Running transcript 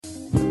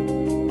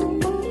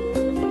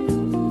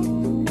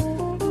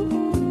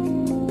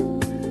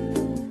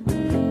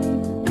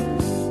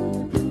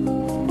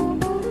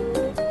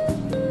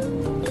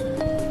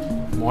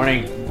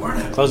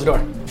Close the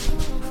door.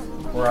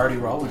 We're already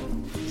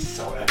rolling.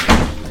 So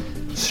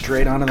epic.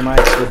 Straight onto the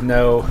mics with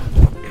no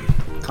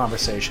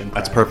conversation.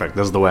 That's perfect.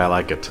 This is the way I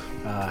like it.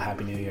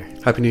 Happy New Year.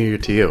 Happy New Year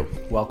to you.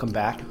 Welcome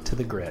back to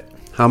the Grit.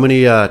 How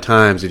many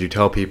times did you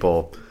tell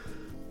people,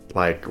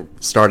 like,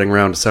 starting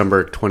around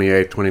December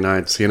 28th,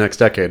 29th, see you next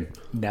decade?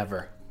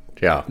 Never.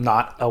 Yeah.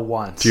 Not a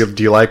once. Do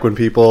you like when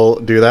people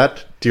do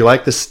that? Do you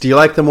like this? Do you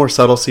like the more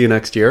subtle see you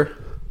next year?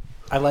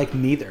 I like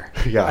neither.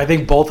 Yeah. I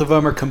think both of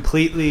them are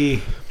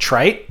completely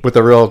trite. With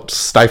a real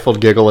stifled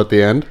giggle at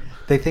the end?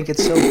 They think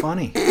it's so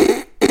funny.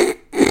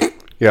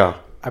 Yeah.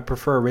 I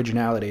prefer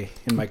originality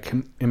in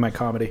my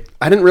comedy.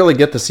 I didn't really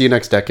get the see you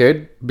next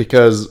decade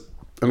because,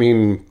 I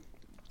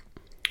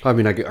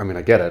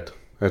get it.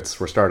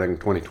 We're starting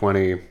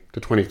 2020 to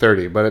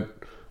 2030, but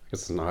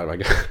it's not. I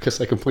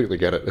guess I completely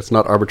get it. It's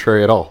not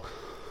arbitrary at all.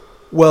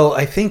 Well,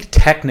 I think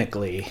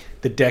technically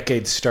the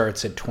decade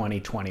starts at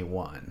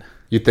 2021.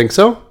 You think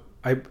so?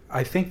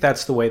 I think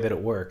that's the way that it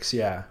works,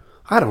 yeah.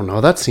 I don't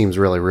know. That seems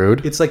really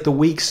rude. It's like the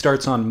week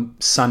starts on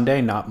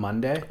Sunday, not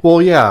Monday.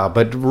 Well, yeah,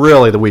 but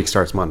really the week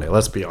starts Monday.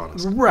 Let's be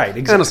honest. Right,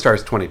 exactly. And it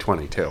starts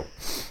 2020 too.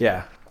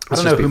 Yeah. I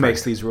Let's don't know just be who frank.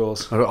 makes these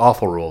rules.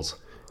 Awful rules.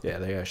 Yeah,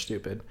 they are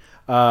stupid.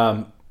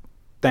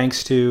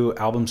 Thanks to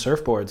Album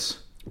Surfboards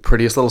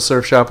Prettiest little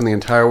surf shop in the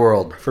entire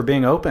world. for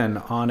being open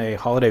on a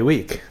holiday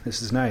week.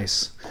 This is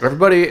nice.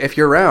 Everybody, if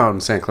you're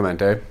around San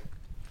Clemente,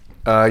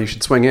 you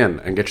should swing in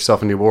and get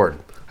yourself a new board.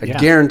 I Yeah.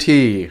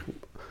 guarantee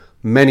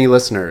many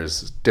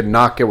listeners did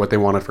not get what they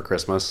wanted for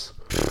Christmas.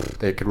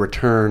 They could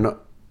return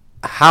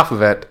half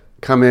of it,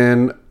 come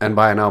in, and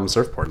buy an Album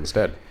surfboard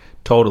instead.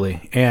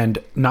 Totally. And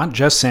not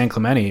just San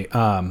Clemente.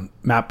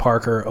 Matt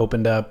Parker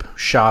opened up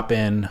shop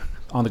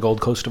on the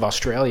Gold Coast of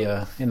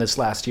Australia in this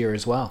last year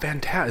as well.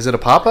 Fantastic. Is it a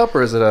pop-up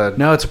or is it a...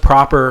 No, it's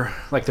proper,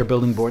 like they're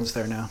building boards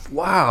there now.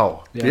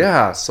 Wow. Yeah.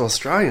 Yeah, so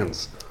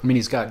Australians. I mean,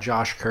 he's got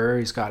Josh Kerr,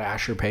 he's got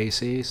Asher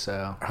Pacey,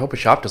 so... I hope his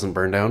shop doesn't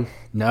burn down.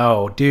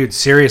 No, dude,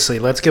 seriously,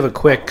 let's give a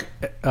quick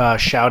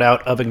shout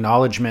out of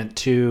acknowledgement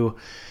to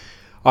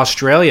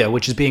Australia,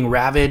 which is being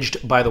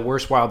ravaged by the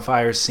worst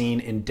wildfires seen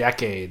in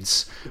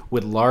decades,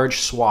 with large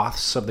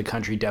swaths of the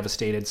country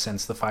devastated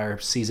since the fire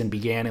season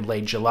began in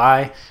late July.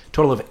 A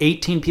total of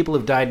 18 people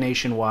have died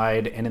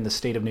nationwide, and in the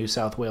state of New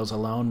South Wales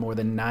alone, more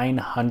than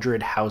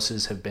 900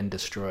 houses have been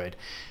destroyed.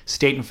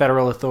 State and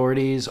federal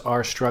authorities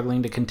are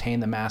struggling to contain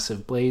the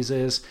massive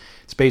blazes.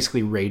 It's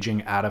basically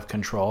raging out of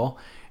control.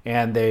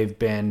 And they've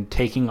been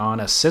taking on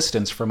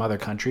assistance from other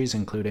countries,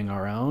 including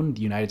our own.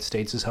 The United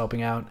States is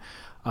helping out.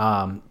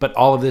 But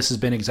all of this has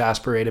been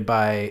exacerbated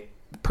by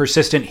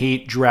persistent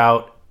heat,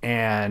 drought,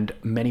 and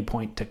many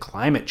point to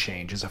climate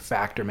change as a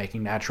factor,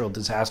 making natural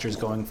disasters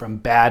going from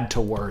bad to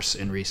worse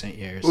in recent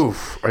years.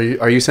 Oof.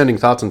 Are you sending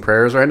thoughts and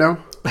prayers right now?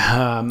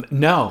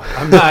 No,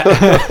 I'm not.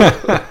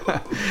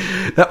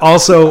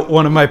 Also,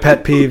 one of my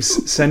pet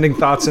peeves, sending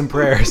thoughts and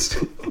prayers.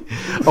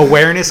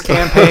 Awareness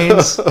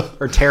campaigns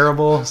are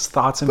terrible.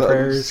 Thoughts and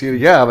prayers.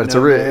 Yeah, but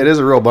No, it is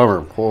a real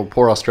bummer.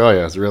 Poor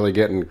Australia is really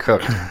getting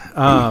cooked.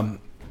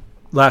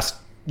 Last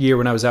year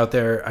when I was out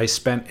there, I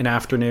spent an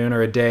afternoon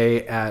or a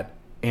day at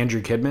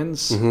Andrew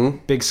Kidman's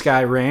Big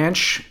Sky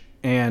Ranch,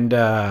 and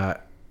I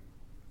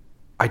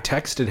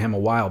texted him a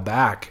while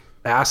back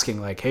asking,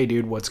 like, hey,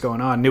 dude, what's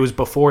going on? And it was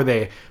before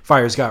the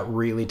fires got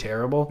really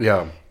terrible.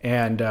 Yeah.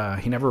 And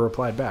he never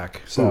replied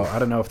back. So I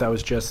don't know if that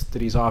was just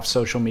that he's off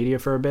social media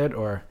for a bit,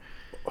 or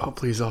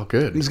Hopefully he's all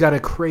good. he's got a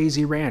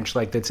crazy ranch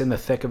like that's in the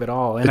thick of it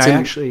all. And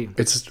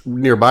It's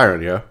near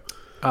Byron, yeah?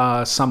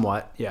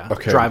 somewhat, yeah,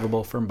 Okay.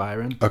 drivable from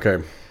Byron.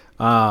 Okay.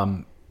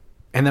 And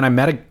then I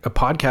met a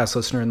podcast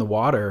listener in the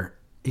water.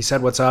 He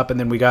said, what's up? And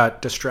then we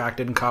got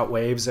distracted and caught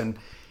waves. And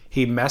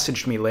he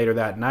messaged me later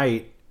that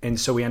night. And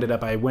so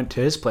I went to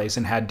his place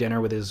and had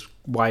dinner with his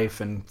wife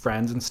and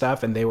friends and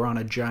stuff. And they were on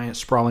a giant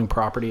sprawling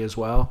property as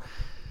well.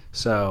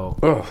 So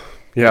Oh,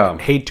 yeah.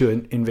 hate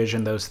to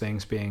envision those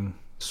things being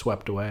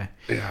swept away.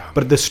 Yeah.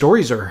 But the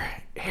stories are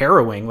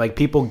harrowing. Like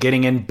people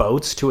getting in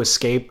boats to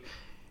escape.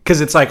 Because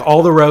it's like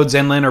all the roads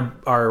inland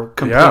are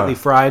completely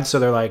fried. So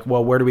they're like,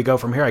 well, where do we go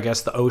from here? I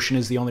guess the ocean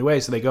is the only way.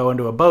 So they go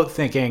into a boat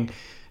thinking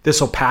this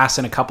will pass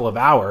in a couple of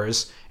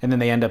hours. And then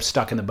they end up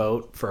stuck in the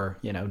boat for,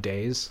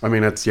 days. I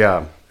mean, it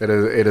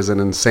is an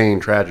insane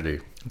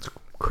tragedy. It's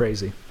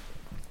crazy.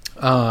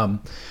 Well,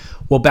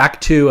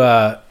 back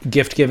to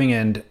gift giving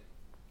and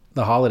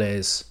the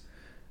holidays.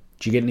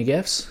 Did you get any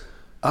gifts?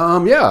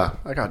 Yeah,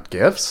 I got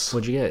gifts.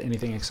 What'd you get?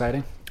 Anything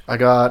exciting? I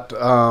got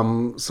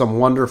some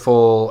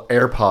wonderful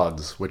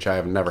AirPods, which I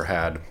have never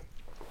had.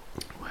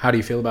 How do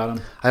you feel about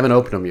them? I haven't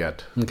opened them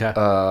yet. Okay.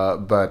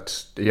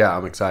 But yeah,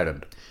 I'm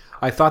excited.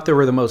 I thought they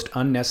were the most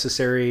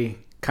unnecessary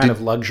kind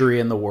of luxury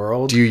in the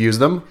world. Do you use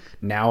them?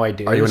 Now I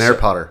do. Are you an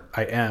AirPodder?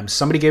 I am.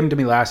 Somebody gave them to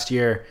me last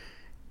year.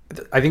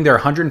 I think they're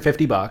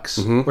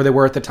 $150, or they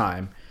were at the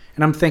time.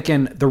 And I'm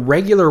thinking the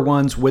regular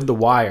ones with the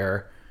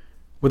wires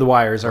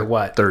are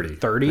what? 30.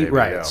 30? Maybe,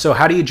 Right. yeah. So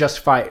how do you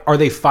justify, are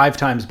they 5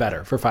 times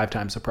better for 5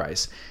 times the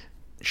price?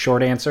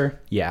 Short answer,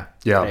 yeah,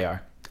 Yeah. they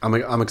are.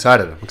 I'm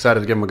excited. I'm excited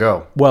to give them a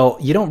go. Well,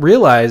 you don't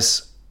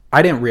realize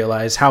I didn't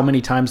realize how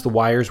many times the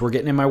wires were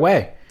getting in my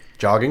way.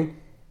 Jogging?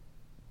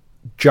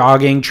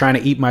 Jogging, trying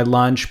to eat my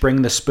lunch,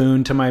 bring the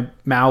spoon to my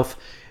mouth.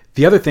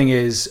 The other thing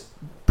is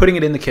putting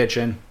it in the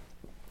kitchen.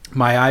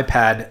 My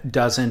iPad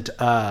doesn't,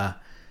 the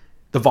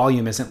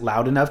volume isn't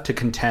loud enough to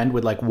contend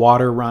with like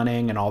water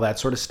running and all that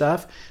sort of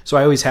stuff. So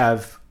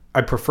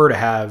I prefer to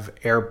have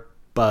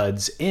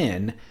AirBuds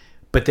in,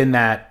 but then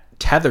that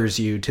tethers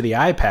you to the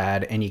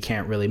iPad and you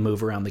can't really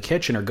move around the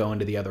kitchen or go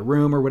into the other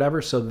room or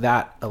whatever. So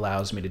that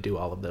allows me to do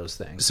all of those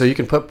things. So you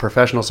can put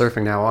professional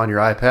surfing now on your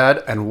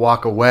iPad and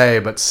walk away,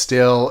 but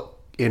still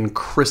in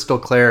crystal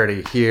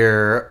clarity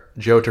hear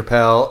Joe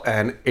Turpel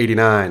and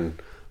 89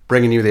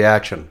 bringing you the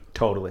action.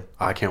 Totally.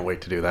 I can't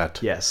wait to do that.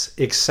 Yes.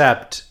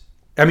 Except,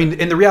 I mean,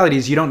 and the reality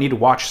is you don't need to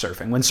watch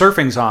surfing. When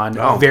surfing's on,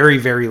 very,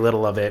 very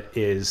little of it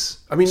is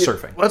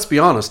surfing. Let's be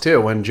honest, too.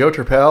 When Joe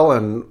Turpel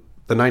and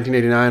the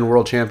 1989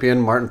 world champion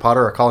Martin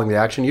Potter are calling the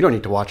action, you don't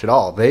need to watch it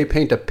all. They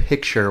paint a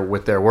picture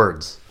with their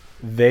words.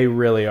 They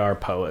really are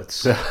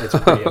poets. It's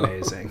pretty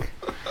amazing.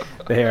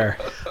 They are.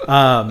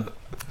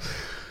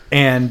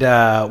 And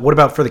what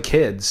about for the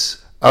kids?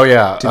 Oh,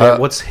 yeah.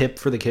 What's hip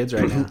for the kids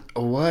right now?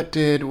 What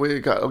did we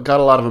got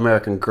a lot of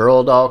American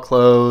Girl doll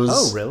clothes.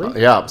 Oh,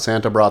 really? Yeah,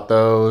 Santa brought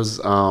those.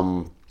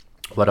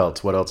 What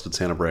else? What else did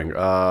Santa bring?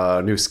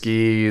 New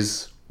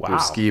skis, new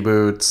ski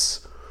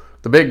boots.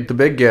 The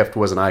big gift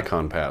was an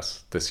Icon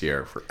Pass this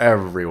year for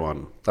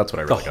everyone. That's what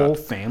I really got. The whole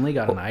family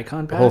got an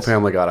Icon Pass? The whole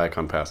family got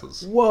Icon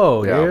Passes.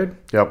 Whoa, dude.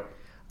 Yep.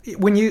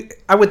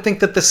 I would think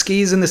that the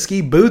skis and the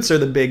ski boots are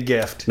the big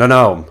gift.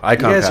 No.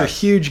 Icon Pass. You guys are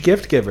huge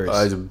gift givers.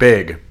 It's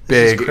big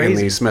in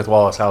the Smith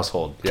Wallace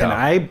household. Yeah. Can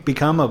I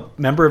become a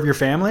member of your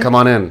family? Come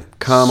on in.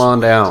 Come on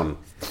down.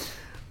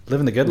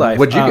 Living the good life.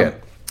 What'd you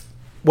get?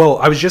 Well,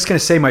 I was just going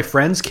to say my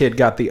friend's kid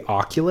got the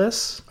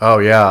Oculus. Oh,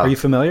 yeah. Are you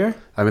familiar?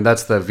 I mean,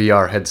 that's the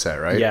VR headset,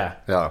 right? Yeah.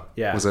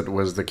 Yeah.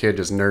 Was the kid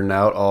just nerding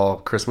out all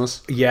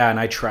Christmas? Yeah, and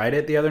I tried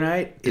it the other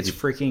night. It's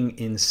freaking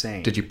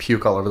insane. Did you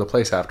puke all over the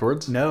place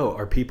afterwards? No.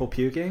 Are people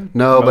puking?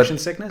 No, Motion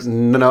sickness?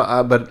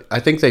 No, but I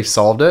think they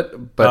solved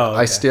it. But okay.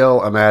 I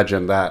still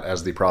imagine that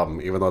as the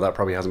problem, even though that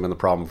probably hasn't been the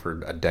problem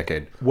for a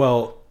decade.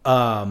 Well,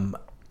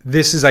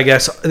 this is, I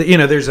guess,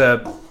 there's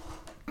a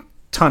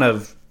ton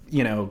of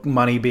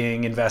money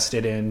being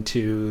invested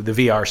into the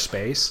VR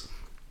space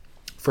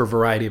for a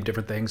variety of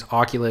different things.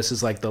 Oculus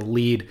is like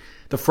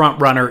the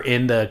front runner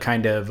in the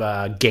kind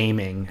of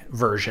gaming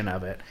version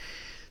of it.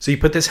 So you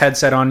put this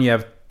headset on, you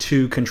have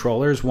two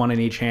controllers, one in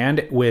each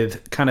hand,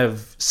 with kind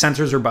of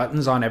sensors or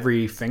buttons on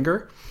every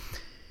finger.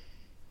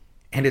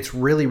 And it's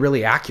really,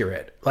 really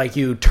accurate. Like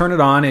you turn it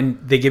on and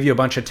they give you a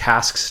bunch of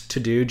tasks to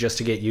do just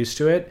to get used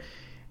to it.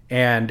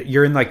 And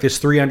you're in like this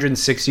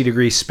 360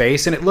 degree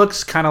space and it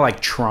looks kind of like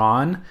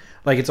Tron,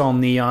 like it's all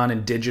neon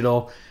and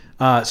digital.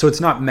 So it's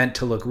not meant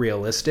to look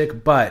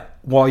realistic, but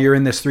while you're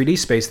in this 3D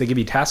space, they give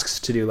you tasks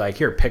to do, like,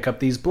 here, pick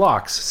up these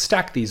blocks,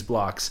 stack these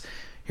blocks.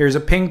 Here's a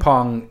ping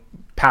pong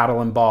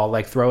paddle and ball,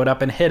 like throw it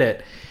up and hit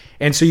it.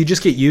 And so you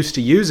just get used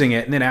to using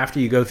it. And then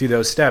after you go through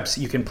those steps,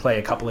 you can play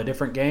a couple of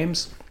different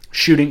games,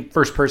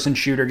 first person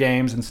shooter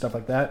games and stuff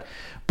like that.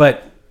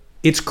 But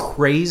it's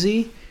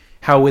crazy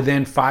how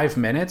within 5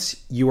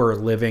 minutes you are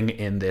living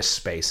in this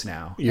space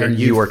now.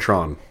 You are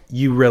Tron.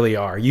 You really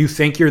are. You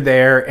think you're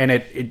there, and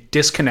it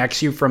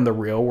disconnects you from the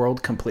real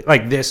world completely.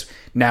 Like, this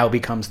now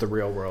becomes the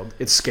real world.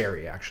 It's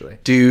scary, actually.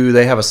 Do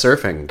they have a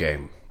surfing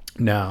game?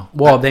 No.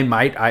 Well, they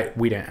might.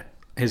 We didn't.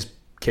 His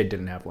kid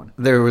didn't have one.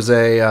 There was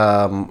I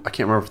can't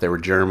remember if they were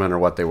German or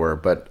what they were,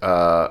 but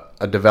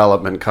a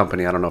development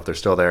company, I don't know if they're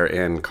still there,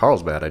 in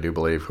Carlsbad, I do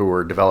believe, who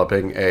were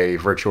developing a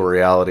virtual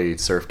reality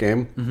surf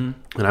game. Mm-hmm.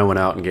 And I went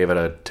out and gave it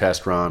a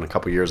test run a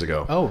couple years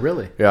ago. Oh,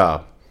 really?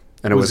 Yeah.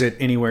 And was it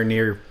anywhere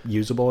near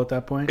usable at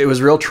that point? It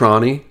was real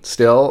Tron-y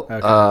still. Okay.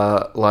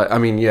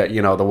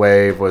 The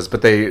wave was,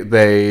 but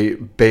they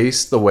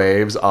based the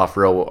waves off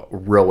real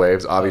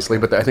waves, obviously.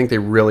 Okay. But I think they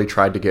really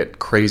tried to get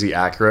crazy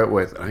accurate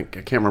with. I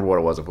can't remember what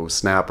it was, if it was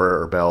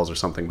snapper or bells or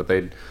something. But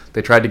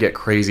they tried to get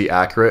crazy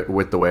accurate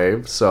with the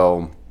wave.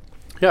 So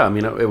yeah, I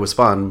mean, it was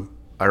fun.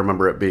 I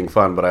remember it being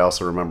fun, but I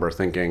also remember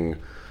thinking,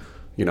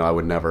 I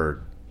would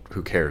never.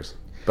 Who cares?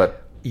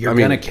 But you're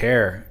gonna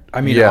care. I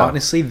mean,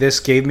 honestly,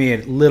 this gave me a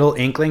little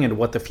inkling into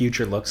what the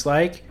future looks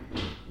like.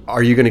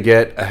 Are you going to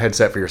get a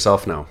headset for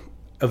yourself now?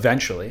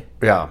 Eventually.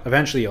 Yeah.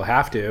 Eventually you'll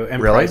have to.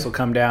 And really? Price will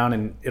come down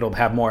and it'll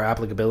have more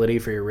applicability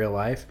for your real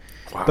life.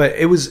 Wow. But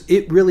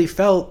it really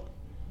felt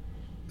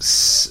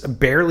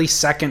barely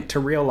second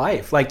to real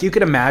life. Like, you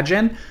could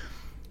imagine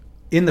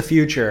in the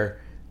future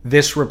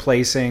this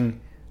replacing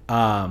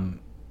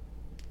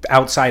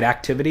outside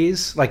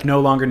activities, like no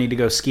longer need to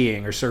go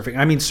skiing or surfing.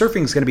 I mean,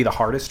 surfing is going to be the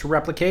hardest to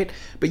replicate,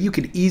 but you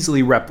could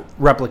easily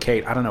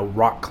replicate, I don't know,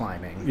 rock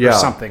climbing or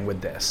something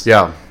with this.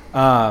 Yeah.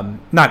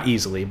 Not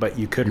easily, but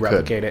you could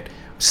replicate it.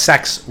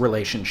 Sex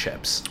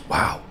relationships.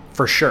 Wow.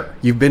 For sure.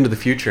 You've been to the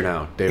future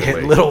now,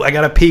 David Lee. I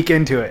got a peek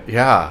into it.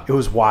 Yeah. It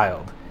was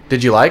wild.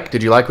 Did you like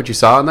what you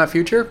saw in that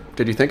future?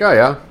 Did you think, oh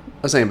yeah,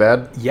 this ain't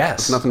bad?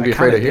 Yes. There's nothing to be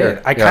afraid of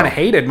here. I kind of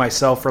hated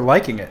myself for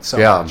liking it so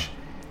much.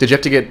 Did you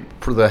have to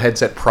get the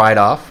headset pried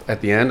off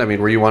at the end? I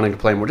mean, were you wanting to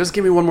play more? Just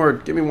give me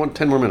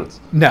 10 more minutes.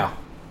 No,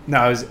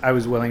 I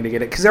was willing to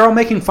get it because they're all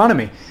making fun of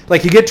me.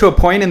 Like, you get to a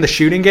point in the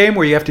shooting game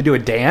where you have to do a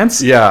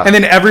dance, Yeah. and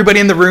then everybody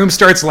in the room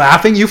starts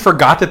laughing. You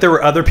forgot that there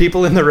were other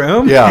people in the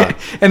room, Yeah.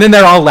 and then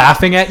they're all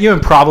laughing at you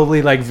and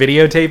probably like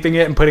videotaping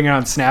it and putting it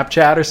on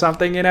Snapchat or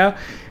something, and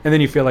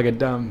then you feel like a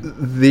dumb.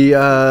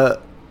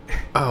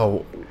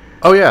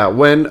 Oh yeah.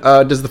 When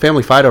does the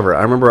family fight over it?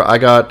 I remember I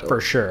got For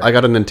sure. I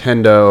got a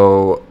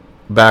Nintendo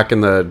back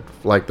in the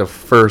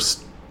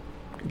first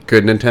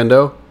good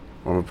Nintendo.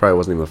 Well, it probably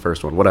wasn't even the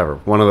first one. Whatever.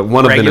 One of the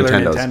Regular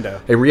Nintendos. Nintendo.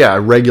 A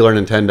regular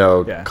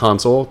Nintendo Yeah.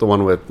 console, the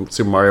one with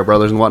Super Mario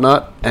Brothers and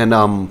whatnot. And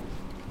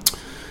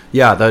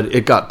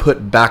it got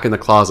put back in the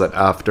closet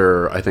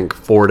after I think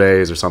 4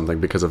 days or something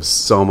because of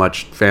so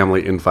much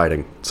family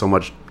infighting, so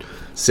much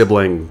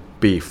sibling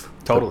beef.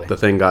 Totally. The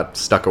thing got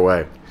stuck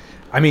away.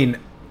 I mean,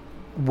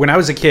 when I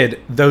was a kid,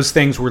 those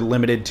things were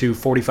limited to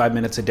 45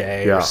 minutes a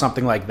day Yeah. or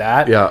something like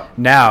that. Yeah.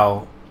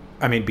 Now,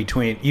 I mean,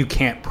 you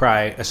can't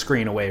pry a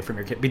screen away from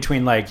your kid.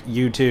 Between like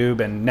YouTube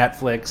and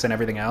Netflix and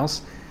everything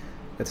else,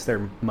 that's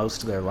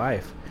most of their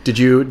life. Did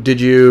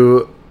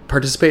you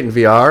participate in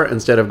VR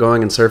instead of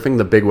going and surfing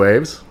the big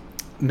waves?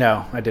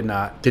 No, I did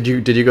not. Did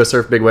you go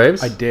surf big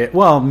waves? I did.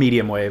 Well,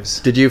 medium waves.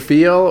 Did you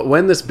feel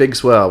when this big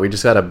swell? We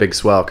just had a big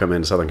swell come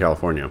into Southern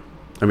California.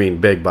 I mean,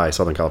 big by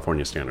Southern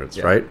California standards,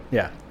 Yeah. right?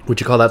 Yeah. Would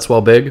you call that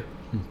swell big?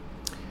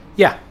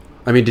 Yeah.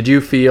 I mean, did you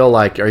feel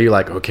like, are you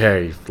like,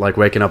 okay, like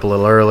waking up a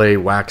little early,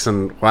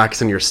 waxing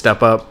your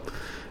step up,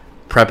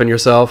 prepping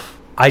yourself,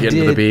 getting to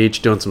the did.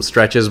 beach, doing some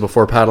stretches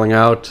before paddling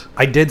out?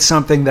 I did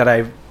something that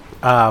I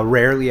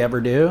rarely ever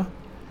do,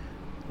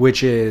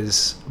 which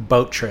is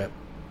boat trip.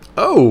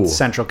 Oh,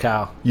 Central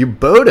Cal. you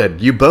boated.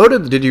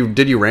 Did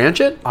you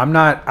ranch it? I'm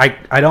not.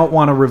 I don't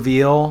want to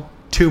reveal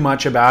too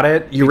much about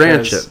it. You because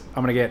ranched it.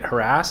 I'm gonna get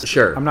harassed.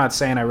 Sure. I'm not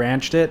saying I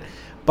ranched it,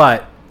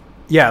 but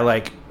yeah,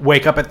 like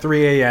wake up at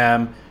 3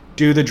 a.m.,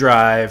 do the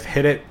drive,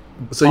 hit it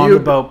on the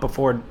boat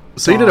before.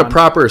 So you did a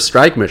proper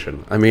strike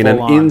mission. I mean, Full an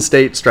on.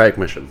 in-state strike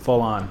mission.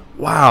 full on.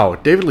 Wow,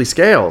 David Lee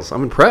Scales.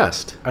 I'm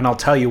impressed. And I'll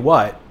tell you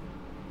what,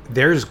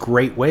 there's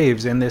great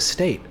waves in this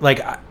state.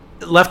 Like,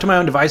 left to my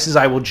own devices,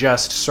 I will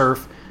just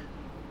surf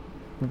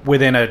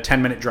within a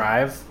 10-minute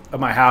drive of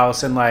my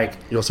house and like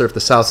You'll surf the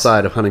south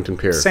side of Huntington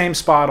Pier. same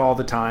spot all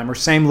the time or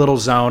same little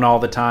zone all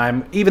the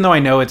time. Even though I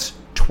know it's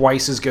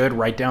twice as good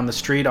right down the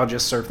street, I'll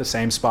just surf the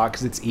same spot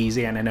because it's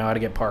easy and I know how to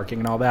get parking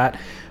and all that.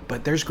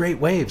 But there's great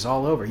waves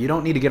all over. You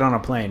don't need to get on a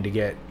plane to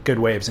get good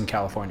waves in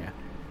California,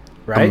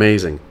 right?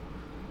 Amazing.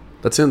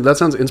 That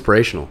sounds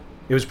inspirational.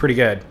 It was pretty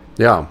good.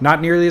 Yeah.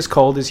 Not nearly as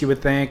cold as you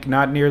would think.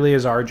 Not nearly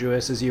as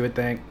arduous as you would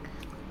think.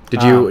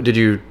 Did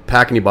you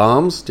pack any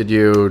bombs? Did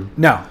you?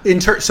 No.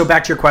 So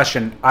back to your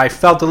question. I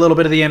felt a little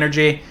bit of the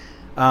energy.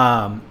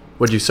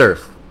 What'd you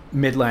surf?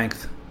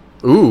 Mid-length.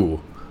 Ooh,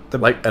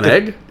 like an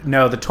egg?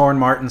 No, the Torn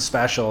Martin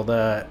special,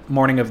 the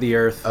Morning of the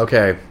Earth.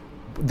 Okay.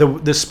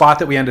 The spot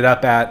that we ended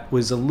up at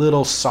was a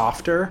little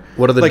softer.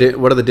 What are the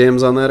what are the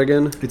dims on that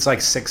again? It's like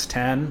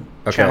 6'10",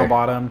 Okay. channel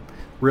bottom,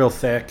 real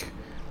thick,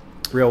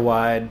 real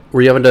wide.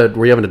 Were you having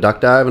to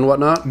duck dive and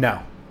whatnot? No.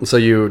 So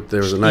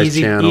there was a nice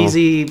easy, channel.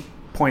 Easy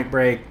point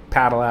break,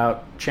 paddle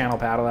out, channel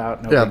paddle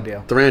out, no big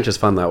deal. The ranch is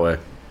fun that way.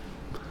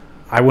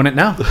 I wouldn't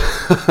know.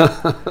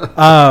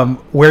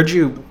 Where'd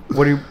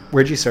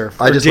you surf?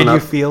 I just did went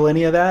you up. feel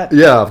any of that?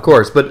 Yeah, of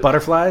course, but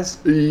Butterflies?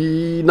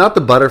 not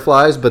the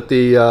butterflies, but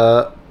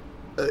the.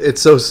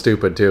 It's so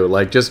stupid too.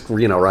 Like just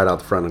right out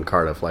the front in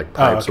Cardiff, like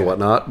pipes okay. or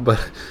whatnot.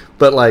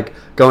 But like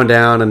going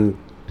down and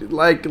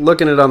like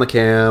looking at it on the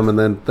cam and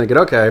then thinking,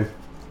 okay,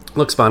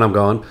 looks fun. I'm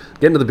going.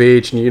 Getting to the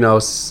beach and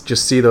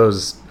just see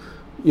those.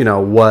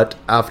 What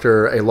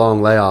after a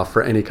long layoff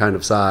for any kind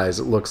of size,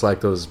 it looks like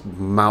those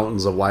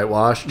mountains of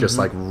whitewash just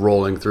like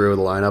rolling through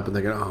the lineup and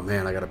thinking, oh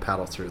man, I got to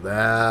paddle through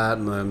that.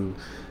 And then,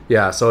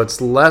 yeah, so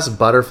it's less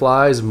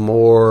butterflies,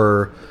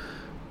 more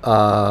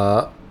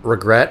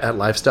regret at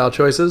lifestyle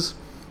choices.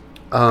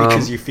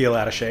 Because you feel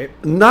out of shape?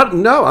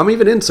 No, I'm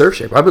even in surf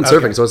shape. I've been Okay.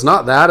 surfing, so it's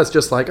not that. It's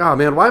just like, oh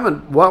man, why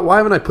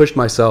haven't I pushed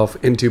myself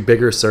into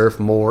bigger surf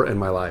more in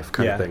my life,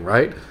 kind of Yeah. thing,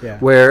 right? Yeah.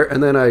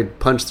 And then I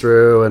punch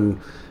through and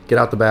get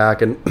out the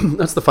back, and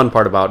that's the fun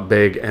part about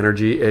big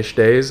energy-ish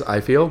days.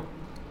 I feel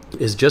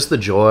is just the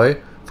joy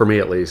for me,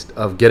 at least,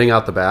 of getting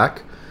out the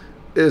back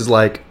is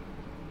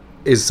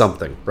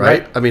something,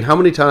 right? I mean, how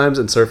many times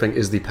in surfing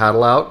is the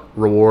paddle out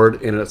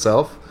reward in and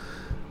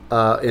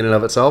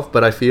of itself?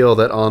 But I feel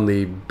that on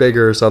the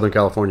bigger Southern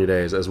California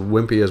days, as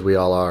wimpy as we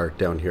all are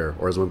down here,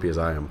 or as wimpy as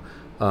I am,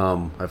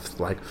 I've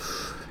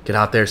get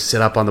out there,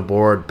 sit up on the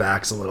board,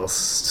 back's a little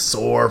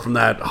sore from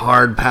that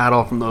hard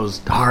paddle, from those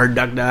hard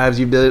duck dives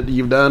you've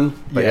done.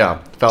 But yeah,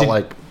 felt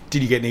like.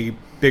 Did you get any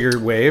bigger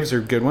waves or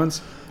good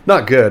ones?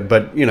 Not good,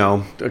 but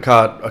I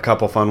caught a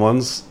couple fun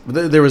ones.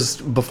 There was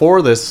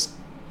before this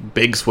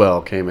big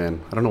swell came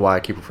in. I don't know why I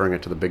keep referring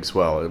it to the big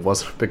swell. It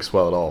wasn't a big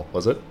swell at all,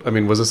 was it? I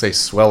mean, was this a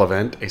swell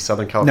event, a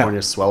Southern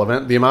California swell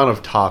event? The amount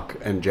of talk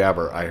and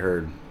jabber I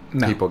heard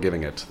people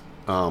giving it.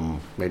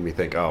 made me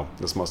think, oh,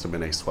 this must have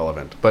been a swell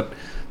event. But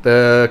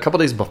the couple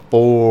days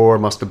before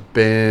must have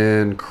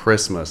been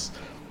Christmas.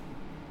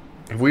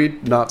 Have we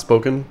not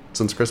spoken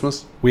since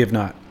Christmas? We have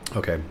not.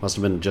 Okay, must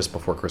have been just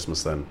before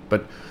Christmas then.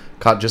 But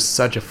caught just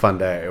such a fun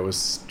day. It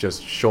was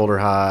just shoulder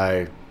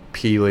high,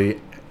 peely,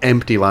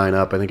 empty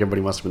lineup. I think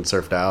everybody must have been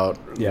surfed out.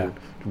 Yeah.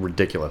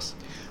 Ridiculous.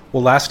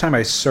 Well, last time I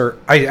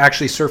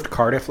actually surfed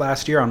Cardiff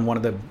last year on one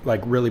of the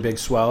like really big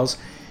swells,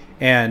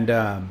 and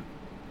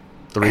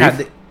The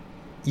reef?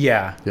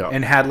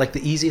 and had like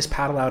the easiest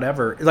paddle out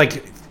ever.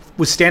 Like,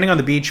 was standing on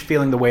the beach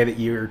feeling the way that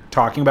you're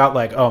talking about,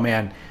 like, oh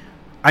man,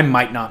 I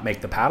might not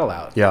make the paddle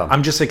out. Yeah.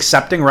 I'm just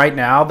accepting right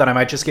now that I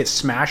might just get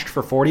smashed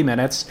for 40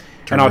 minutes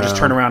and I'll just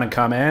turn around and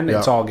come in. Yeah.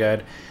 It's all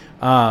good.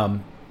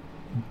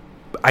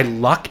 I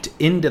lucked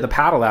into the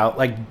paddle out,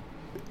 like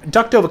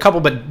ducked over a couple,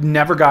 but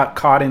never got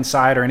caught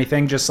inside or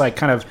anything. Just like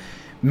kind of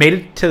made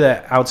it to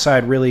the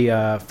outside really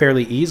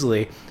fairly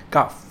easily.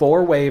 Got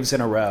 4 waves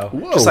in a row.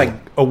 Whoa. Just like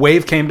a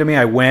wave came to me,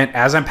 I went.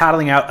 As I'm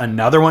paddling out,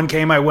 another one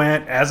came, I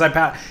went. As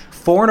I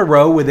 4 in a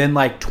row within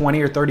like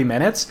 20 or 30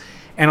 minutes.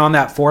 And on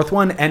that 4th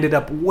one, ended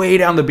up way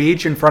down the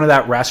beach in front of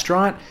that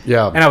restaurant.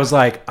 Yeah. And I was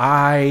like,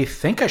 I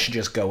think I should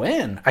just go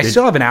in. I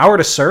still have an hour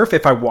to surf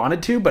if I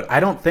wanted to, but I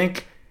don't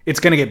think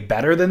it's going to get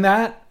better than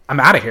that. I'm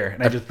out of here.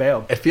 And I just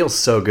bailed. It feels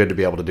so good to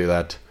be able to do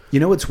that. You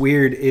know what's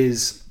weird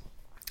is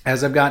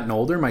as I've gotten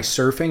older, my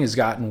surfing has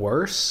gotten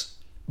worse,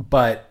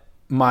 but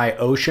my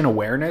ocean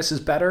awareness is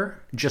better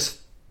just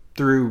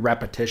through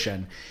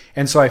repetition.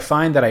 And so I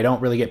find that I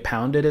don't really get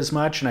pounded as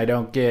much, and I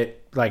don't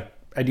get like,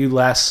 I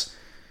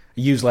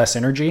use less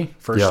energy,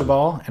 first of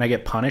all, and I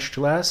get punished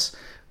less.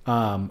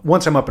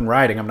 Once I'm up and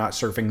riding, I'm not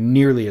surfing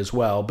nearly as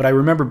well. But I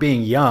remember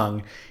being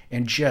young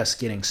and just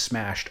getting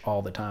smashed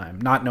all the time,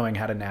 not knowing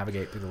how to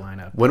navigate through the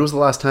lineup. When was the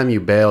last time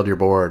you bailed your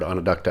board on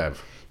a duck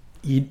dive?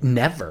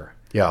 Never.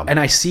 Yeah. And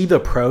I see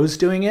the pros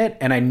doing it,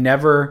 and I'm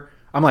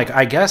like,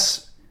 I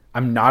guess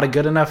I'm not a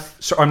good enough,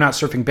 so I'm not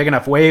surfing big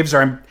enough waves,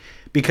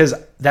 because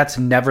that's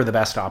never the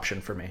best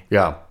option for me.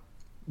 Yeah.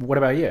 What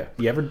about you?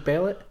 You ever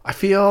bail it? I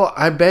feel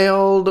I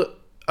bailed,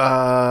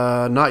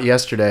 not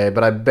yesterday,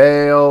 but I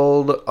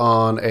bailed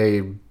on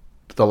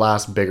the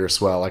last bigger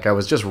swell. Like, I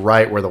was just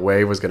right where the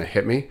wave was going to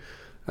hit me.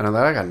 And I'm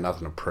like, I got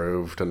nothing to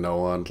prove to no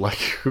one. Like,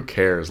 who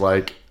cares?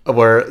 Like,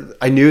 where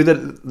I knew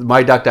that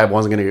my duck dive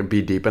wasn't going to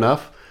be deep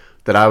enough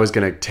that I was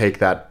going to take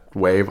that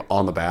wave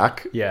on the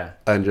back. Yeah.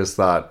 And just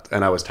thought,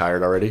 and I was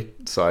tired already.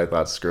 So I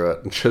thought, screw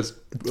it. And just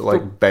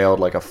like bailed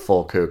like a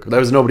full kook. There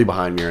was nobody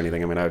behind me or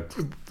anything. I mean, I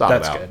thought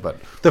That's it out. good.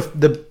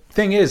 But the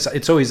thing is,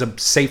 it's always a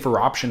safer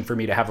option for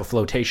me to have a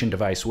flotation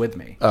device with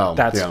me. Oh,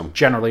 That's yeah.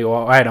 generally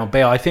why I don't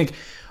bail. I think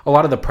a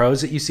lot of the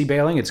pros that you see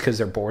bailing, it's because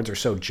their boards are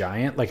so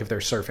giant. Like if they're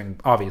surfing,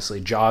 obviously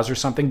Jaws or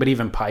something, but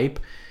even pipe,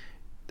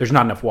 there's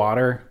not enough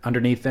water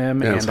underneath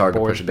them, and it's their hard to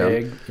board's push it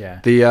down.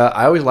 big. Yeah.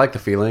 I always like that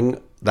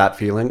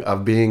feeling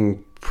of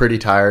being pretty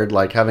tired,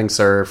 like having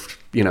surfed,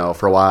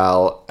 for a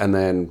while and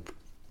then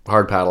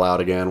hard paddle out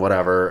again,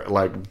 whatever,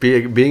 like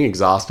being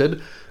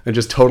exhausted and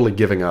just totally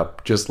giving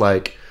up, just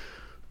like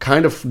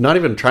kind of not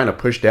even trying to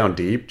push down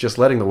deep, just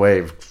letting the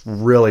wave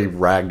really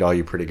ragdoll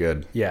you pretty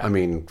good. Yeah. I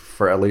mean,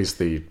 for at least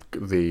the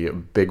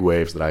big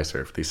waves that I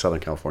surf, the Southern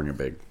California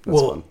big. That's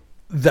fun.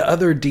 The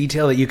other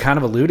detail that you kind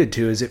of alluded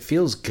to is it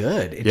feels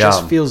good. It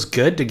just feels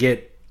good to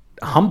get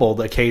humbled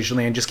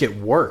occasionally and just get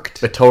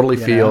worked. It totally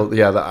feels,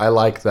 I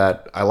like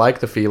that. I like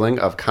the feeling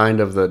of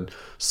kind of the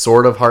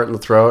sort of heart in the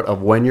throat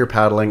of when you're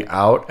paddling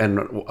out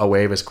and a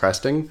wave is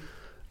cresting.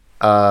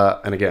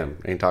 And again,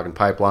 ain't talking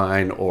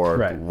pipeline or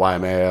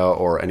Waimea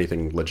or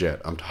anything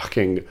legit. I'm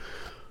talking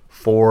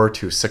 4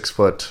 to 6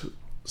 foot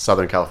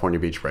Southern California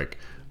beach break.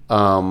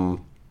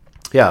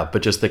 But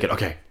just thinking,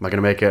 okay, am I going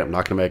to make it? I'm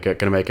not going to make it.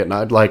 Going to make it.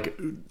 Not like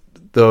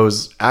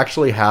those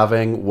actually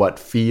having what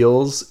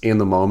feels in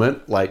the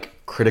moment, like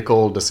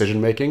critical decision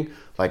making,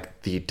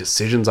 like the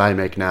decisions I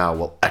make now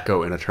will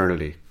echo in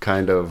eternity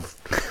kind of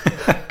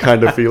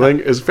feeling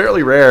is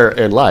fairly rare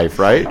in life,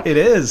 right? It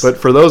is. But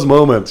for those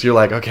moments, you're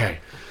like, okay,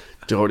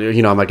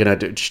 am I going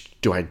to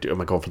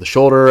am I going for the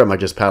shoulder? Am I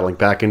just paddling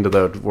back into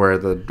where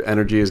the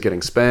energy is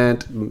getting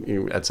spent,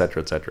 et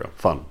cetera, et cetera.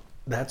 Fun.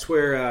 That's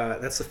where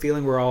that's the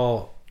feeling we're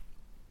all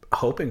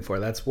hoping for.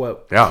 That's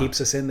what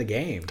keeps us in the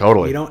game.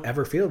 Totally. You don't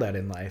ever feel that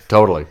in life.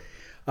 Totally.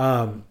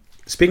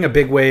 Speaking of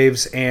big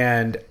waves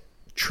and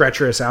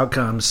treacherous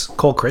outcomes,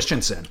 Cole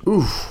Christensen.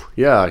 Ooh,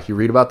 yeah. You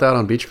read about that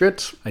on Beach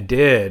Grit? I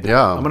did.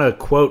 Yeah. I'm going to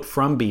quote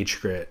from Beach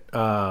Grit.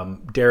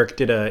 Derek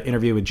did an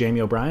interview with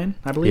Jamie O'Brien,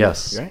 I believe.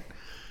 Yes. Right?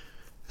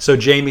 So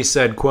Jamie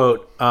said,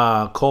 quote,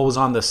 Cole was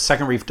on the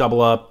second reef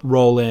double up,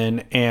 roll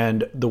in,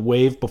 and the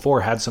wave before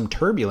had some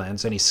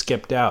turbulence, and he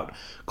skipped out.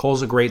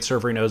 Cole's a great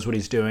surfer. He knows what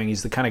he's doing.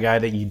 He's the kind of guy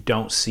that you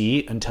don't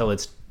see until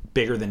it's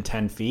bigger than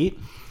 10 feet.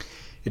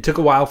 It took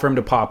a while for him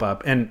to pop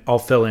up, and I'll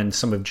fill in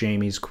some of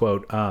Jamie's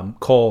quote.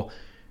 Cole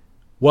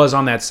was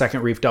on that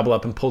second reef double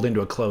up and pulled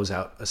into a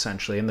closeout,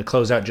 essentially, and the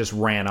closeout just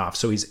ran off,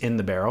 so he's in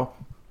the barrel.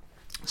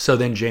 So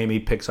then Jamie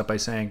picks up by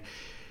saying,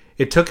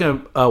 it took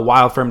a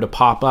while for him to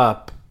pop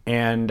up,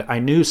 and I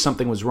knew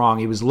something was wrong.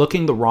 He was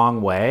looking the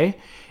wrong way,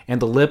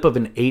 and the lip of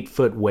an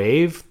 8-foot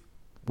wave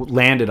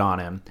landed on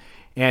him,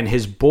 and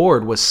his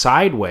board was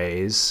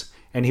sideways,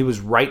 and he was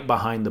right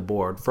behind the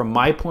board. From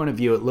my point of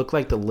view, it looked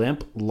like the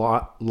limp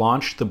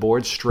launched the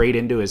board straight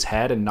into his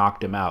head and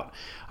knocked him out.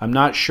 I'm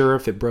not sure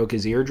if it broke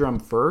his eardrum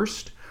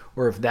first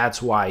or if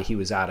that's why he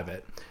was out of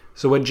it.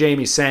 So what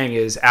Jamie's saying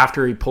is,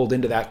 after he pulled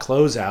into that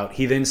closeout,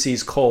 he then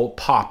sees Cole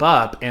pop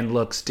up and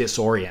looks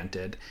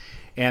disoriented.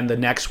 And the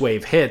next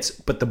wave hits,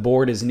 but the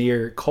board is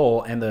near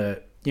Cole, and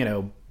the,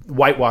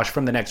 whitewash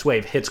from the next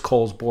wave hits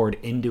Cole's board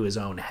into his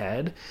own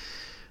head.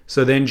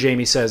 So then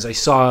Jamie says, I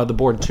saw the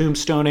board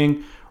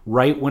tombstoning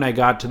right when I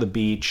got to the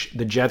beach.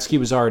 The jet ski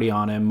was already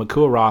on him.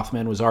 Makua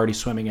Rothman was already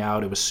swimming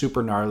out. It was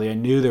super gnarly. I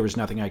knew there was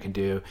nothing I could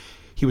do.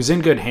 He was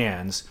in good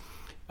hands.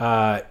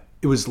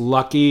 It was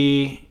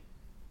lucky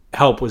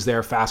help was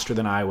there faster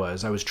than I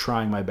was. I was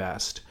trying my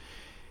best.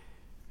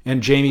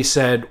 And Jamie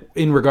said,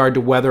 in regard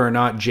to whether or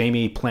not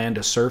Jamie planned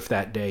to surf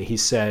that day, he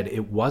said,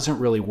 it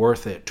wasn't really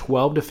worth it.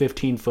 12 to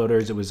 15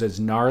 footers. It was as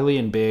gnarly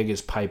and big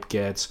as pipe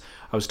gets.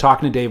 I was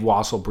talking to Dave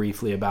Wassel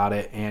briefly about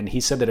it, and he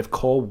said that if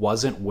Cole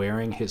wasn't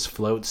wearing his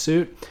float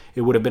suit,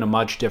 it would have been a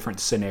much different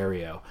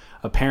scenario.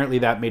 Apparently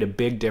that made a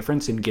big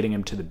difference in getting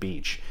him to the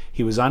beach.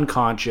 He was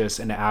unconscious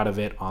and out of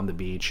it on the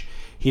beach.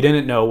 He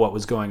didn't know what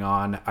was going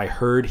on. I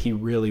heard he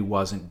really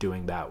wasn't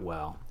doing that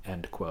well,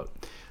 end quote.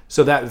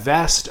 So that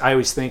vest I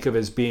always think of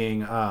as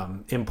being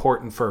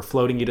important for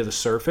floating you to the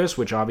surface,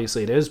 which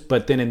obviously it is.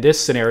 But then in this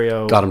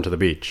scenario... Got him to the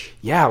beach.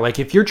 Yeah, like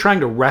if you're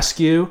trying to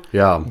rescue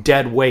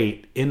dead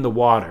weight in the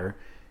water,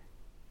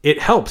 it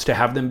helps to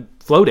have them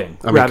floating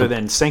rather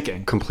than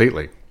sinking.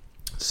 Completely.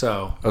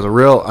 So... It was a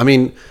real...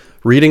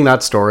 reading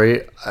that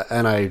story,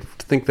 and I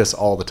think this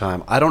all the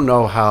time, I don't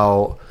know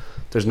how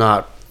there's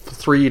not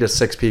 3 to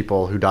 6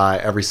 people who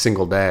die every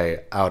single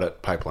day out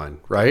at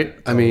Pipeline,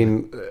 right?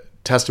 Totally.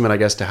 Testament, I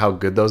guess, to how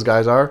good those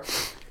guys are.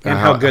 And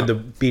how good the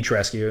beach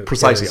rescue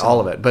precisely, is. All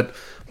of it. But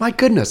my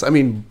goodness,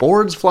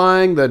 boards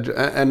flying,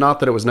 and not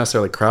that it was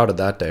necessarily crowded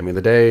that day.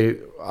 The day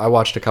I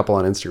watched a couple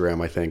on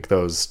Instagram, I think,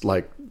 those,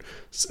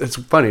 it's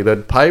funny, the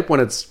pipe, when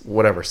it's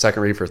whatever,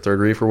 second reef or third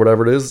reef or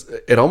whatever it is,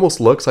 it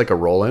almost looks like a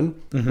roll-in.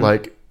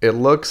 Mm-hmm. It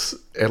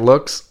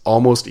looks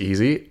almost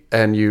easy,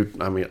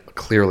 and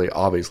clearly,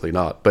 obviously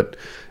not, but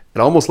it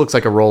almost looks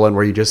like a roll-in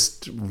where you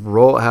just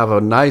have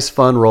a nice,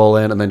 fun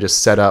roll-in and then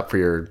just set up for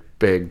your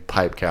big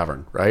pipe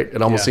cavern, right?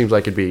 It almost seems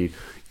like it'd be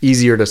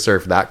easier to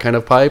surf that kind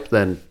of pipe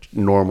than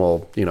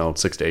normal,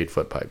 6 to 8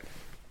 foot pipe.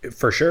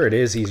 For sure, it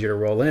is easier to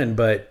roll in,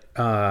 but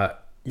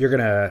you're going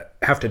to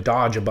have to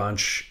dodge a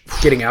bunch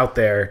getting out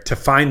there to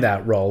find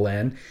that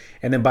roll-in.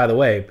 And then, by the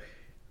way,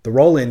 the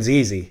roll-in's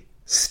easy.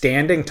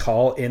 Standing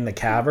tall in the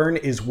cavern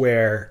is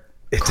where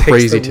it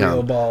crazy takes the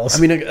real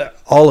balls.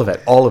 All of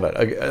it.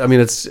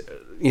 It's,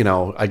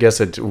 I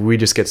guess we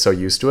just get so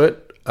used to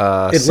it.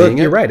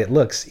 You're right. It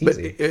looks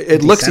easy.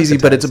 It looks easy,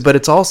 but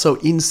it's also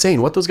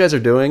insane what those guys are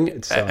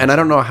doing. And I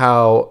don't know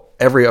how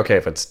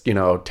if it's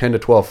 10 to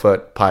 12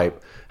 foot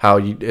pipe, how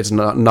it's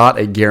not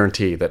a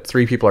guarantee that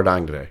 3 people are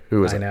dying today.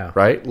 Who is it? I know,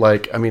 right?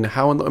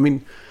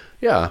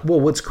 Yeah. Well,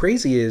 what's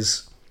crazy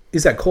is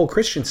that Cole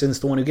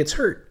Christensen's the one who gets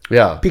hurt.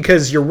 Yeah.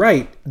 Because you're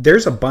right.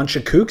 There's a bunch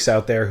of kooks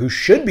out there who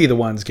should be the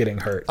ones getting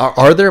hurt.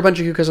 Are there a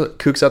bunch of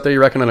kooks out there, you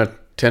reckon, on a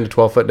 10 to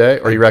 12 foot day?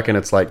 Or you reckon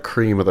it's like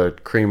cream of the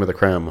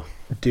creme?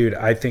 Dude,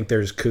 I think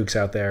there's kooks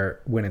out there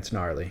when it's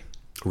gnarly.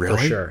 Really?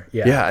 For sure.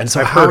 Yeah. Yeah. And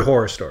so I've heard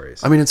horror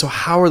stories. And so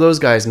how are those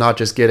guys not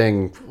just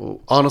getting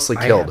honestly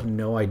killed? I have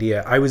no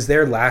idea. I was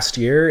there last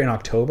year in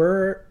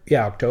October.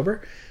 Yeah,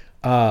 October.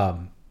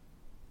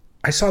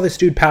 I saw this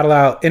dude paddle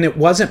out,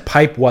 and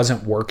pipe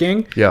wasn't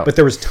working, but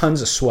there was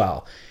tons of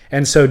swell.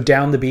 And so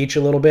down the beach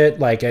a little bit,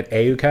 like at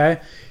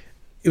Aukai,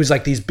 it was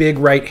like these big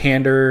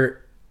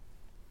right-hander.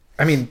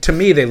 To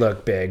me, they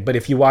look big, but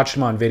if you watch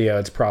them on video,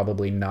 it's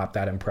probably not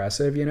that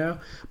impressive,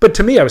 But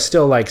to me, I was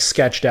still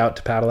sketched out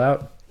to paddle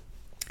out.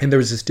 And there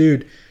was this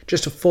dude,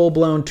 just a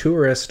full-blown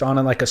tourist on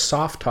a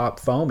soft top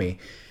foamy.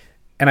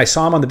 And I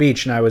saw him on the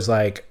beach, and I was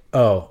like,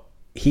 oh,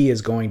 he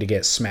is going to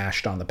get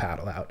smashed on the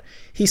paddle out.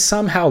 He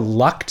somehow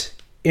lucked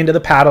into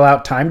the paddle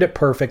out, timed it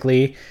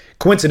perfectly,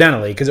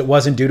 coincidentally, because it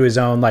wasn't due to his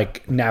own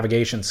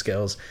navigation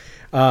skills.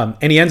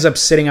 And he ends up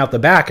sitting out the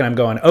back, and I'm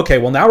going, okay,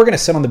 well, now we're going to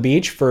sit on the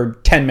beach for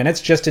 10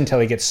 minutes just until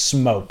he gets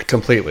smoked.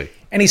 Completely.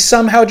 And he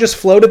somehow just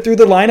floated through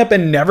the lineup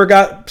and never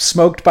got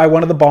smoked by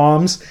one of the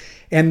bombs.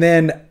 And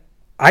then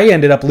I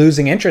ended up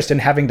losing interest and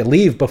having to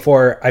leave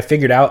before I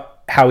figured out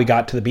how he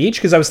got to the beach,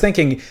 because I was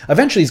thinking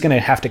eventually he's going to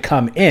have to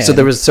come in.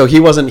 So he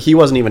wasn't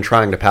even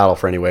trying to paddle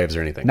for any waves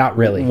or anything. Not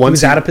really. He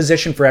was out of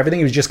position for everything.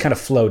 He was just kind of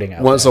floating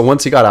out there. So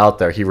once he got out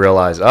there, he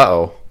realized,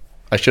 I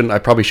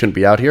probably shouldn't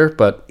be out here,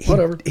 but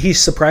whatever. He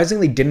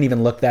surprisingly didn't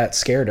even look that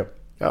scared.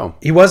 Oh.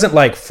 He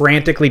wasn't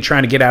frantically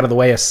trying to get out of the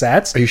way of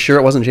sets. Are you sure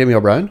it wasn't Jamie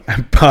O'Brien?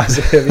 I'm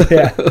positive,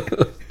 yeah.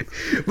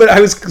 But I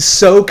was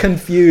so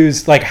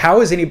confused. Like,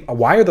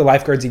 why are the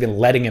lifeguards even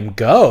letting him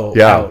go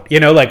out? You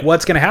know, like,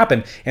 what's going to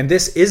happen? And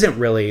this isn't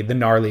really the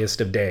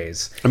gnarliest of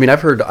days. I mean,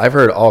 I've heard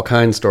all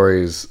kinds of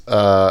stories,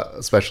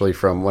 especially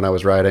from when I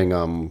was writing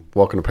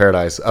Welcome to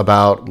Paradise,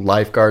 about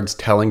lifeguards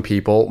telling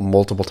people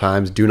multiple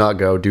times, do not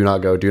go, do not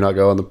go, do not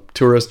go. And the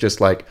tourists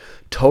just like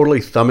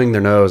totally thumbing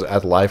their nose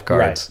at the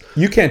lifeguards. Right.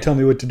 You can't tell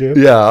me what to do.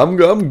 Yeah,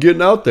 I'm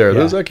getting out there.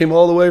 Yeah. I came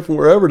all the way from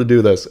wherever to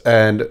do this.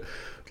 And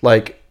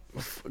like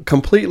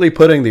completely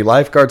putting the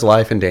lifeguard's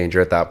life in danger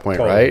at that point,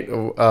 right?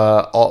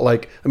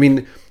 I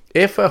mean,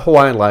 if a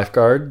Hawaiian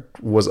lifeguard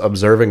was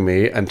observing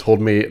me and told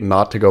me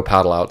not to go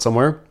paddle out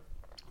somewhere,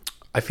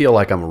 I feel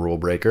like I'm a rule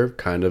breaker,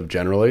 kind of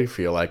generally.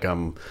 Feel like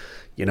I'm,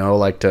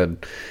 like to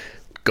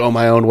go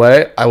my own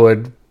way. I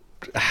would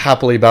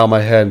happily bow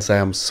my head and say,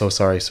 I'm so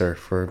sorry, sir,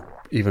 for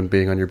even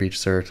being on your beach,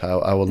 sir.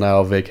 I will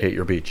now vacate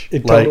your beach.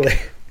 Totally.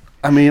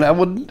 I mean, I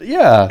would,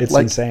 yeah. It's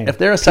insane. If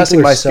they're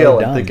assessing my skill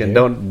and thinking,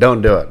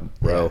 don't do it,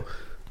 bro. Yeah.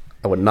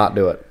 I would not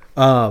do it.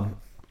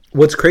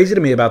 What's crazy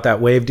to me about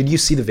that wave, did you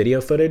see the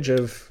video footage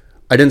of...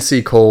 I didn't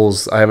see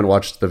Cole's. I haven't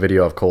watched the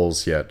video of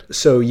Cole's yet.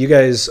 So you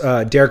guys,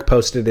 Derek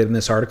posted it in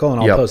this article,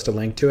 and I'll post a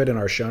link to it in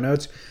our show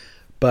notes.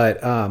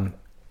 But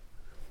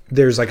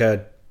there's like I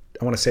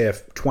want to say a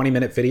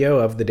 20-minute video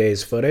of the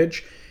day's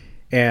footage,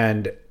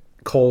 and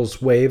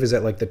Cole's wave is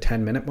at like the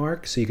 10-minute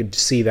mark, so you could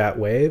see that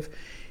wave.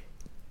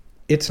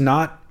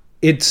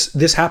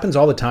 This happens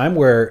all the time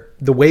where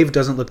the wave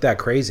doesn't look that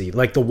crazy.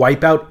 Like the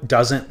wipeout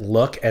doesn't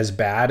look as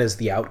bad as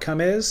the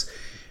outcome is,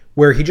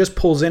 where he just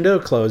pulls into a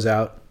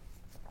closeout,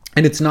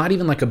 and it's not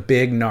even like a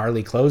big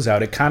gnarly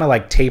closeout. It kind of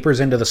like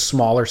tapers into the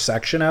smaller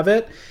section of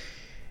it.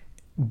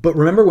 But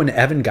remember when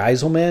Evan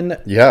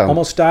Geiselman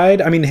almost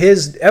died? I mean,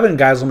 Evan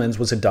Geiselman's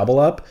was a double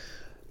up,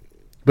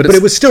 but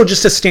it was still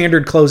just a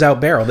standard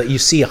closeout barrel that you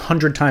see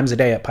 100 times a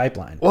day at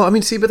Pipeline. Well, I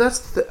mean, see, but that's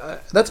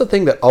the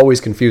thing that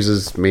always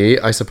confuses me,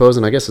 I suppose,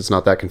 and I guess it's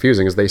not that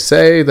confusing, is they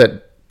say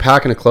that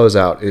packing a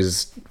closeout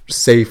is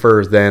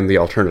safer than the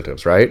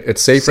alternatives, right?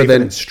 It's safer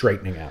than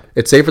straightening out.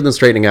 It's safer than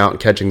straightening out and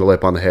catching the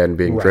lip on the head and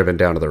being driven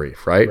down to the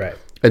reef, right? Right.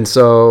 And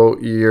so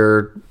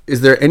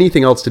is there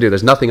anything else to do?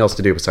 There's nothing else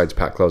to do besides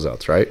pack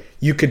closeouts, right?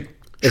 You could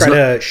try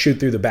to shoot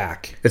through the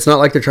back. It's not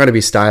like they're trying to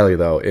be stylish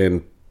though,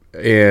 and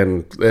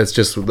it's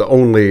just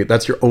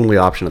that's your only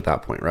option at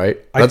that point, right?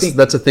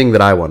 That's a thing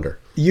that I wonder.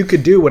 You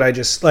could do what I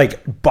just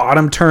like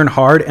bottom turn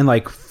hard and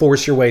like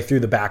force your way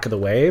through the back of the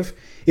wave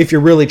if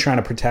you're really trying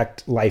to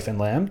protect life and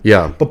limb.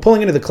 Yeah. But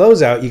pulling into the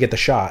closeout, you get the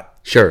shot.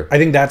 Sure. I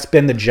think that's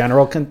been the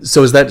general.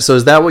 So is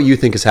that what you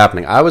think is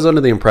happening? I was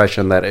under the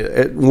impression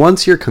that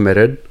once you're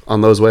committed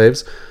on those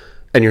waves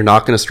and you're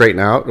not going to straighten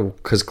out,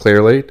 because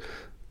clearly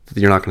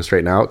you're not going to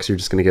straighten out because you're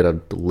just going to get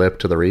a lip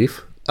to the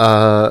reef,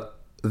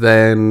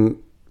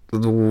 then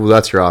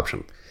that's your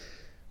option.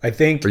 I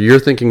think. Or you're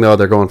thinking, though,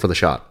 they're going for the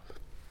shot.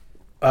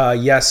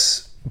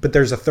 Yes, but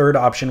there's a third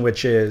option,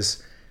 which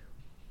is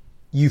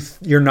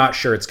you're not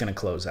sure it's going to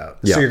close out.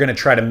 Yeah. So you're going to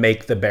try to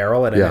make the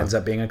barrel and it ends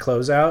up being a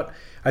closeout.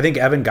 I think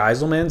Evan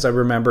Geiselman's, I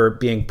remember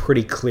being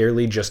pretty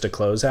clearly just a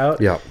closeout.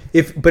 Yeah.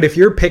 But if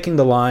you're picking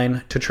the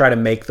line to try to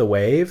make the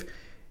wave,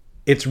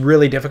 it's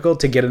really difficult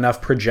to get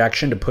enough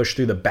projection to push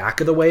through the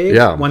back of the wave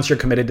once you're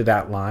committed to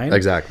that line.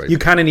 Exactly. You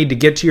kind of need to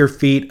get to your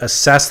feet,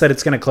 assess that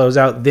it's going to close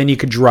out, then you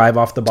could drive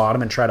off the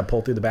bottom and try to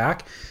pull through the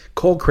back.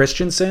 Cole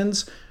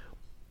Christensen's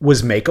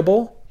was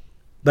makeable.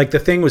 Like the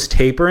thing was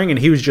tapering and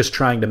he was just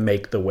trying to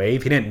make the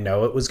wave. He didn't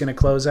know it was going to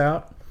close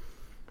out.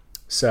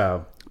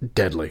 So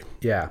deadly.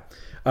 Yeah.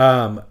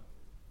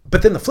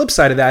 But then the flip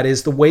side of that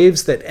is the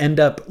waves that end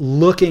up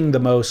looking the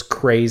most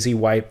crazy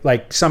white,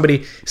 like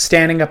somebody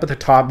standing up at the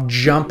top,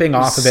 jumping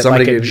off of it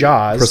like in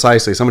Jaws.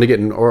 Precisely. Somebody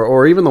getting,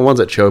 or even the ones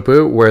at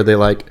Chopu where they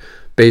like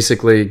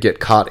basically get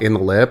caught in the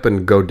lip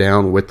and go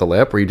down with the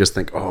lip, where you just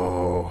think,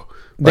 oh.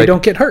 They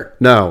don't get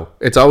hurt. No.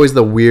 It's always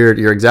the weird,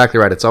 you're exactly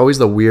right. It's always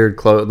the weird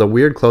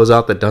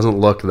closeout that doesn't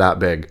look that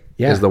big.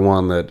 Is the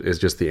one that is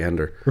just the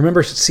ender.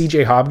 Remember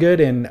CJ Hobgood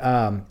in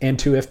And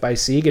Two If by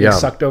Sea getting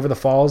sucked over the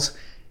falls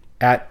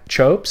at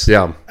Chopes?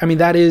 Yeah. I mean,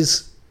 that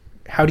is,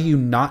 how do you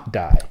not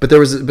die? But there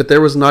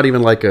was not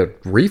even like a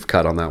reef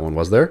cut on that one,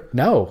 was there?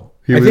 No.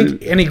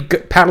 And he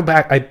paddled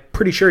back. I'm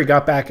pretty sure he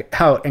got back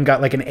out and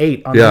got like an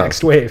 8 on the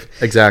next wave.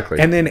 Exactly.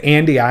 And then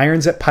Andy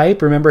Irons at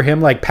Pipe, remember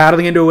him like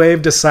paddling into a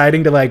wave,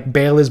 deciding to like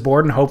bail his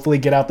board and hopefully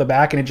get out the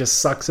back, and it just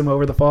sucks him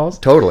over the falls.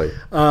 Totally.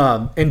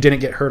 And didn't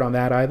get hurt on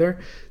that either.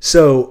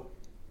 So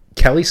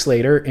Kelly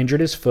Slater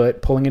injured his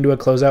foot pulling into a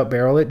closeout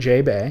barrel at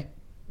J Bay.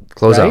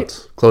 Closeouts.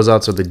 Right?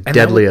 Closeouts are the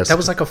deadliest. That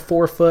was like a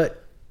 4-foot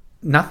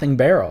nothing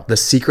barrel. The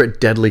secret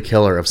deadly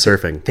killer of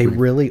surfing. They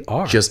really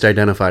are. Just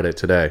identified it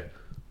today.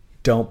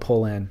 Don't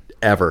pull in.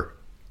 Ever.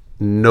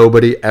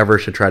 Nobody ever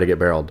should try to get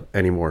barreled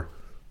anymore.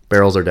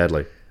 Barrels are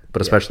deadly,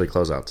 but especially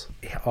closeouts.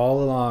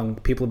 All along,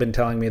 people have been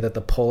telling me that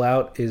the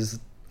pullout is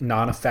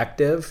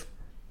non-effective.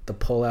 The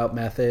pullout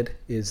method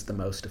is the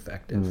most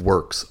effective.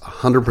 Works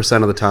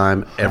 100% of the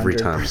time, every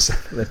time.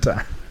 100% of the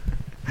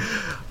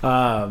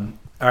time.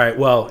 All right.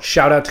 Well,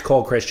 shout out to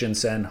Cole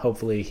Christensen.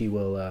 Hopefully he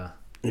will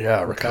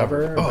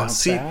recover,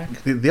 bounce back.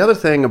 The other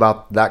thing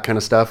about that kind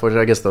of stuff, which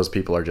I guess those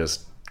people are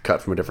just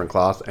cut from a different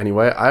cloth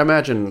anyway, I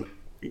imagine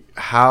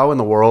how in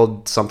the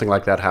world something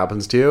like that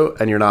happens to you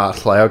and you're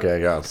not like,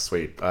 okay, yeah,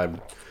 sweet. I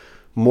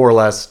more or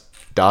less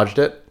dodged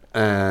it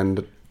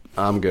and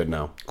I'm good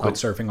now. Quit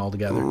surfing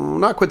altogether.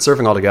 Not quit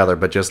surfing altogether,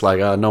 but just like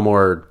no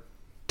more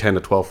 10 to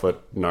 12 foot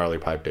gnarly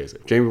pipe days.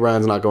 If Jamie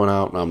Bryan's not going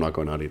out, I'm not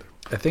going out either.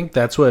 I think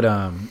that's what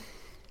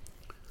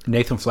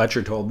Nathan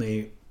Fletcher told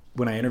me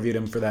when I interviewed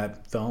him for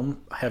that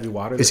film, Heavy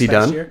Water. Is he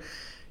done? Year.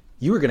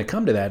 You were going to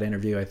come to that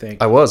interview, I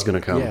think. I was going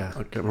to come. Yeah.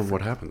 I can't remember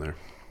what happened there.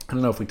 I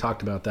don't know if we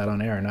talked about that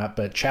on air or not,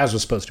 but Chaz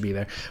was supposed to be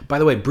there. By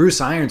the way,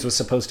 Bruce Irons was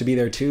supposed to be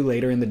there too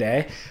later in the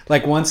day.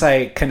 Like once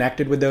I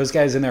connected with those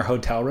guys in their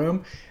hotel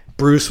room,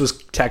 Bruce was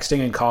texting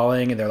and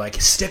calling, and they're like,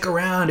 stick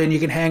around and you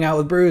can hang out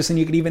with Bruce and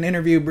you can even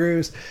interview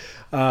Bruce.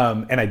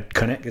 And I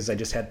couldn't because I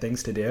just had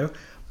things to do.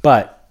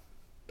 But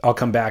I'll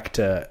come back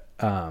to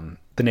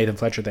the Nathan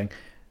Fletcher thing.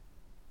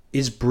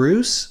 Is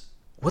Bruce...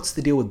 What's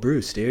the deal with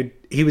Bruce, dude?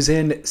 He was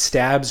in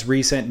Stab's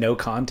recent no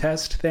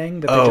contest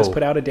thing that they just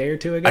put out a day or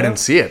two ago. I didn't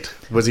see it.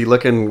 Was he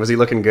looking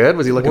good?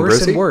 Was he looking worse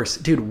Brucey? And worse,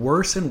 dude.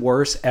 Worse and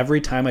worse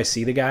every time I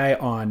see the guy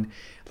on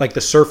like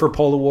the Surfer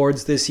Pole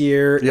Awards this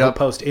year. Yep. He'll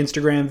post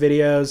Instagram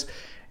videos,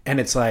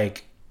 and it's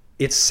like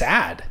it's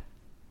sad.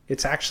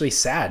 It's actually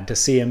sad to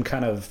see him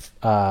kind of.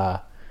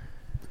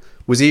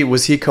 Was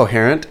he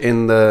coherent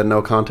in the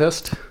no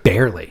contest?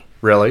 Barely.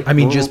 Really? I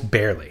mean, just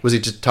barely. Was he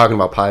just talking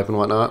about pipe and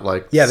whatnot?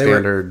 Like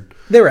standard.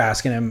 They were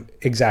asking him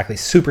exactly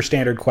super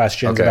standard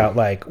questions about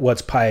like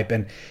what's pipe,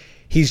 and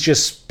he's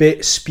just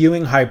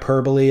spewing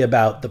hyperbole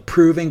about the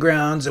proving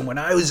grounds. And when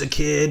I was a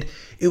kid,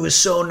 it was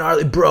so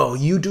gnarly, bro.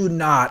 You do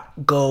not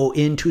go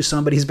into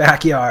somebody's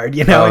backyard,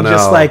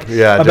 just like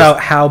about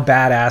how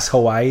badass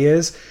Hawaii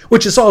is,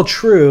 which is all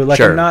true. Like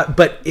I'm not,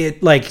 but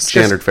it like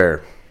standard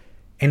fare.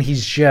 And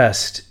he's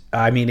just.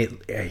 I mean,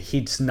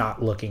 he's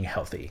not looking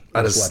healthy.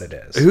 That's what it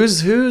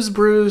is. Who's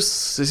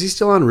Bruce? Is he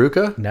still on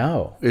Ruka?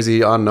 No. Is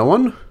he on no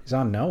one? He's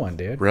on no one,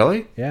 dude.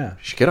 Really? Yeah. You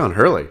should get on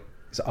Hurley.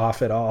 He's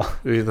off it all.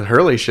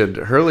 Hurley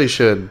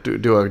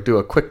should do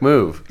a quick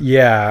move.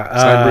 Yeah.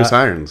 Sign Bruce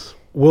Irons.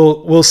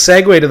 We'll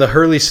segue to the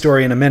Hurley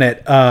story in a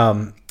minute.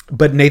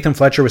 But Nathan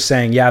Fletcher was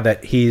saying,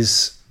 that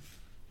his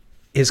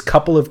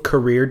couple of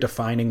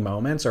career-defining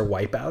moments are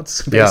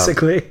wipeouts,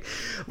 basically. Yeah.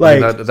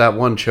 Like I mean, that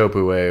one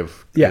Chopu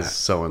wave is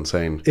so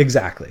insane.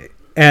 Exactly.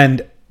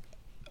 But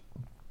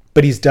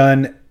he's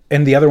done,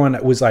 and the other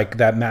one was like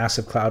that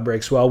massive cloud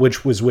break swell,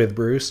 which was with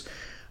Bruce.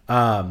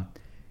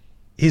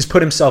 He's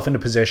put himself into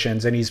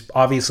positions, and he's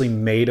obviously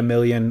made a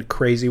million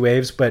crazy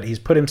waves, but he's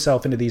put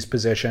himself into these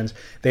positions.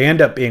 They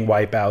end up being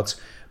wipeouts,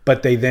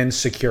 but they then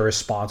secure a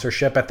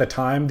sponsorship. At the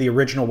time, the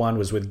original one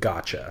was with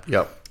Gotcha.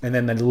 Yep. And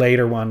then the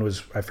later one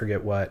was, I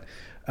forget what.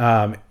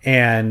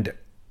 And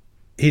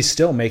he's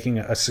still making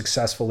a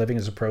successful living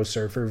as a pro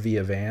surfer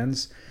via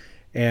Vans.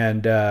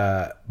 And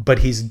but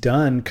he's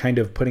done kind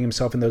of putting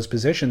himself in those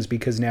positions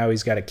because now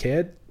he's got a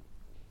kid.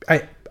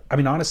 I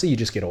mean, honestly, you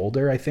just get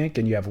older, I think,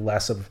 and you have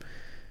less of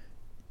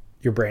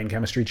your brain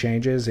chemistry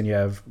changes, and you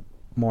have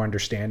more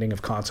understanding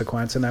of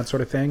consequence and that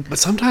sort of thing. But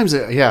sometimes,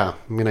 I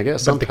mean, I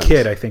guess. But the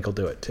kid, I think, will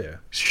do it too.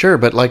 Sure,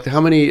 but like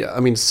how many? I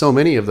mean, so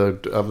many of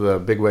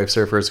the big wave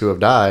surfers who have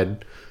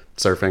died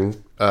surfing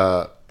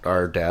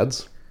are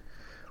dads.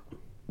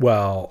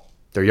 Well,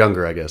 they're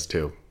younger, I guess,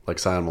 too. Like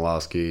Sion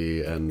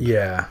Molosky and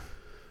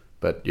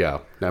But yeah,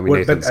 I mean,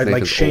 Nathan's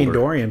like Shane older.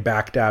 Dorian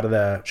backed out of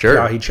the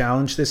Jahi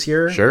Challenge this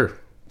year. Sure,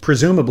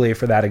 presumably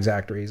for that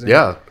exact reason.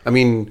 Yeah, I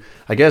mean,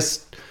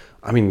 that's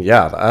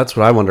what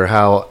I wonder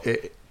how.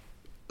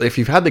 If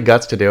you've had the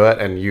guts to do it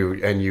and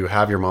you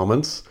have your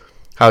moments,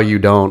 how you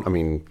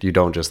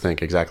don't just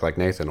think exactly like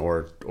Nathan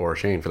or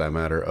Shane for that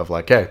matter of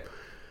like, hey,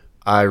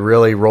 I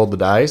really rolled the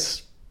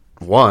dice,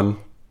 won,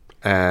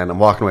 and I'm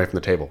walking away from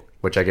the table.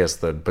 Which I guess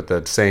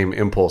the same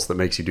impulse that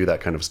makes you do that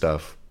kind of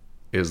stuff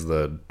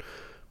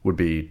would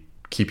be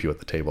keep you at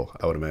the table,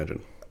 I would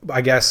imagine.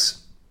 I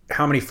guess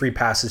how many free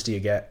passes do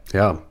you get?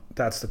 Yeah.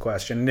 That's the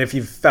question. And if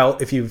you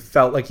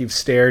felt like you've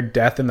stared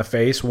death in the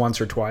face once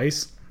or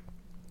twice,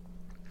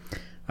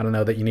 I don't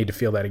know that you need to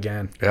feel that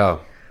again. Yeah.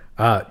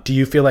 Do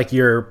you feel like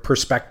your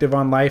perspective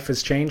on life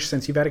has changed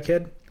since you've had a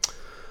kid?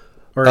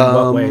 Or in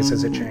what ways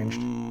has it changed?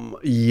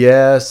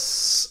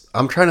 Yes.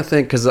 I'm trying to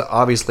think because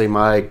obviously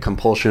my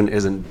compulsion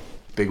isn't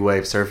big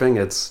wave surfing.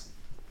 It's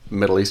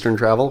Middle Eastern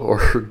travel,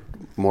 or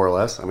more or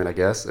less. I mean, I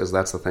guess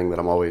that's the thing that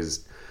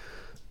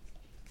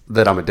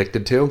I'm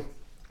addicted to.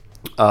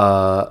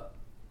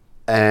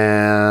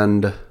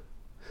 And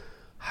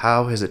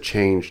how has it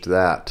changed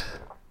that?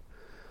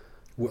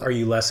 Are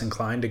you less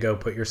inclined to go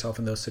put yourself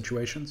in those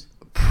situations?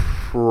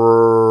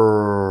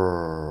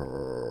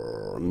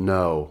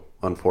 No,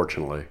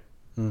 unfortunately.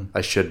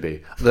 I should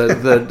be.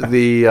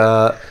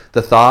 The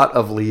thought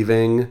of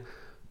leaving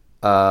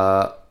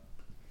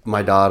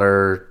my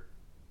daughter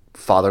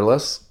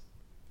fatherless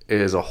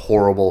is a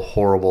horrible,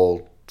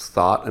 horrible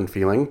thought and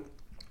feeling.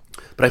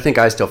 But I think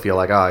I still feel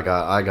like I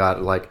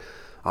got like,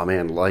 oh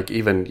man, like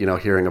even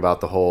hearing about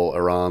the whole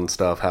Iran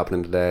stuff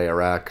happening today,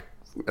 Iraq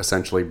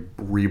essentially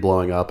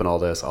re-blowing up and all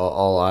this.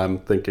 All I'm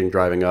thinking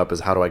driving up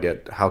is how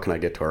can I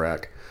get to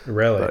Iraq?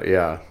 Really?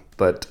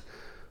 But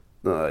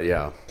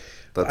yeah.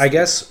 I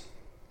guess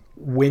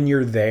when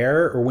you're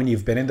there or when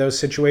you've been in those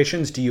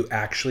situations, do you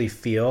actually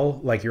feel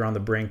like you're on the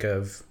brink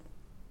of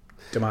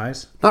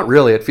demise? Not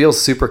really. It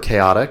feels super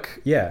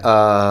chaotic.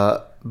 Yeah.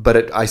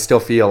 But I still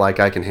feel like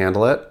I can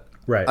handle it.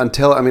 Right.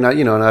 Until, I mean,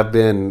 and I've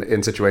been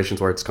in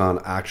situations where it's gone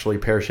actually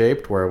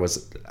pear-shaped, where it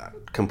was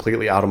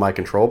completely out of my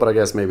control. But I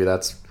guess maybe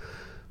that's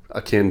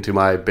akin to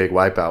my big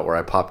wipeout where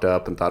I popped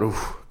up and thought, ooh,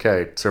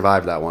 okay,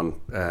 survived that one.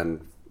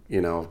 And,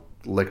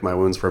 licked my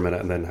wounds for a minute.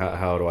 And then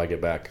how do I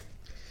get back?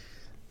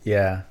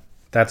 Yeah.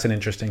 That's an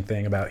interesting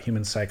thing about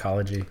human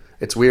psychology.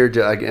 It's weird.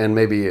 And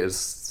maybe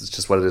it's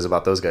just what it is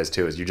about those guys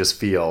too, is you just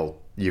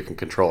feel you can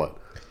control it.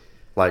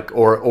 Like,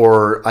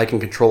 or I can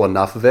control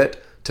enough of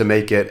it to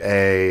make it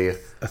a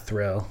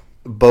thrill,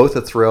 both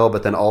a thrill,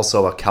 but then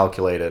also a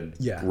calculated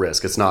Yeah.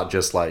 risk. It's not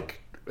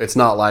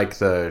like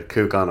the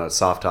kook on a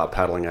soft top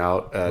paddling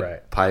out at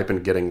Right. pipe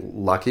and getting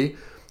lucky,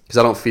 because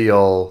I don't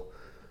feel,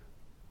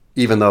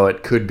 even though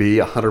it could be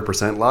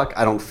 100% luck,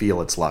 I don't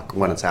feel it's luck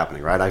when it's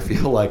happening, right? I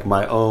feel like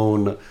my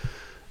own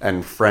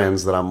and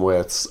friends that I'm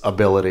with's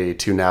ability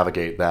to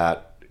navigate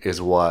that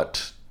is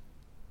what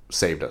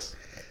saved us.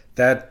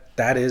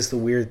 That is the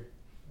weird,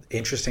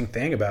 interesting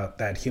thing about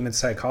that human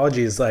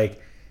psychology is like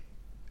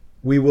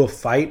we will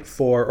fight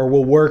for or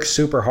we'll work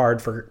super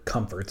hard for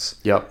comforts.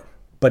 Yep.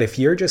 But if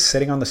you're just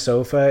sitting on the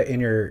sofa in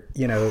your,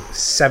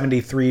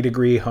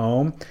 73-degree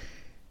home,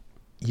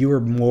 you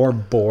are more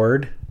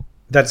bored.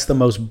 That's the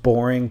most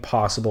boring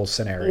possible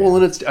scenario. Well,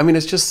 and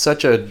it's just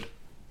such a,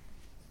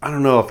 I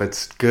don't know if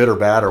it's good or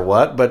bad or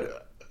what, but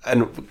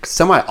and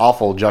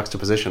semi-awful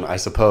juxtaposition, I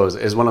suppose,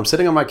 is when I'm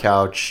sitting on my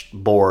couch,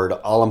 bored,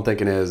 all I'm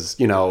thinking is,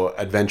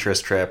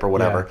 adventurous trip or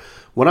whatever.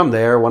 Yeah.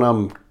 When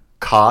I'm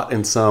caught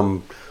in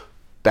some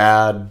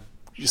bad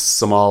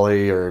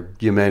Somali or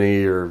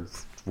Yemeni or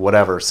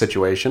whatever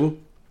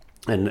situation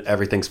and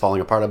everything's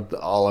falling apart,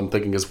 all I'm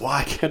thinking is,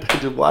 why did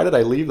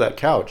I leave that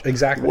couch?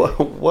 Exactly.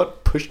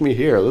 What pushed me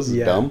here? This is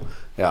Yeah. dumb.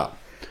 Yeah.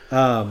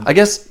 I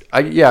guess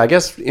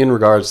in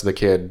regards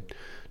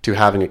to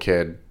having a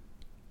kid,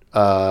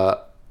 I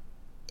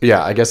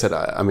guess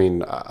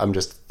I'm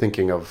just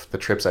thinking of the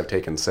trips I've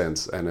taken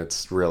since, and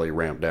it's really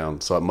ramped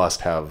down. So it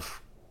must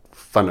have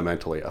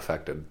fundamentally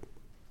affected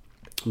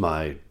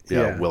my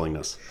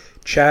willingness.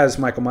 Chaz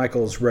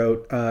Michaels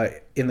wrote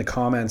in the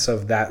comments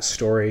of that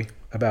story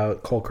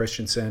about Cole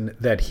Christensen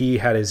that he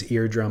had his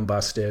eardrum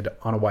busted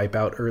on a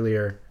wipeout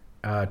earlier,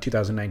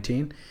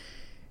 2019.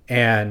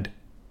 And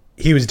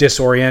he was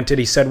disoriented.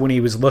 He said when he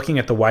was looking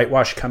at the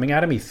whitewash coming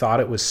at him, he thought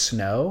it was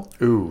snow.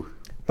 Ooh.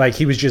 Like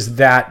he was just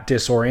that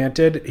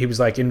disoriented. He was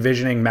like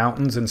envisioning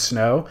mountains and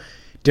snow,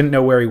 didn't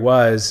know where he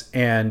was,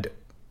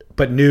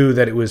 but knew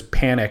that it was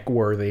panic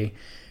worthy.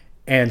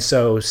 And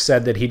so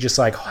said that he just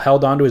like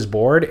held onto his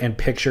board and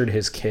pictured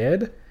his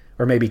kid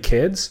or maybe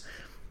kids.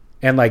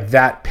 And like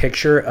that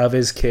picture of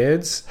his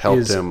kids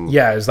helped him.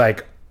 Yeah, it was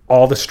like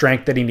all the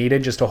strength that he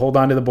needed just to hold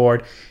onto the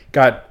board.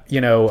 Got,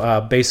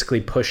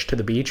 basically pushed to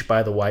the beach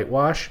by the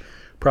whitewash,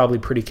 probably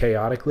pretty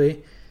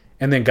chaotically.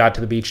 And then got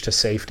to the beach to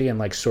safety and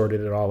like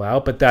sorted it all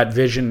out. But that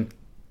vision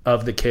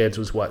of the kids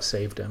was what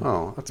saved him.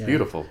 Oh, that's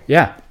beautiful.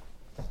 Yeah.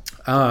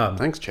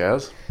 Thanks,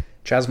 Chaz.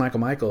 Chaz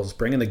Michaels,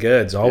 bringing the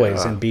goods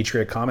always in Beach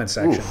Rick comment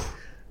section.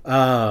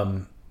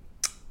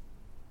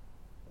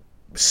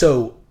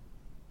 So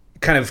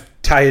kind of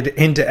tied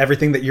into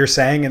everything that you're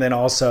saying and then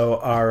also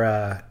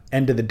our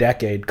end of the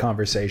decade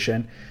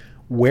conversation.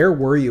 Where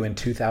were you in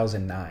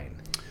 2009?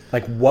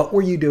 Like, what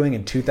were you doing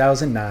in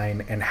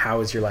 2009 and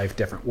how is your life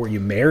different? Were you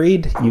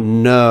married?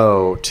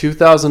 No.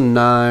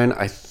 2009,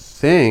 I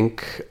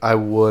think I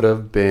would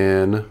have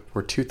been,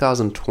 we're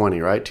 2020,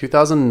 right?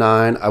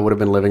 2009, I would have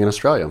been living in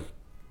Australia.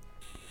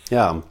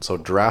 Yeah, so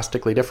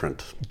drastically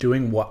different.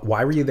 Doing what?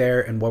 Why were you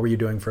there and what were you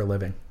doing for a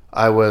living?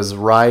 I was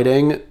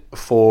writing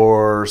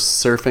for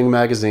Surfing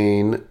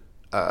Magazine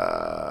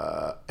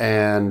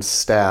and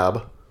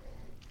Stab.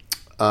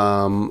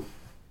 And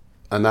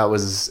that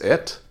was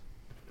it.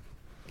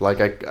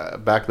 Like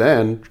back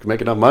then, could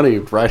make enough money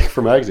writing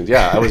for magazines.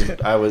 Yeah,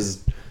 I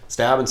was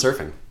Stab and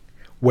surfing.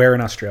 Where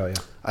in Australia?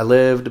 I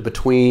lived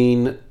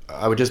between.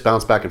 I would just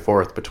bounce back and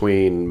forth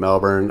between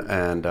Melbourne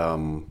and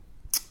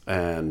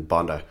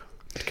Bondi,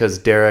 because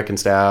Derek and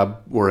Stab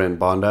were in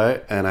Bondi,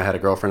 and I had a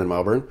girlfriend in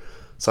Melbourne.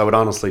 So I would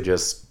honestly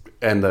just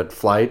end the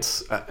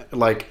flights.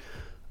 Like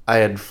I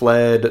had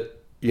fled,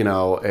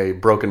 a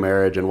broken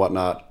marriage and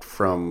whatnot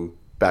from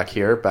back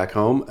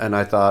home, and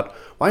I thought,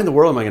 why in the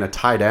world am I going to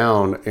tie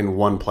down in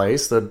one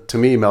place? To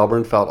me,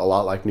 Melbourne felt a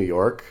lot like New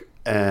York,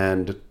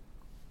 and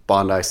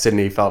Bondi,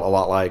 Sydney felt a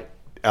lot like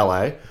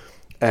LA,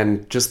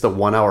 and just the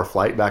 1 hour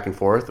flight back and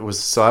forth was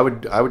so I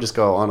would just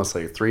go,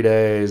 honestly, 3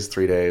 days,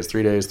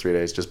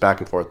 just back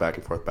and forth.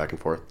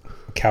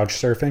 Couch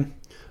surfing?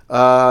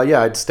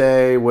 Yeah, I'd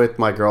stay with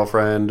my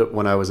girlfriend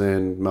when I was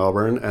in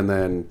Melbourne, and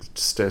then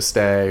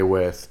stay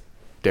with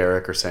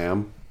Derek or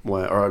Sam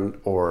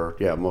or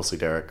yeah, mostly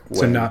Derek.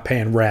 So not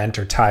paying rent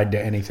or tied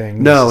to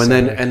anything. No, and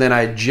then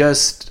I had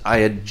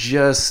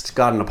just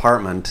got an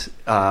apartment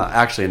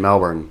actually in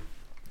Melbourne,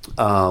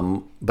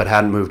 but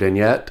hadn't moved in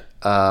yet.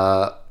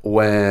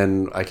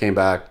 When I came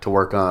back to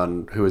work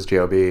on Who Is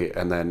Job,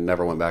 and then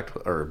never went back to,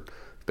 or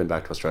been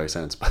back to Australia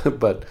since,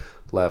 but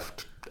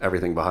left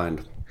everything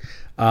behind.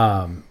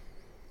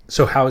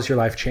 So how has your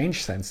life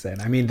changed since then?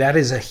 I mean, that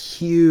is a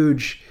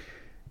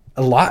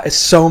lot.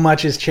 So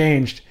much has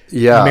changed.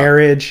 Yeah,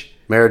 marriage,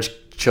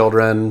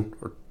 children,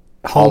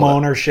 home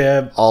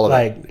ownership, all of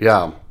it.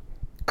 Yeah,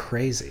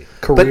 crazy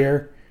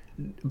career.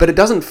 But it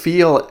doesn't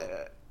feel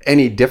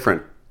any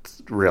different,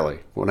 really,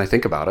 when I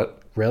think about it.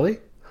 Really?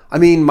 I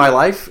mean, my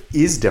life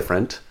is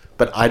different,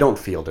 but I don't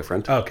feel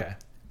different. Okay.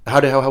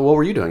 What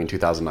were you doing in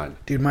 2009?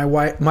 Dude, my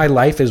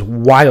life is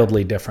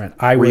wildly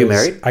different. Were you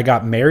married? I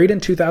got married in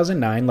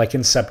 2009, like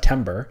in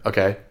September.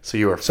 Okay, so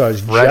you were I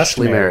was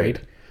freshly just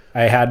married.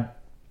 I had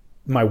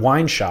my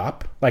wine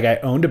shop. Like, I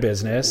owned a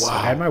business. Wow. I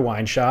had my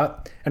wine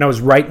shop, and I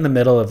was right in the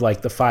middle of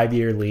like the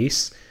 5-year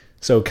lease.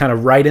 So kind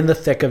of right in the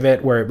thick of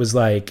it, where it was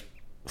like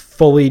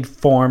fully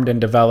formed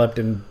and developed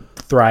and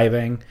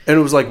thriving. And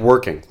it was like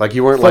working. Like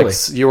you weren't Fully.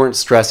 you weren't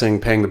stressing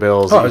paying the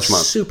bills I each was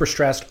month. super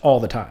stressed all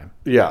the time.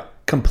 Yeah.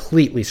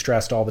 Completely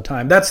stressed all the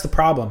time. That's the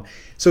problem.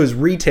 So as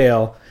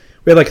retail,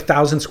 we had like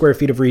 1,000 square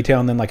feet of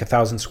retail and then like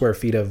 1,000 square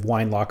feet of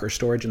wine locker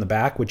storage in the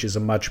back, which is a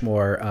much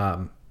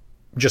more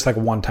just like a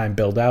one-time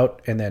build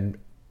out, and then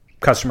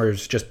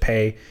customers just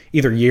pay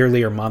either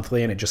yearly or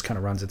monthly, and it just kind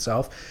of runs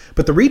itself.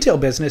 But the retail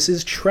business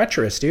is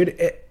treacherous,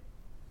 dude.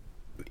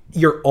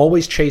 You're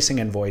always chasing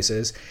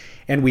invoices,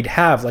 and we'd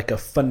have like a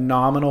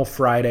phenomenal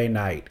Friday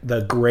night,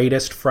 the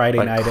greatest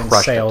Friday night in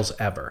sales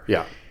ever.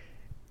 Yeah.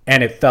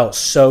 And it felt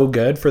so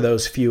good for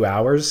those few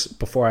hours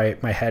before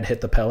my head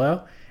hit the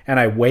pillow. And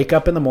I wake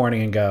up in the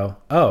morning and go,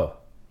 oh,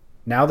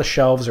 now the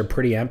shelves are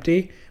pretty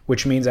empty,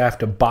 which means I have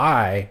to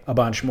buy a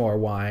bunch more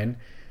wine.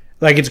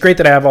 Like, it's great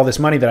that I have all this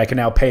money that I can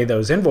now pay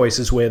those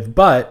invoices with,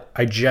 but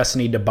I just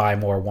need to buy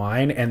more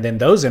wine. And then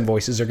those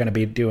invoices are going to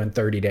be due in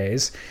 30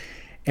 days.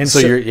 And so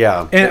you're,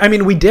 yeah. And I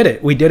mean, we did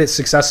it. We did it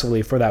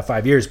successfully for that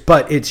 5 years,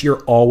 but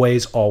you're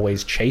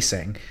always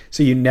chasing.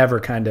 So you never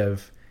kind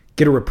of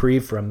get a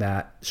reprieve from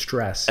that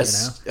stress.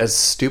 As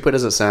stupid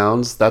as it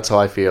sounds, that's how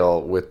I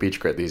feel with Beach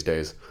Grit these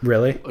days.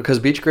 Really? Because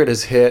Beach Grit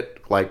has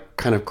hit like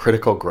kind of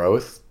critical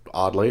growth,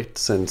 oddly,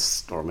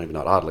 since, or maybe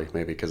not oddly,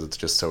 maybe because it's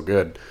just so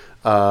good.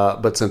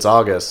 But since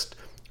August,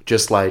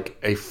 just like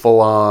a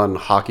full-on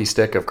hockey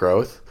stick of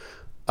growth.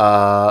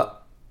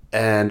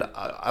 And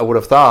I would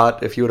have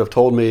thought, if you would have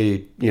told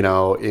me,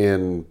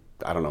 in,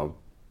 I don't know,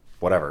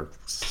 whatever,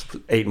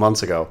 8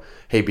 months ago,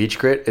 hey, Beach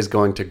Grit is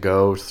going to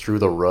go through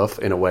the roof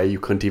in a way you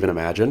couldn't even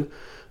imagine,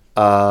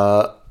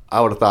 I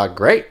would have thought,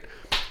 great.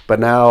 But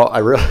now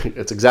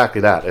it's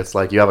exactly that. It's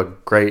like you have a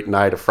great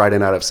night, a Friday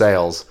night of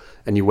sales,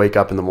 and you wake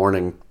up in the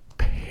morning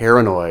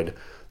paranoid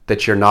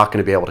that you're not going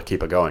to be able to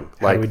keep it going.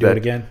 How do we do it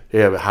again?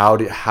 Yeah, how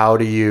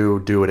do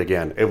you do it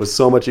again? It was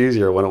so much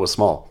easier when it was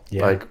small.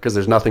 Yeah. Because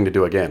there's nothing to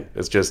do again.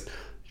 It's just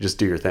you just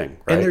do your thing,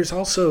 right? And there's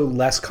also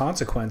less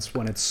consequence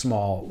when it's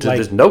small.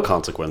 There's no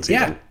consequence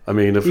even. I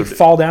mean, if you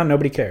fall down,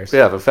 nobody cares.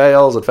 Yeah, if it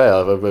fails, it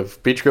fails.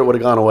 If Beach Grit would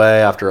have gone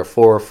away after a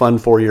fun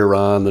 4-year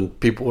run, then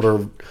people would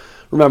have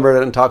remembered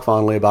it and talked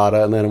fondly about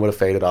it, and then it would have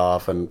faded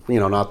off. And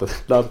not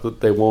that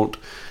they won't,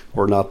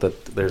 or not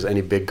that there's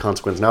any big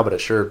consequence now, but it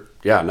sure,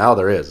 now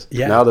there is.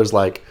 Yeah. Now there's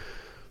like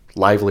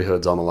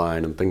livelihoods on the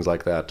line and things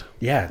like that.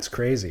 Yeah, it's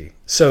crazy.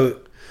 So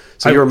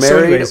you were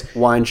married,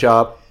 wine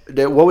shop.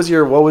 What was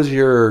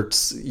your?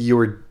 You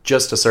were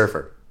just a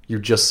surfer. You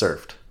just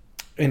surfed.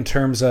 In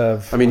terms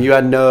of, I mean, you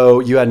had no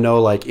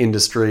like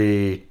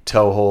industry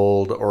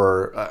toehold,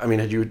 or I mean,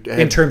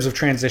 in terms of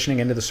transitioning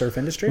into the surf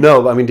industry?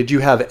 No, I mean, did you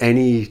have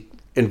any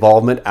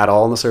involvement at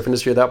all in the surf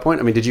industry at that point?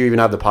 I mean, did you even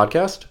have the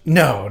podcast?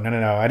 No.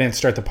 I didn't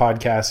start the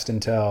podcast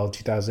until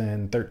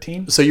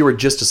 2013. So you were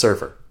just a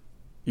surfer.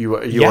 You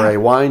were a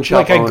wine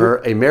shop owner,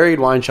 a married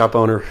wine shop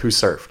owner who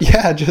surfed.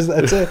 Yeah, just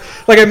that's it.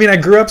 Like, I mean, I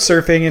grew up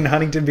surfing in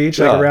Huntington Beach,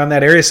 around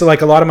that area. So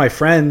like a lot of my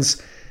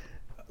friends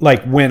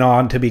like went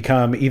on to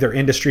become either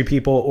industry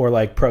people or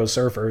like pro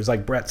surfers,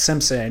 like Brett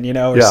Simpson,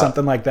 or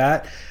something like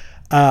that.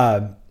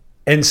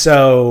 And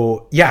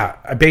so,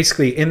 I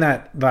basically in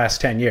that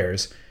last 10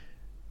 years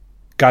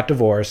got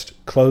divorced,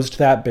 closed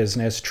that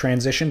business,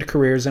 transitioned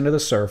careers into the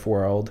surf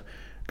world,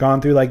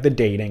 gone through like the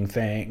dating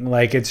thing.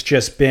 Like, it's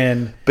just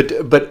been.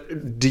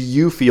 But do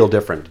you feel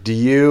different? Do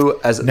you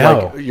I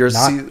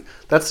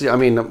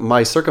mean,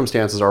 my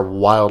circumstances are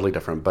wildly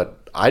different, but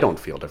I don't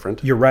feel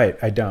different. You're right.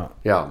 I don't.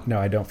 Yeah. No,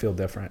 I don't feel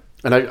different.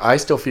 And I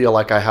still feel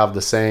like I have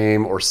the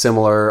same or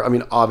similar. I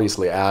mean,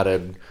 obviously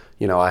added.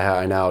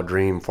 I now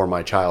dream for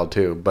my child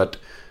too, but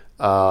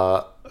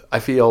I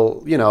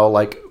feel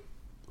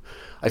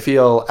I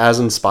feel as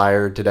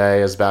inspired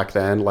today as back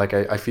then. Like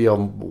I feel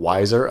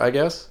wiser, I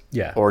guess.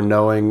 Yeah. Or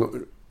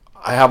knowing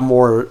I have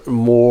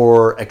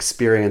more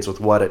experience with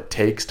what it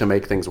takes to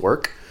make things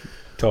work.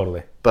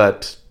 Totally.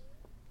 But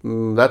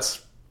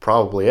that's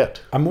probably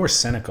it. I'm more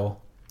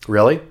cynical.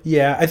 Really?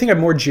 Yeah, I think I'm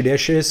more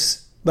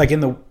judicious, like in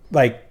the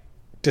like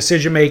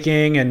decision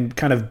making and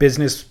kind of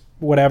business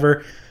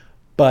whatever,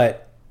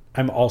 but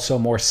I'm also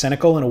more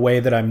cynical in a way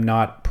that I'm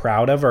not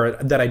proud of or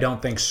that I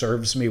don't think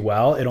serves me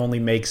well. It only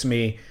makes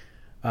me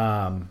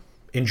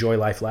enjoy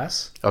life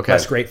less,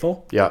 less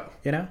grateful. Yeah.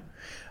 You know?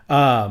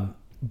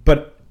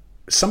 But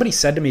somebody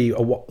said to me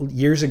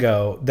years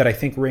ago that I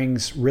think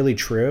rings really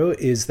true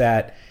is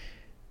that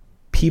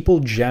people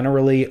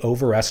generally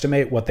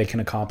overestimate what they can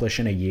accomplish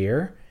in a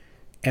year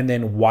and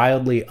then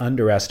wildly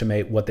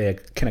underestimate what they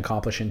can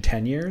accomplish in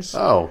 10 years.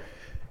 Oh.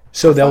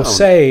 So they'll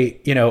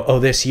say, you know, oh,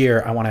 this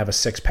year I want to have a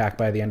 6-pack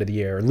by the end of the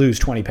year, or lose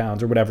 20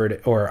 pounds or whatever,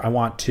 or I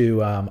want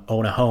to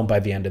own a home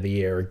by the end of the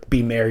year, or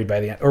be married by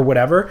the end, or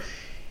whatever.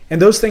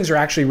 And those things are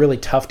actually really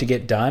tough to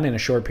get done in a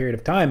short period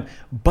of time.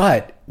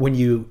 But when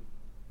you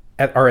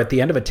are at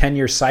the end of a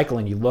 10-year cycle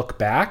and you look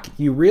back,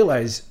 you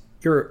realize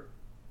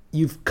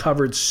you've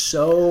covered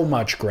so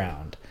much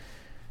ground.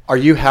 Are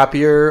you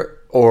happier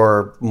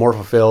or more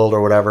fulfilled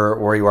or whatever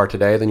where you are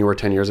today than you were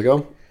 10 years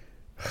ago?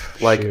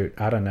 Like, shoot,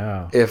 I don't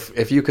know.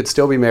 If you could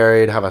still be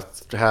married,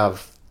 have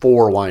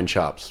 4 wine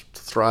shops,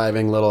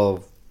 thriving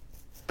little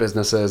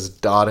businesses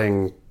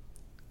dotting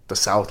the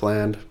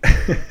Southland.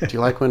 Do you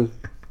like when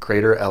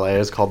Greater LA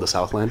is called the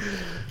Southland?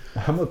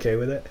 I'm okay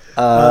with it.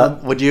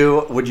 Would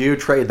you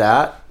trade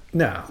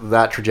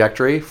that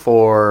trajectory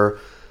for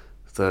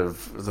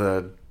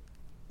the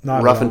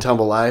Not rough and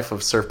tumble life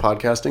of surf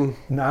podcasting?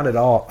 Not at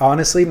all.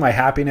 Honestly, my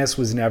happiness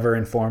was never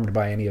informed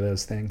by any of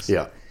those things.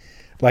 Yeah.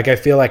 Like, I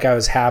feel like I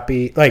was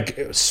happy, like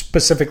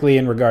specifically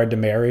in regard to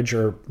marriage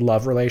or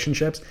love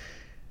relationships.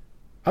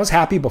 I was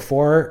happy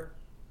before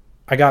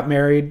I got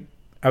married.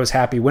 I was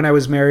happy when I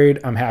was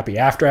married. I'm happy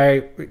after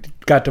I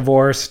got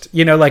divorced.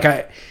 You know,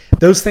 like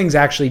those things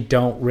actually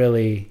don't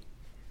really,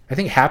 I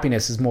think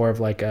happiness is more of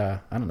like I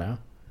don't know,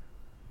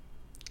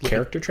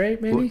 character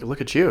trait maybe?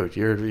 Look at you.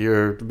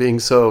 You're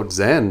being so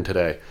zen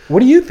today.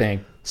 What do you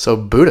think? So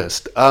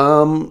Buddhist.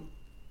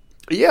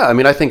 Yeah, I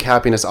mean, I think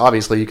happiness,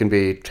 obviously you can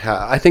be,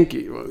 I think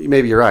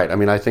maybe you're right. I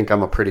mean, I think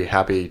I'm a pretty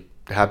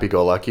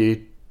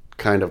happy-go-lucky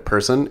kind of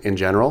person in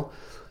general.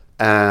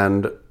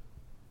 And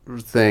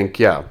think,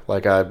 yeah,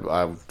 like I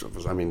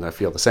mean, I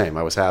feel the same.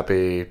 I was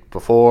happy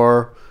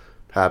before,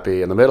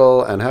 happy in the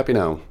middle, and happy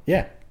now.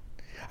 Yeah.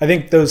 I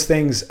think those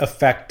things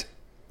affect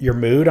your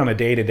mood on a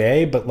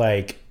day-to-day, but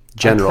like,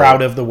 I'm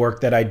proud of the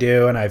work that I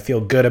do, and I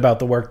feel good about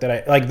the work that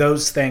I, like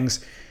those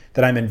things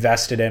that I'm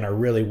invested in are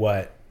really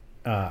what,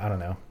 I don't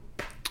know,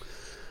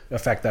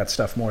 affect that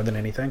stuff more than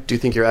anything. Do you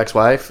think your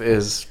ex-wife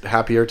is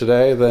happier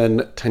today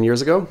than 10 years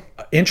ago?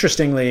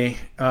 Interestingly,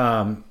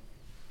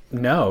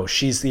 no,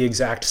 she's the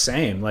exact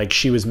same. Like,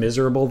 she was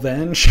miserable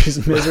then,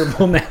 she's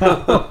miserable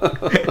now.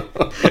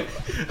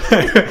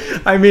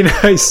 I mean,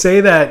 I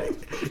say that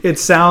it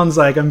sounds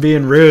like I'm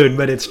being rude,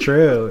 but it's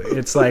true.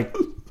 It's like,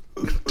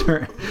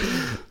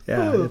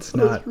 yeah, it's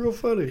not. That's real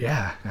funny.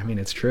 Yeah, I mean,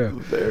 it's true.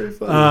 Very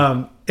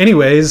funny.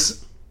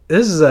 Anyways,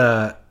 this is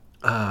a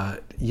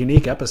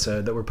unique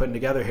episode that we're putting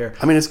together here.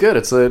 I mean, it's good.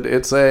 It's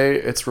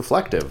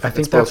reflective. I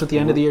think that's what the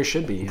end of the year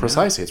should be.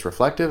 Precisely. It's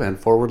reflective and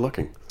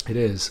forward-looking. It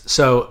is.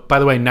 So, by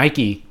the way,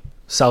 Nike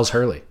sells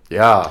Hurley.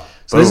 Yeah.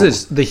 So this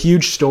is the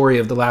huge story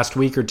of the last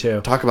week or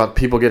two. Talk about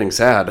people getting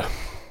sad.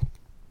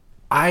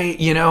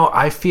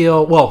 I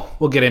feel, well,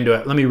 we'll get into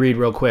it. Let me read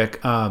real quick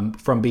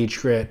from Beach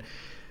Grit.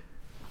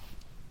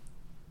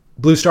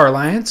 Blue Star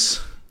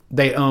Alliance,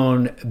 they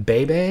own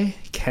Bebe,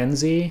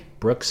 Kenzie,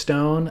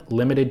 Brookstone,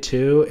 Limited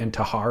 2, and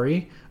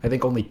Tahari. I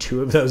think only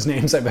 2 of those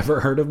names I've ever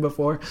heard of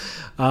before.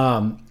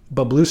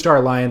 But Blue Star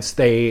Alliance,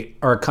 they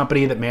are a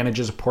company that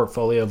manages a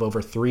portfolio of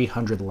over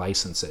 300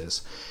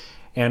 licenses.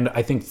 And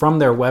I think from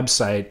their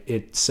website,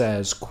 it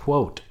says,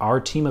 quote,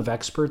 "Our team of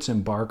experts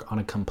embark on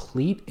a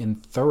complete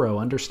and thorough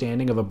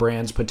understanding of a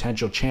brand's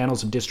potential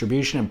channels of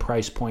distribution and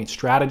price point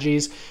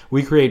strategies.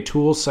 We create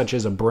tools such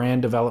as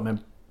brand development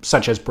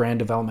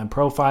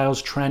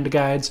profiles, trend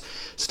guides,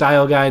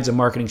 style guides, and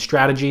marketing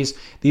strategies.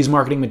 These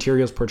marketing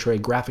materials portray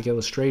graphic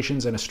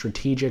illustrations and a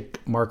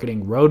strategic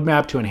marketing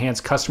roadmap to enhance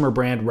customer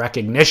brand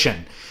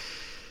recognition."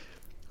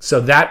 So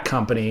that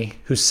company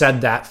who said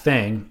that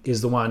thing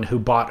is the one who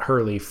bought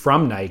Hurley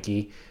from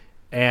Nike.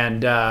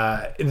 And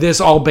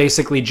this all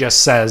basically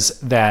just says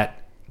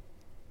that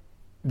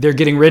they're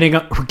getting rid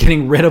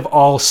of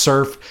all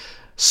surf,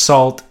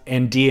 salt,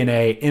 and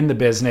DNA in the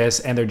business,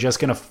 and they're just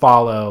going to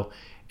follow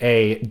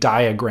a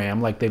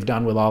diagram like they've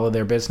done with all of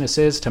their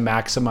businesses to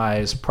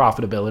maximize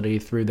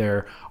profitability through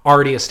their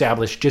already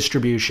established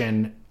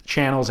distribution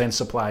channels and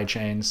supply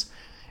chains.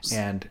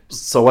 And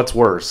so what's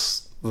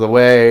worse? The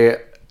way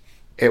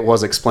it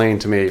was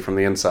explained to me from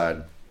the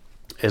inside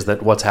is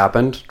that what's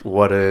happened,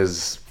 what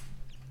is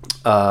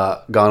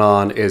gone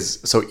on is,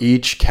 so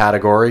each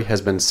category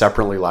has been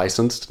separately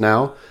licensed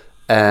now,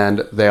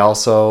 and they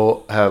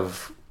also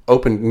have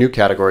opened new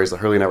categories that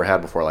Hurley never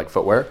had before, like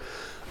footwear.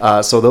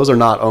 So those are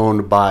not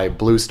owned by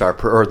Blue Star,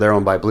 or they're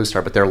owned by Blue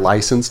Star, but they're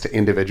licensed to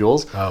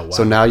individuals. Oh, wow.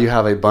 So now you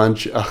have a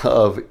bunch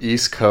of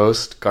East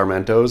Coast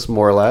Garmentos,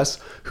 more or less,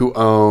 who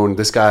own,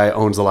 this guy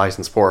owns the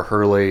license for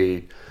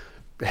Hurley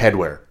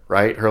headwear,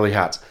 right? Hurley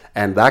hats.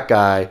 And that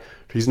guy,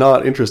 he's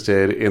not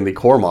interested in the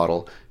core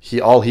model.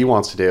 All he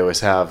wants to do is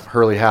have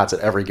Hurley hats at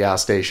every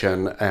gas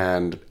station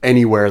and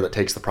anywhere that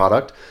takes the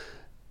product.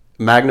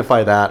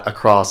 Magnify that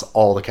across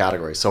all the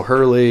categories. So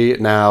Hurley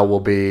now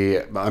will be,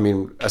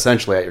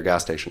 essentially at your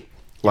gas station.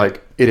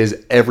 Like, it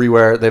is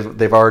everywhere.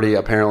 They've already,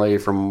 apparently,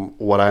 from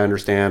what I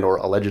understand or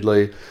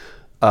allegedly,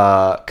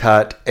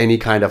 cut any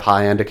kind of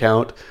high-end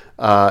account.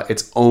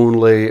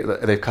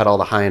 They've cut all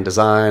the high-end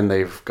design.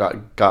 They've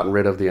gotten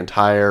rid of the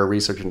entire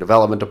research and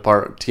development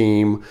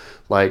team.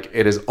 Like,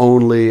 it is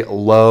only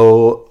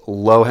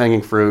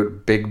low-hanging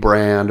fruit, big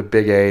brand,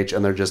 big H,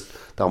 and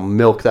they'll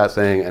milk that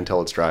thing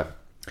until it's dry.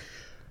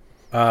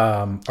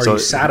 Are you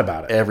sad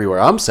about it?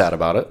 Everywhere. I'm sad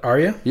about it. Are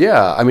you?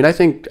 Yeah. I mean, I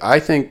think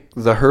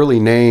the Hurley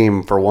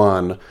name, for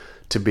one,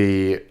 to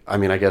be,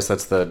 I guess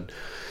that's the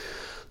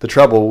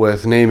trouble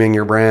with naming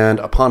your brand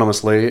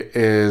eponymously,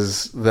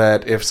 is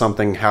that if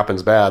something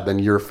happens bad, then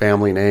your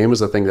family name is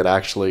the thing that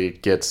actually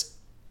gets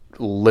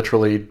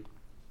literally,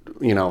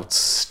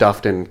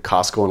 stuffed in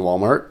Costco and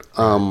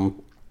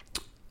Walmart.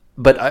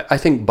 But I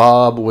think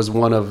Bob was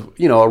one of,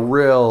 a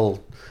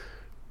real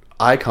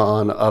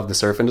icon of the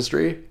surf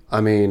industry. I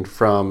mean,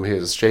 from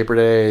his Shaper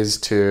days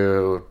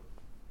to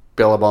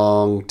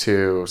Billabong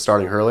to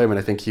starting Hurley,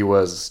 I think he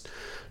was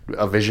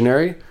a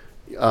visionary.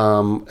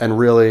 And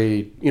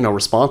really,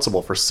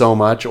 responsible for so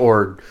much,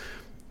 for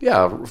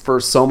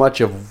so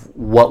much of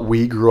what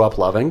we grew up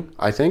loving,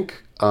 I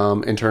think,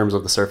 in terms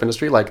of the surf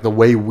industry, like the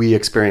way we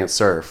experience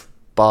surf.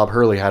 Bob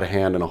Hurley had a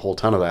hand in a whole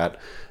ton of that.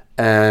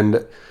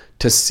 And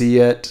to see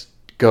it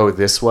go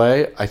this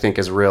way, I think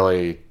is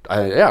really,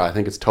 I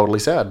think it's totally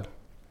sad.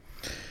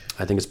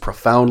 I think it's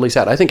profoundly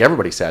sad. I think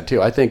everybody's sad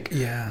too. I think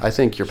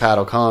your Pat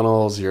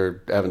O'Connells,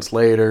 your Evan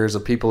Slaters, the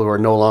people who are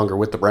no longer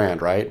with the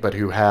brand, right? But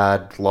who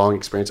had long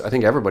experience. I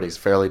think everybody's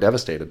fairly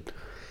devastated.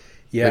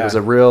 Yeah, it was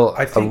a real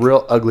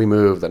ugly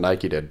move that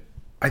Nike did.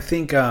 I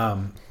think,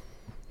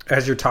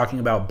 as you're talking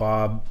about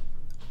Bob,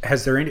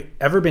 has there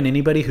ever been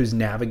anybody who's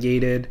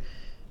navigated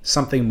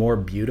something more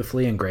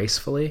beautifully and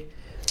gracefully,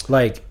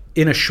 like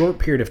in a short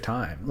period of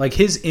time? Like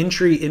his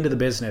entry into the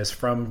business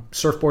from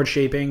surfboard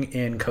shaping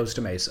in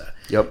Costa Mesa.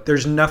 Yep.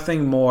 There's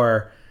nothing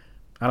more,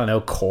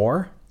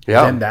 core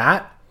than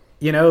that.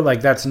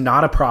 Like that's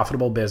not a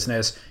profitable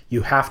business.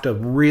 You have to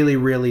really,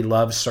 really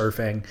love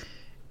surfing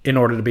in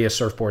order to be a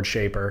surfboard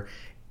shaper.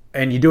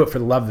 And you do it for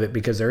the love of it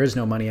because there is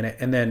no money in it.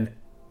 And then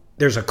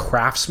there's a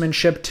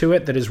craftsmanship to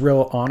it that is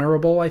real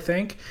honorable, I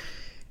think.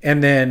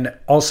 And then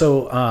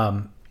also,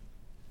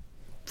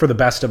 for the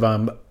best of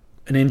them,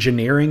 an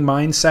engineering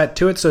mindset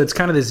to it. So it's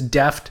kind of this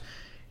deft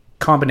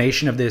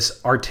combination of this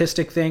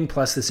artistic thing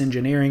plus this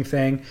engineering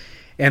thing.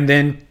 And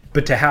then,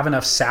 but to have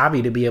enough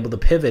savvy to be able to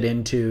pivot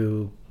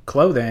into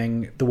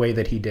clothing the way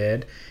that he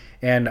did.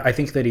 And I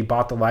think that he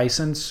got the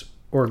license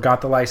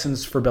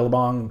for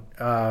Billabong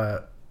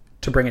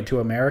to bring it to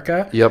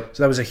America. Yep.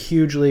 So that was a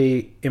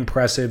hugely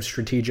impressive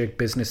strategic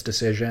business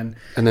decision.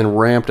 And then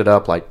ramped it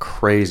up like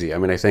crazy.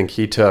 I think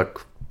he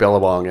took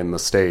Billabong in the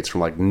States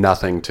from like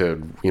nothing to,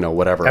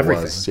 whatever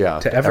everything, it was. Yeah.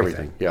 To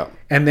everything. Yeah.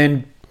 And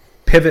then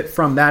pivot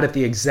from that at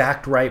the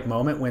exact right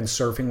moment when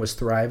surfing was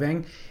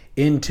thriving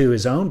into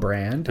his own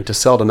brand. And to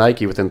sell to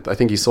Nike I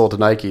think he sold to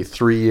Nike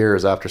 3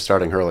 years after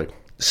starting Hurley.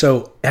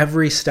 So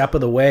every step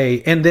of the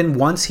way. And then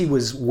once he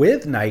was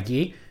with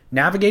Nike,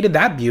 navigated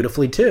that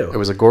beautifully too. It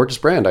was a gorgeous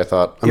brand, I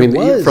thought. From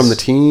the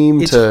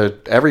team to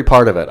every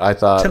part of it, I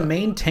thought. To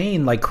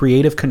maintain like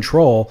creative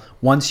control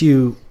once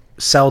you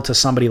sell to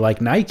somebody like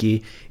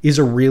Nike is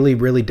a really,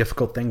 really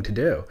difficult thing to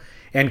do.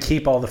 And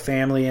keep all the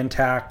family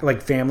intact,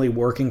 like family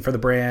working for the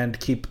brand,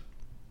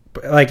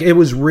 it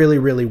was really,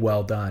 really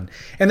well done.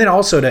 And then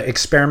also to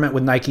experiment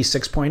with Nike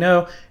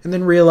 6.0 and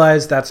then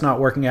realize that's not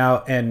working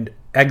out and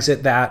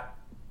exit that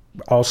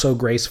also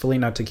gracefully,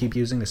 not to keep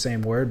using the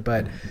same word,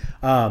 but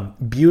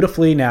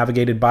beautifully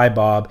navigated by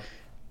Bob,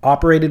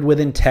 operated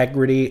with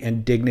integrity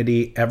and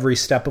dignity every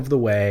step of the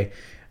way.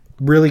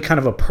 Really kind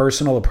of a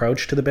personal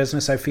approach to the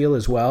business, I feel,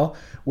 as well,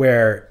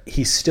 where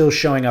he's still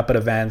showing up at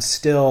events,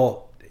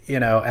 still,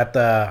 at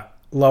the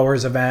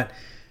Lowers event,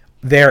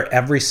 there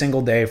every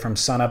single day from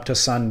sun up to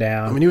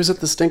sundown. He was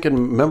at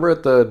remember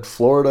at the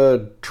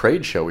Florida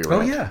trade show we were at?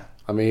 Oh, yeah.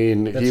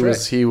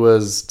 He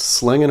was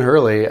slinging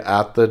Hurley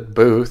at the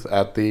booth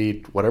at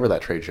the, whatever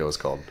that trade show is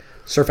called.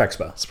 Surf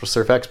Expo.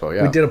 Surf Expo,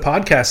 yeah. We did a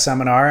podcast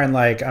seminar and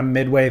I'm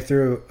midway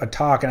through a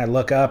talk and I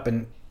look up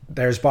and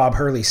there's Bob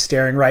Hurley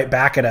staring right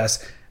back at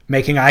us,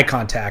 making eye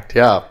contact.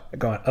 Yeah.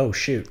 Going, oh,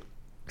 shoot.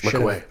 Look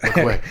away.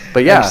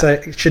 But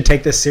yeah. Should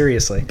take this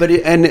seriously. But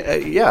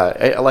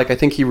I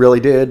think he really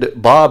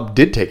did. Bob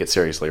did take it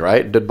seriously,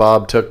 right?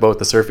 Bob took both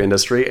the surf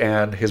industry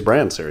and his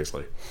brand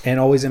seriously. And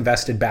always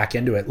invested back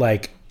into it.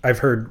 Like, I've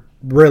heard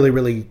really,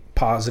 really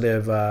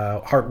positive,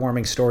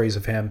 heartwarming stories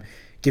of him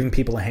giving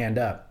people a hand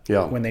up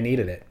when they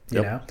needed it,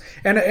 you know?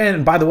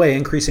 And by the way,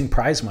 increasing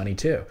prize money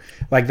too.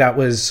 Like that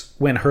was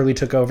when Hurley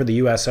took over the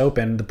US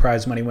Open, the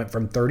prize money went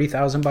from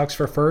 $30,000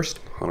 for first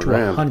to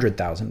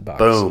 $100,000.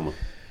 Boom.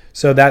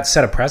 So that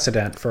set a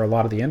precedent for a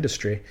lot of the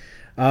industry.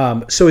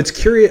 So it's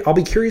curious. I'll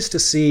be curious to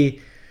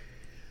see.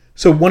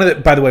 So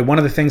by the way, one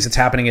of the things that's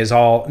happening is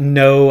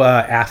no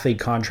athlete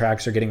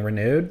contracts are getting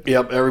renewed.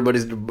 Yep, Rob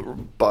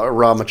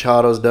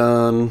Machado's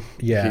done.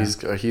 Yeah,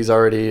 he's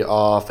already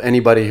off.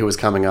 Anybody who was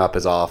coming up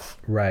is off.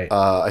 Right.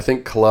 I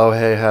think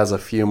Kolohe has a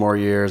few more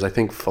years. I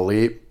think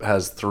Philippe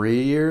has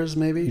 3 years,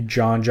 maybe.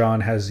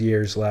 John has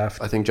years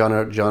left. I think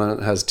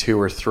John has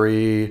 2 or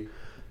 3.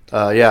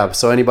 Yeah,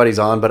 so anybody's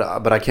on,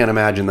 but I can't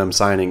imagine them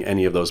signing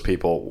any of those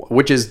people.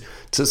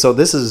 So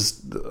this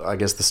is, I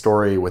guess, the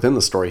story within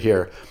the story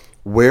here.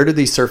 Where do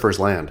these surfers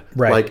land?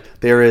 Right. Like,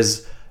 there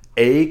is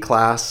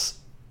A-class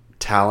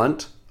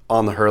talent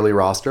on the Hurley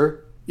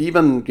roster,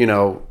 even,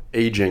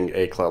 aging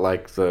A-class,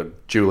 like the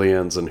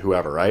Julians and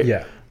whoever, right?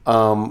 Yeah.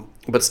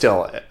 But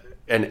still,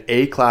 an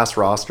A-class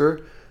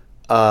roster,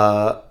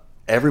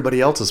 everybody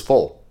else is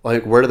full.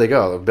 Like, where do they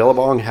go?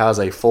 Billabong has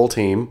a full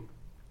team.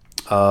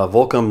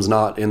 Volcom's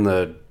not in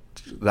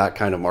that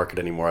kind of market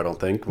anymore, I don't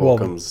think.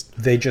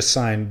 They just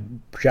signed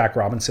Jack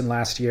Robinson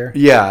last year.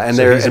 Yeah, and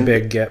he's a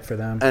big get for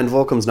them. And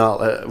Volcom's not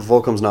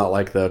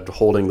like the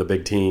holding the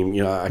big team.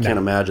 I can't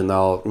imagine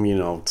they'll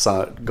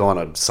go on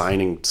a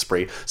signing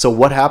spree. So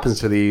what happens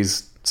to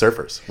these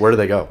surfers? Where do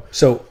they go?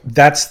 So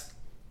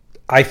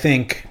I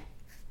think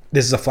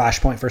this is a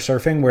flashpoint for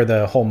surfing where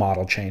the whole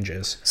model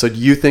changes. So do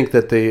you think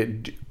that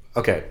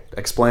okay,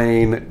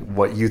 explain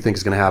what you think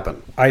is going to happen.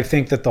 I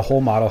think that the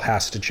whole model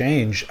has to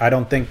change. I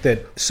don't think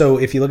that... So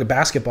if you look at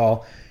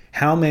basketball,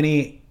 how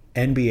many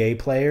NBA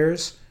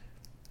players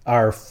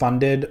are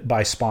funded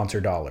by sponsor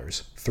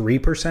dollars?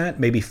 3%,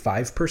 maybe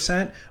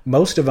 5%?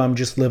 Most of them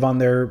just live on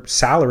their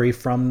salary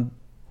from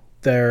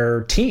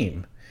their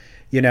team.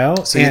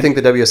 So you think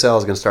the WSL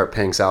is going to start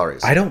paying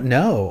salaries? I don't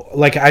know.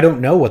 I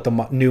don't know what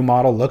the new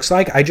model looks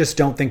like. I just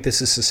don't think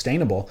this is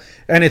sustainable.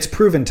 And it's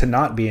proven to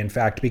not be, in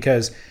fact,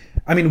 because,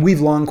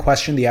 we've long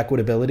questioned the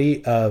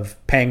equitability of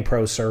paying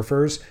pro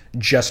surfers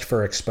just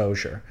for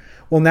exposure.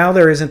 Well, now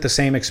there isn't the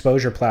same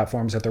exposure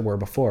platforms that there were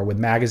before with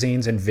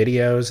magazines and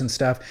videos and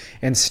stuff.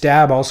 And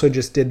Stab also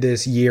just did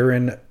this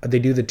they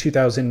do the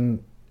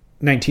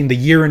 2019, the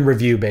year in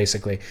review,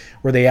 basically,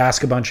 where they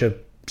ask a bunch of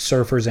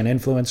surfers and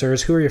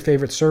influencers, who are your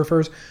favorite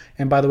surfers?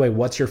 And by the way,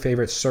 what's your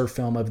favorite surf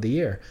film of the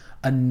year?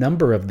 A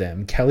number of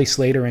them, Kelly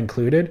Slater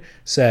included,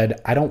 said,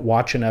 I don't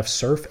watch enough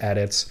surf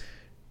edits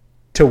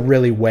to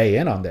really weigh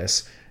in on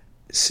this.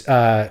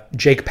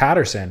 Jake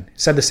Patterson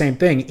said the same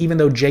thing, even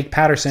though Jake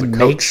Patterson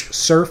makes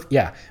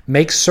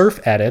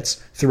surf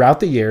edits throughout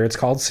the year. It's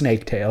called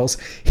Snake Tales.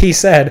 He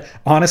said,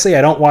 honestly,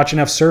 I don't watch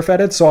enough surf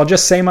edits, so I'll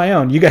just say my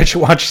own. You guys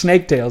should watch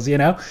Snake Tales,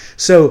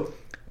 So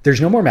there's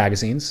no more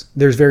magazines.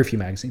 There's very few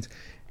magazines.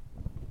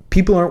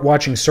 People aren't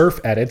watching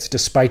surf edits,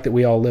 despite that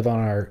we all live on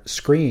our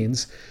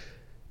screens.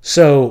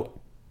 So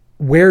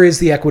where is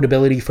the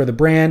equitability for the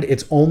brand?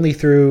 It's only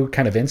through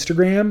kind of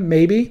Instagram,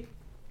 maybe.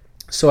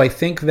 So I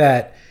think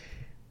that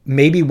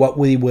maybe what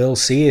we will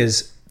see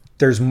is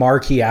there's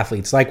marquee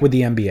athletes, like with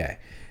the NBA.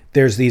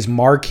 There's these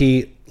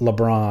marquee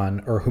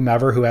LeBron or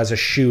whomever who has a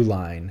shoe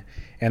line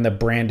and the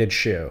branded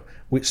shoe.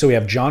 So we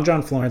have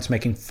John Florence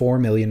making $4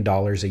 million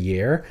a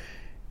year.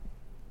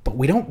 But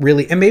we don't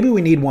really, and maybe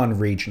we need one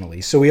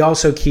regionally. So we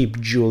also keep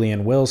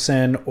Julian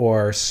Wilson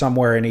or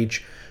somewhere in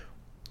each,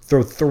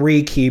 throw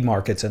 3 key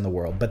markets in the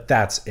world, but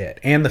that's it.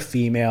 And the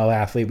female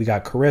athlete, we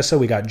got Carissa,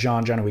 we got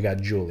John, and we got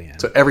Julian.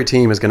 So every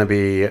team is going to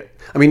be,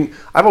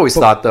 I've always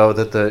thought though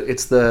that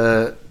it's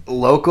the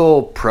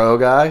local pro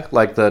guy,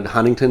 like the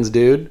Huntington's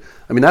dude.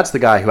 That's the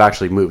guy who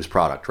actually moves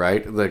product,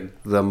 right?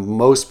 The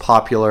most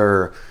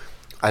popular,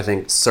 I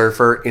think,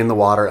 surfer in the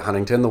water at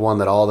Huntington, the one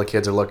that all the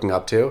kids are looking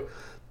up to.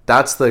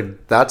 That's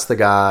the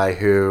guy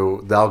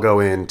who they'll go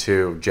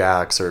into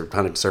Jack's or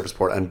Huntington Surface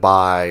Sport and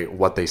buy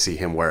what they see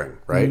him wearing,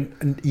 right?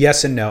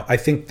 Yes and no. I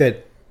think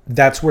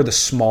that's where the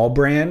small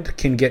brand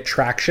can get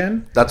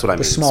traction. That's what I mean.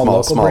 The small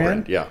local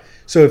brand. Yeah.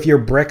 So if you're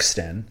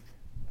Brixton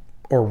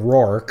or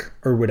Rourke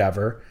or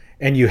whatever,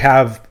 and you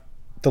have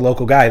the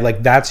local guy,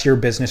 that's your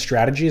business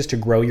strategy, is to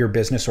grow your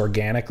business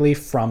organically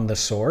from the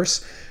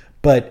source.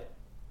 But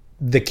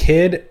the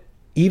kid,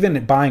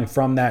 even buying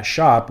from that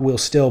shop, will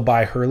still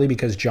buy Hurley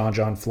because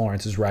John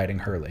Florence is riding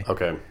Hurley.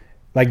 Okay.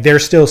 They're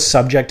still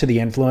subject to the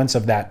influence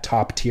of that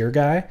top tier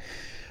guy.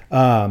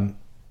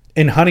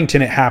 In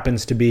Huntington, it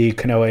happens to be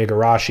Kanoa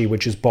Igarashi,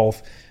 which is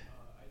both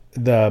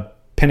the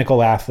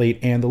pinnacle athlete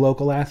and the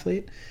local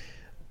athlete.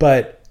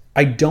 But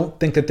I don't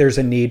think that there's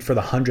a need for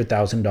the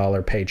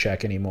 $100,000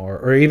 paycheck anymore,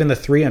 or even the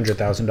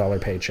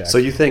 $300,000 paycheck. So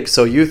you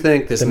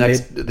think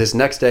this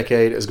next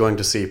decade is going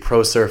to see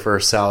pro surfer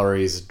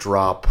salaries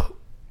drop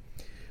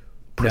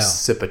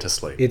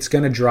precipitously? No, it's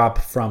going to drop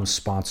from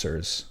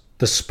sponsors.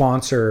 The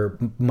sponsor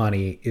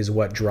money is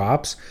what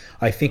drops.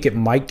 I think it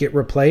might get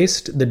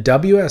replaced. The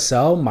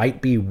WSL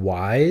might be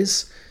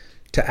wise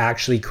to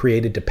actually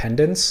create a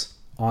dependence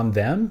on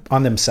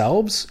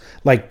themselves,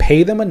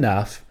 pay them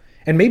enough.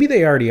 And maybe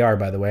they already are,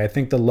 by the way. I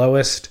think the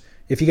lowest,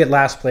 if you get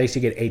last place,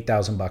 you get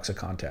 $8,000 a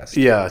contest.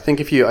 Yeah, I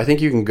think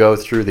you can go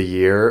through the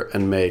year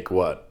and make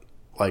a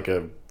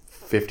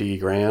 50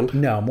 grand?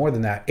 No, more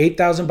than that.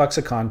 $8,000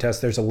 a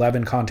contest. There's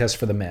 11 contests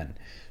for the men.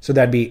 So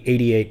that'd be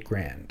 88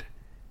 grand.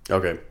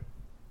 Okay.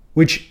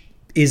 Which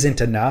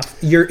isn't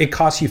enough. It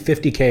costs you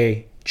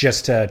 $50K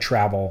just to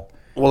travel.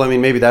 Well, I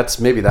mean, maybe that's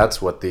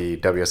what the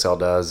WSL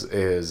does,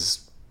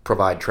 is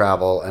provide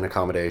travel and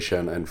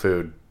accommodation and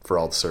food for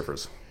all the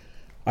surfers.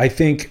 I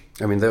think...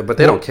 I mean, but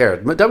they don't care.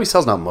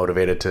 WSL's not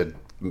motivated to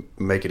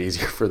make it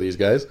easier for these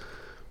guys.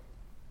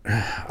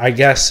 I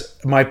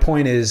guess my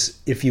point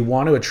is, if you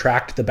want to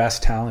attract the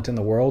best talent in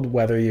the world,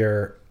 whether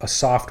you're a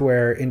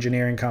software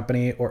engineering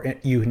company or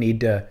you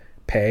need to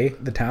pay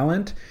the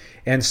talent.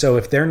 And so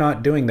if they're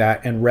not doing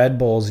that and Red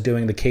Bull's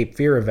doing the Cape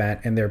Fear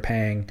event and they're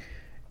paying,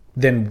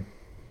 then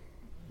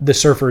the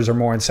surfers are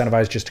more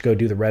incentivized just to go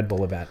do the Red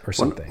Bull event or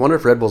something. Wonder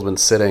if Red Bull's been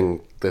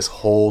sitting this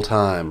whole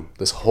time,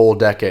 this whole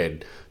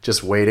decade,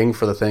 just waiting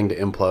for the thing to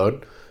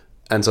implode,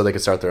 and so they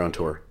could start their own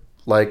tour.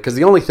 Like, because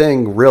the only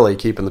thing really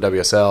keeping the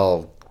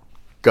WSL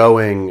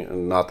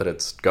going, not that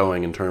it's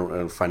going in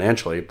term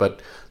financially,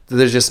 but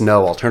there's just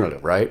no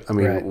alternative, right? I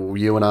mean, right.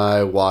 You and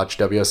I watch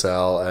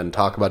WSL and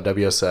talk about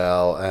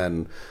WSL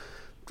and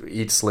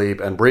eat,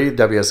 sleep, and breathe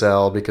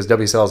WSL because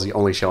WSL is the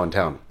only show in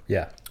town.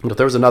 Yeah. But if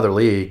there was another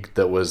league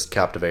that was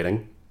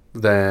captivating,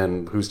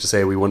 then who's to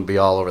say we wouldn't be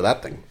all over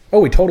that thing? Oh,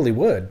 we totally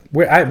would.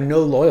 I have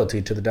no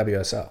loyalty to the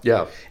WSL.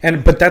 Yeah.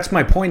 But that's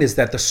my point, is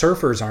that the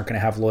surfers aren't going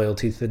to have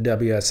loyalty to the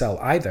WSL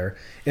either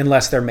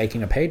unless they're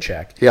making a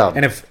paycheck.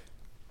 Yeah.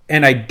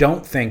 And I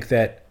don't think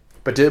that...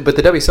 But the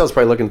WSL is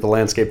probably looking at the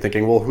landscape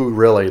thinking, well, who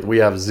really? We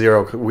have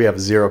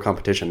zero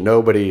competition.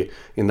 Nobody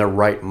in their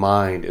right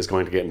mind is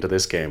going to get into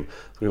this game.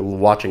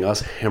 Watching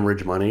us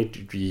hemorrhage money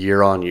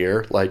year on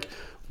year,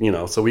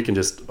 so we can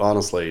just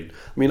honestly...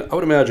 I mean, I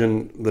would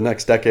imagine the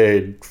next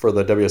decade for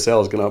the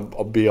WSL is going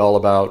to be all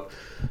about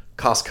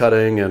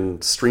cost-cutting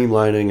and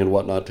streamlining and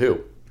whatnot,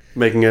 too.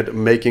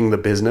 Making the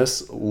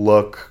business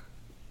look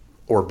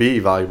or be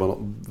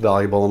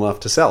valuable enough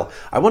to sell.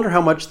 I wonder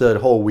how much the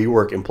whole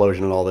WeWork implosion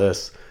and all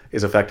this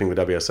is affecting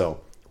the WSL,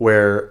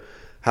 where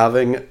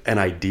having an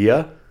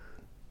idea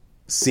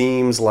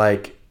seems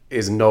like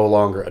is no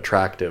longer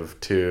attractive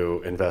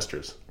to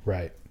investors.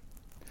 Right.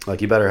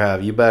 Like you better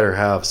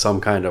have some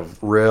kind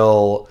of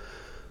real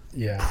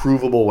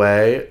provable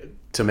way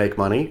to make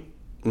money,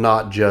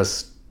 not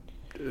just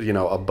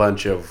a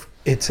bunch of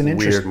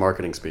weird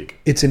marketing speak.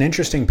 It's an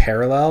interesting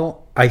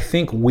parallel. I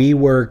think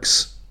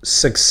WeWork's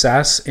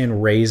success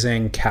in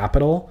raising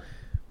capital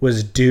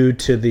was due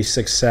to the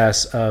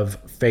success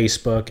of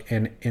Facebook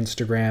and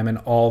Instagram and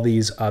all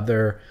these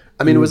other...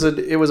 I mean, it was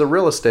a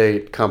real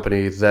estate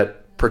company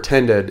that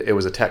pretended it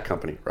was a tech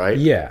company, right?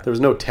 Yeah. There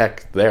was no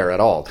tech there at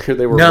all.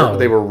 They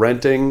were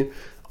renting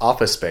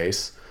office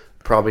space,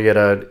 probably at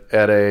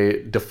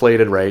a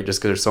deflated rate just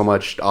because there's so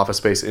much office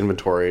space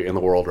inventory in the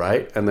world,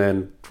 right? And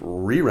then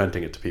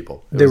re-renting it to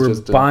people. They were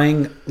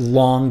buying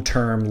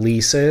long-term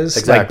leases,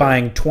 exactly. Like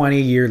buying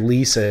 20-year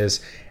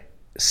leases,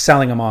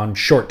 selling them on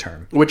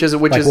short-term. Which is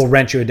we'll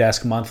rent you a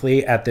desk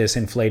monthly at this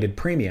inflated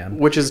premium.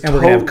 Which is and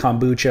we're going to have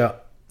kombucha.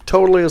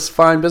 Totally a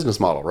fine business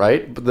model,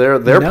 right? But their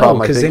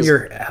problem, I think, because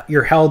then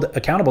you're held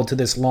accountable to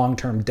this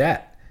long-term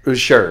debt.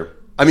 Sure.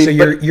 I mean, so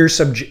you're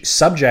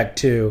subject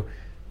to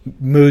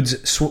mood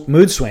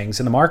swings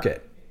in the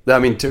market. I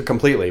mean,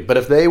 completely. But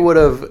if they would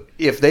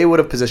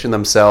have positioned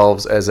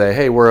themselves as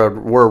we're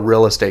a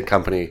real estate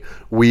company,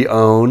 we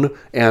own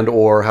and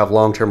or have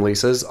long-term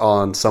leases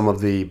on some of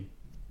the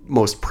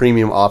most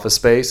premium office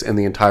space in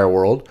the entire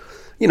world.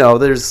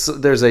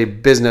 There's a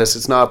business.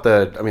 It's not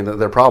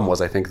their problem was,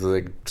 I think,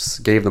 they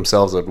gave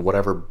themselves a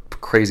whatever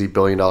crazy $1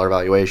 billion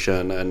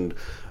valuation, and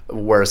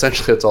where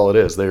essentially that's all it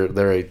is.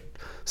 They're a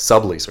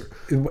subleaser.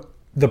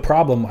 The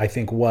problem, I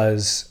think,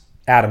 was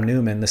Adam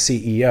Newman, the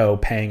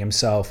CEO, paying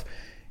himself,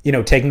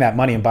 taking that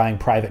money and buying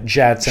private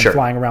jets and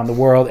flying around the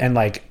world and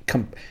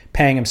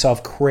paying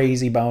himself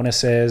crazy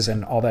bonuses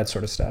and all that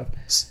sort of stuff.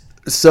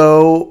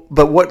 So,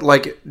 but what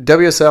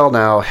WSL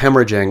now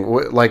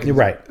hemorrhaging? You're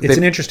right. It's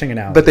an interesting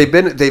analogy. But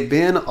they've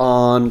been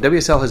on.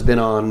 WSL has been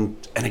on,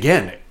 and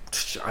again,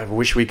 I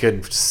wish we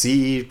could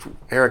see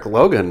Eric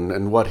Logan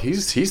and what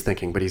he's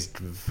thinking, but he's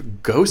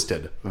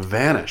ghosted,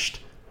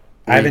 vanished.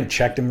 I haven't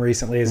checked him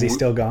recently. Is he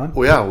still gone?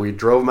 Well, yeah, we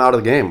drove him out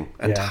of the game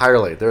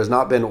entirely. Yeah. There has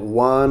not been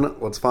one.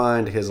 Let's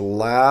find his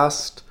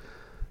last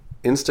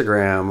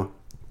Instagram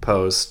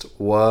post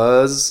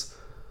was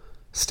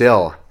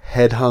still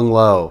head hung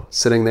low,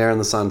 sitting there in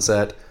the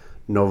sunset,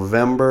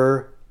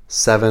 November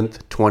 7th,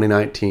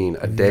 2019,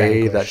 a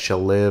day that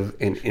shall live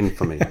in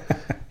infamy.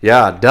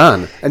 Yeah,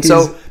 done. And He's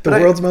the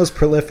world's most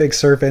prolific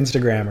surf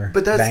Instagrammer.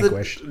 But that's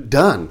vanquished.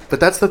 Done. But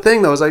that's the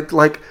thing, though, is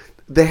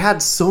they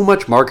had so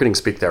much marketing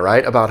speak there,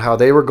 right, about how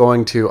they were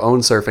going to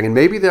own surfing, and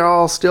maybe they're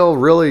all still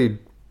really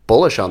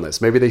bullish on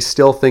this. Maybe they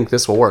still think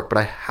this will work, but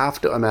I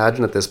have to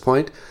imagine at this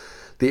point,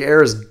 the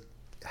air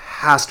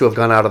has to have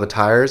gone out of the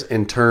tires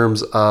in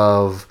terms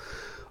of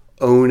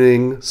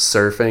owning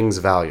surfing's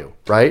value,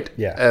 right?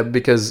 Yeah.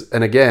 Because,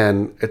 and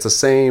again, it's the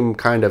same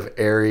kind of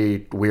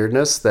airy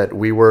weirdness that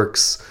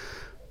WeWork's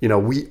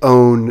we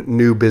own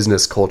new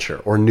business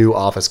culture or new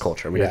office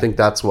culture. I mean, I Yeah. think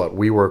that's what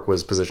WeWork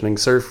was positioning.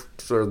 Surf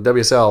or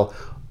WSL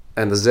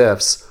and the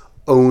Ziffs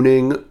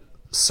owning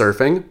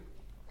surfing,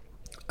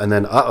 and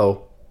then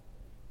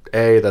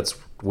A, that's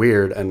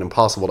weird and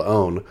impossible to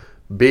own.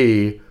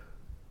 B,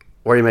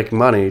 where are you making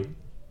money?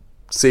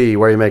 C,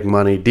 where are you making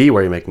money? D,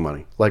 where are you making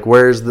money? Like,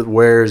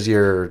 where's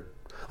your?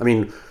 I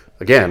mean,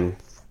 again,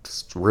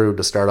 it's rude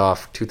to start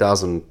off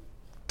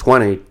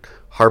 2020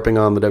 harping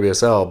on the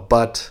WSL,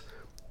 but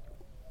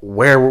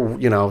where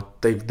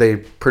they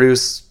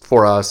produce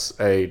for us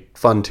a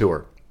fun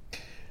tour.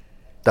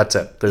 That's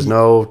it. There's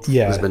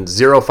there's been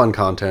zero fun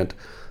content.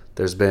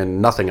 There's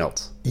been nothing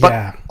else. But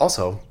Yeah.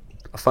 also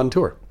a fun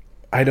tour.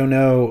 I don't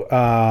know.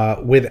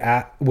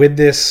 With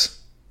this,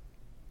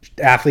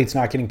 athletes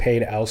not getting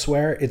paid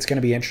elsewhere, it's going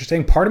to be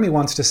interesting. Part of me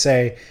wants to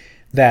say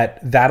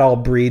that all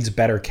breeds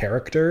better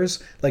characters.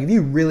 Like, if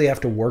you really have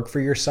to work for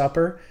your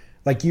supper,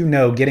 like,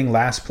 getting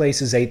last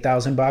place is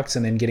 $8,000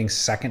 and then getting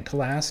second to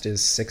last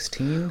is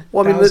 $16,000.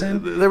 Well, I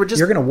mean, they were just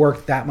you're going to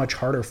work that much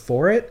harder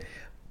for it.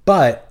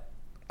 But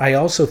I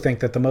also think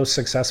that the most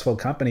successful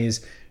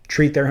companies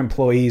treat their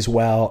employees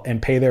well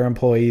and pay their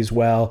employees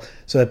well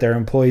so that their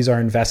employees are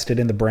invested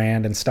in the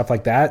brand and stuff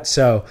like that.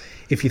 So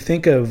if you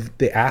think of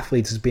the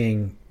athletes as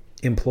being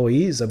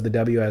employees of the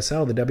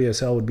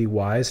WSL would be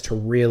wise to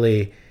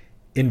really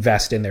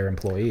invest in their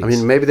employees. I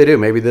mean, maybe they do.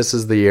 Maybe this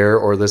is the year,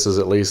 or this is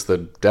at least the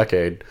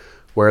decade,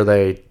 where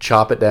they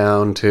chop it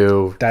down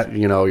to That-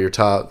 your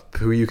top,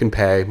 who you can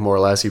pay, more or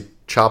less. You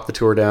chop the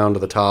tour down to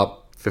the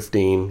top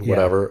 15,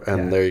 whatever,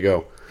 and there you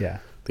go. Yeah.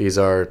 These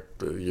are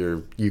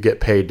you get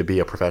paid to be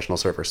a professional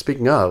surfer.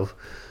 Speaking of,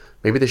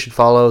 maybe they should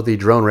follow the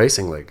Drone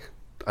Racing League.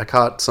 I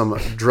caught some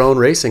Drone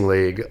Racing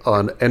League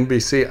on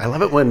NBC. I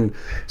love it when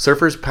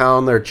surfers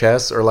pound their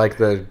chests, or like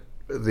the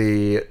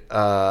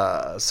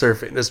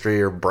surf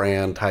industry or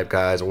brand type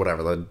guys or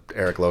whatever, the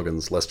Eric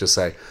Logans, let's just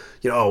say,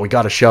 we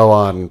got a show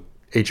on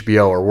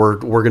HBO, or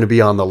we're going to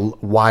be on the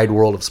wide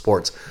world of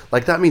sports.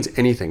 Like, that means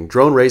anything.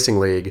 Drone Racing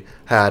League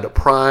had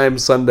prime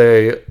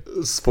Sunday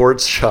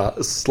sports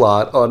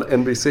slot on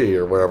NBC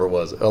or wherever it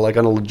was, like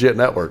on a legit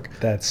network.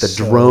 That's the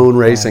so Drone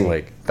Racing funny.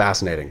 League.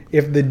 Fascinating.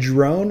 If the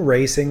Drone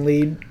Racing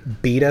League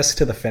beat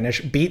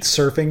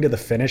surfing to the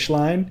finish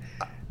line,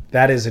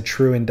 that is a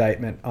true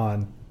indictment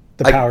on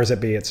the powers that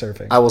be at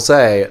surfing. I will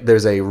say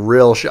there's a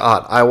real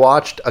shot. I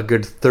watched a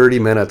good 30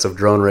 minutes of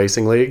Drone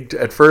Racing League.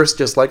 At first,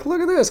 just like,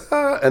 look at this.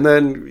 And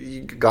then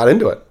you got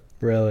into it.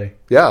 Really?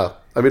 Yeah.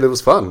 I mean, it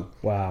was fun.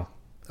 Wow.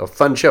 A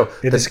fun show.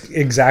 It is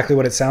exactly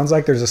what it sounds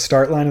like. There's a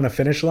start line and a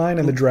finish line,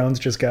 and the drones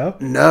just go?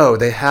 No,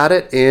 they had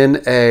it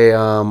in a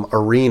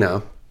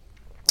arena.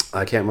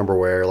 I can't remember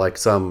where. Like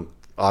and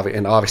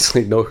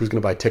obviously know who's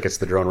going to buy tickets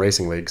to the Drone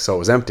Racing League, so it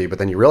was empty. But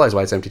then you realize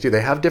why it's empty too.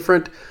 They have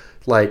different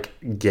like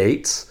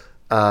gates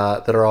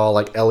that are all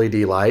like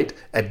LED light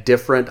at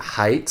different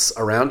heights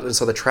around, and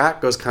so the track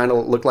goes kind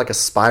of look like a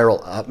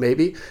spiral up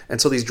maybe. And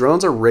so these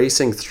drones are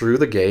racing through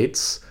the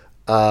gates.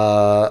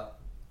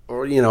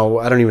 Or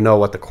I don't even know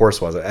what the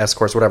course was, an S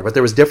course, whatever. But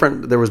there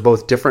was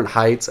both different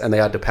heights, and they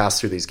had to pass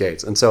through these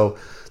gates. And so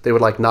they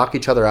would like knock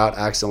each other out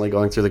accidentally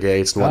going through the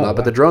gates and whatnot. Wow.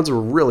 But the drones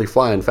were really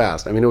flying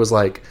fast. I mean, it was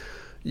like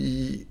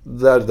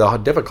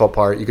the difficult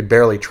part. You could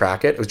barely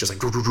track it. It was just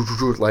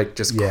like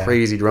just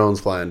crazy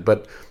drones flying.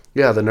 But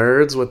yeah, the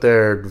nerds with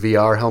their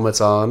VR helmets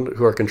on,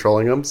 who are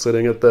controlling them,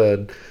 sitting at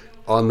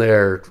in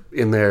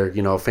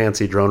their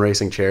fancy drone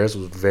racing chairs,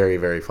 was very,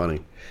 very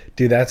funny.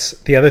 Dude, that's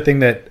the other thing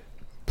that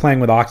playing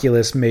with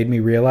Oculus made me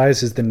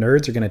realize is the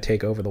nerds are going to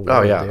take over the world.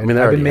 Oh, yeah. Dude. I mean,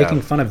 they I've been already making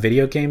have. fun of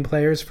video game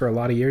players for a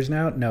lot of years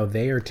now. No,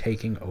 they are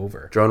taking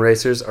over. Drone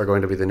racers are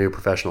going to be the new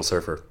professional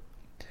surfer.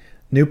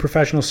 New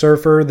professional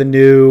surfer,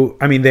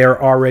 they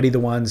are already the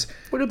ones.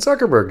 Look at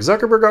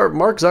Zuckerberg.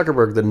 Mark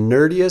Zuckerberg, the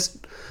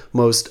nerdiest,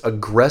 most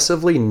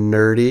aggressively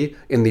nerdy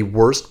in the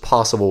worst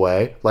possible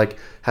way. Like,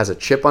 has a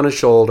chip on his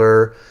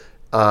shoulder,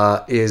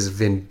 is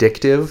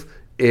vindictive,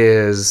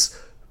 is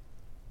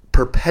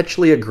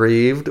perpetually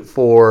aggrieved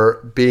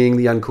for being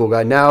the uncool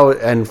guy now,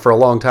 and for a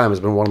long time has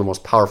been one of the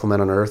most powerful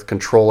men on earth,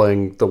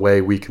 controlling the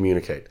way we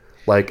communicate.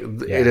 Like,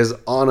 it is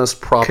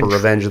honest, proper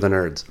revenge of the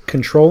nerds.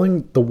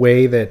 Controlling the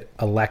way that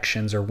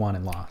elections are won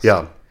and lost.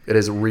 Yeah, it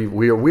is.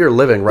 We are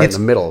living right in the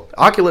middle.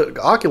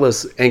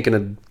 Oculus ain't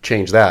gonna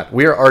change that.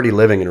 We are already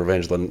living in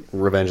revenge of the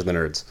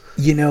nerds.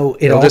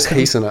 It'll just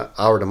hasten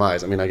our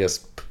demise. I mean, I guess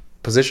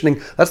positioning.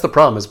 That's the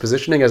problem. Is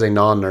positioning as a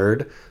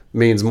non-nerd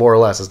means more or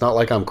less. It's not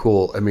like I'm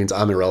cool. It means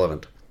I'm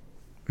irrelevant.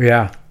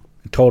 Yeah,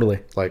 totally.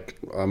 Like,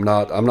 I'm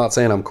not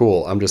saying I'm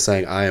cool. I'm just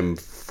saying I am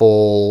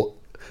full.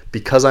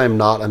 Because I am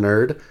not a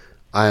nerd,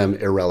 I am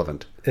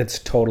irrelevant. It's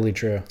totally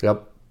true.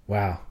 Yep.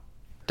 Wow.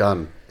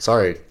 Done.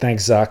 Sorry.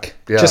 Thanks, Zuck.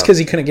 Yeah. Just because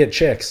he couldn't get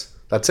chicks.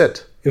 That's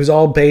it. It was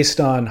all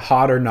based on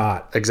hot or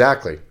not.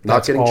 Exactly. Not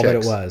That's getting all chicks. that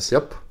it was.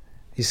 Yep.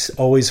 He's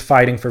always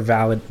fighting for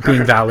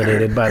being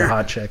validated by the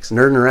hot chicks.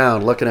 Nerding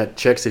around, looking at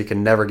chicks that he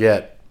can never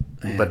get,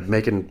 but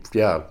making, It's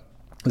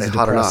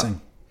hot or not.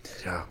 depressing.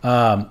 Yeah.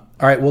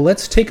 All right, well,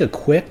 let's take a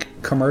quick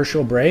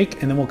commercial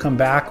break, and then we'll come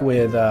back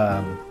with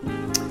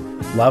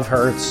Love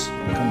Hurts.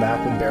 We'll come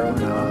back with Barrel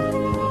and Ah.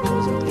 We'll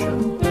close out the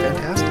show.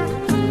 Fantastic.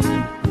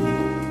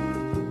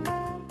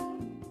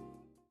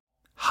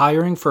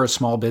 Hiring for a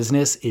small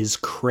business is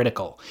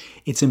critical.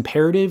 It's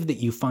imperative that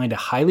you find a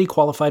highly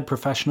qualified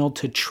professional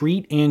to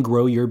treat and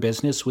grow your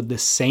business with the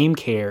same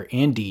care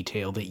and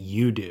detail that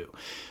you do.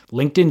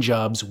 LinkedIn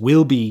Jobs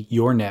will be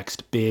your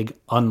next big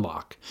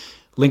unlock.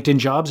 LinkedIn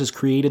Jobs has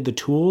created the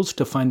tools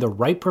to find the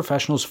right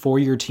professionals for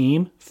your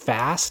team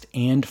fast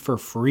and for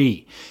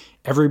free.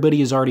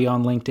 Everybody is already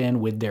on LinkedIn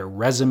with their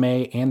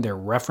resume and their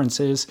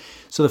references.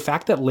 So the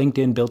fact that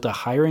LinkedIn built a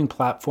hiring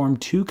platform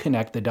to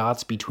connect the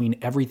dots between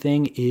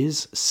everything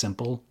is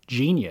simple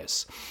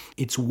genius.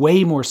 It's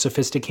way more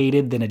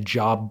sophisticated than a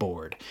job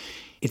board.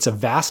 It's a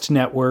vast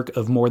network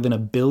of more than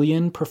 1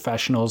 billion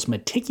professionals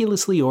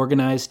meticulously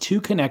organized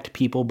to connect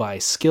people by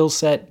skill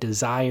set,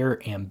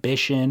 desire,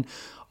 ambition,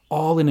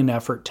 all in an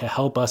effort to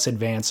help us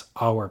advance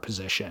our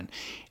position.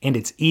 And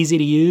it's easy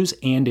to use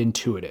and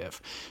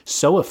intuitive.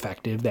 So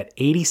effective that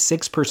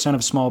 86%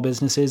 of small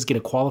businesses get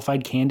a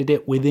qualified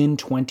candidate within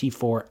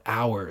 24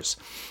 hours.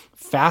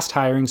 Fast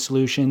hiring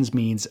solutions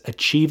means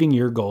achieving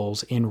your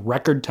goals in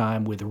record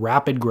time with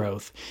rapid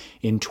growth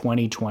in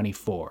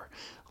 2024.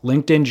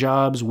 LinkedIn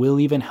Jobs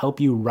will even help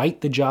you write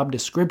the job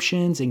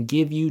descriptions and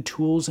give you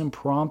tools and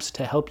prompts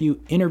to help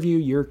you interview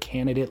your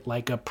candidate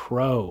like a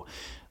pro.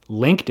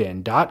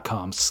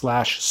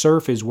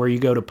 LinkedIn.com/surf is where you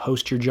go to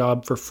post your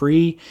job for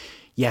free.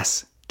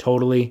 Yes,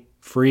 totally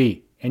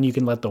free. And you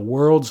can let the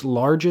world's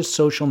largest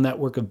social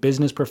network of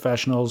business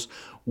professionals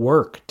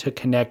work to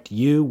connect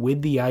you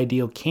with the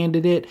ideal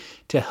candidate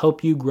to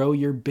help you grow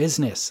your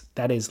business.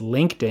 That is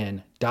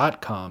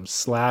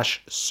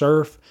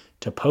LinkedIn.com/surf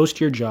to post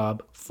your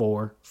job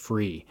for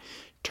free.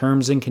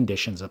 Terms and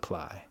conditions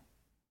apply.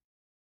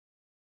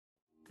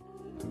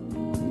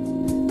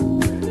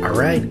 All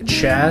right,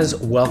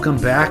 Chaz, welcome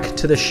back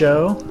to the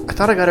show. I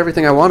thought I got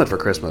everything I wanted for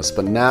Christmas,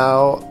 but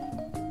now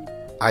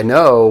I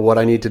know what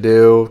I need to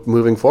do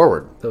moving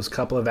forward. Those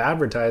couple of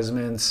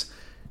advertisements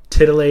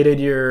titillated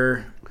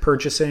your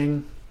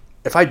purchasing.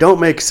 If I don't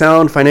make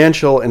sound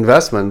financial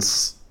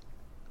investments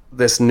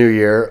this new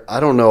year, I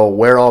don't know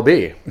where I'll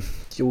be.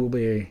 You will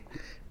be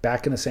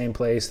back in the same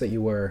place that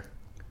you were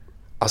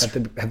at the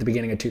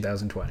beginning of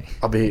 2020.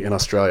 I'll be in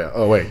Australia.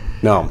 Oh, wait.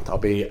 No, I'll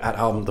be at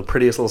the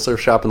prettiest little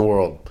surf shop in the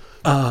world.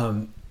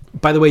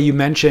 By the way, you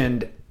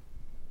mentioned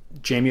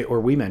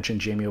we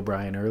mentioned Jamie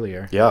O'Brien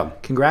earlier. Yeah.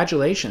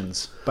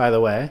 Congratulations, by the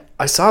way.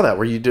 I saw that.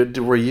 Were you?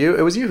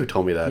 It was you who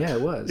told me that. Yeah,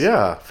 it was.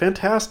 Yeah,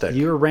 fantastic.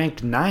 You were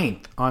ranked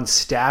 9th on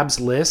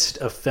Stab's list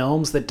of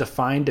films that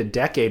defined a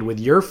decade with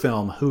your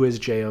film, Who is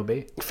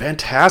J.O.B.?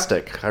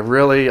 Fantastic.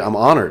 I'm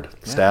honored,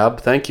 Stab.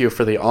 Thank you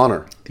for the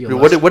honor. The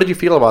What did you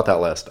feel about that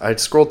list? I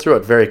scrolled through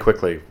it very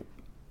quickly.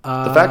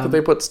 The fact that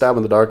they put Stab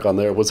in the Dark on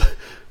there was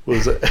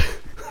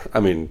I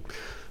mean,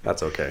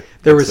 that's okay.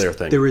 There That's their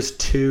thing. There was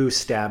 2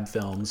 Stab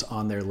films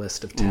on their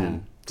list of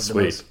 10.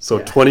 Sweet.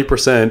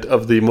 20%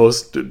 of the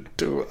most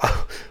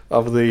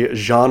of the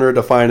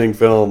genre-defining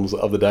films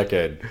of the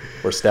decade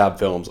were Stab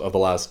films of the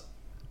last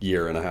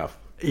year and a half.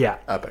 Yeah.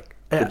 Epic.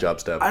 Good job,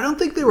 Stab. I don't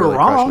think they were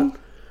wrong.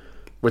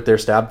 With their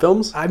Stab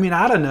films? I mean,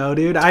 I don't know,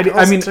 dude.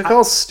 To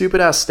call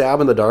stupid-ass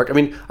Stab in the Dark. I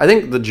mean, I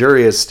think the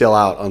jury is still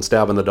out on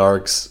Stab in the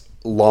Dark's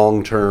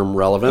long-term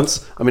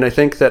relevance. I mean, I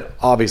think that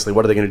obviously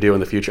what are they going to do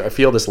in the future? I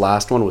feel this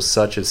last one was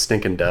such a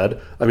stinking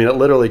dud. I mean, it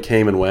literally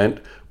came and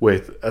went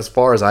with, as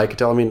far as I could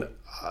tell, I mean,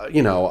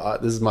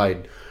 this is my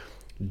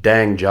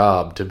dang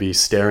job to be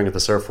staring at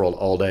the surf world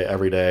all day,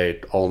 every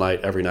day, all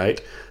night, every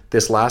night.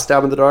 This last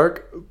Stab in the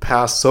Dark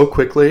passed so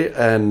quickly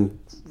and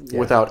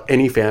without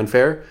any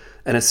fanfare,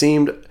 and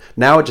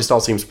it just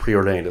all seems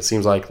preordained. It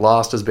seems like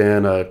Lost has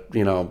been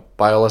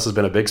Biolis has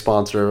been a big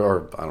sponsor,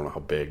 or I don't know how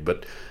big,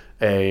 but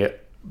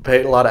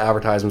paid a lot of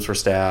advertisements for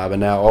Stab, and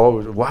now,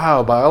 oh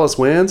wow, Biolis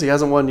wins. He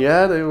hasn't won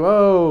yet.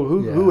 Whoa,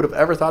 who would have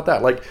ever thought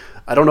that? Like,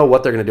 I don't know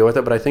what they're going to do with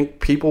it, but I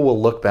think people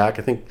will look back.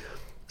 I think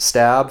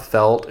Stab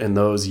felt in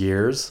those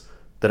years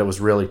that it was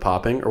really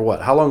popping, or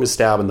what? How long has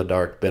Stab in the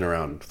Dark been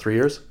around? 3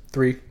 years?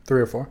 3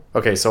 or 4.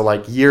 Okay, so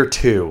like year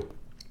 2,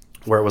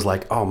 where it was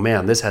like, oh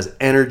man, this has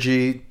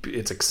energy.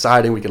 It's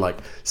exciting. We can like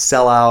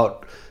sell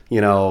out,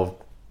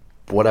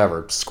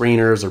 whatever,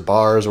 screeners or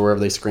bars or wherever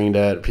they screened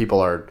it.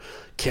 People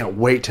can't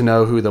wait to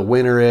know who the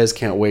winner is.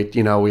 Can't wait,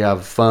 we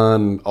have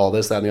fun, all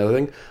this, that, and the other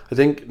thing. I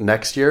think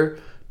next year,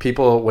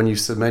 people, when you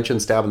mention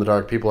Stab in the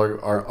Dark, people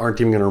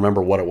aren't even going to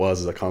remember what it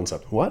was as a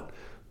concept. What?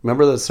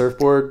 Remember the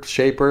surfboard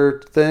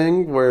shaper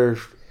thing where,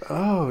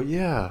 oh,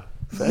 yeah.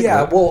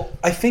 Yeah, well,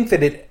 I think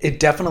that it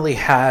definitely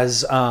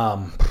has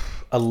a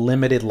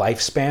limited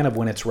lifespan of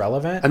when it's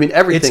relevant. I mean,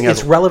 everything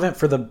it's relevant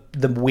for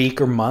the week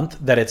or month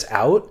that it's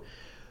out,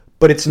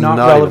 but it's not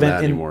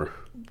relevant anymore.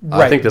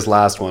 Right. I think this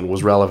last one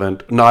was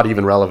relevant, not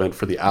even relevant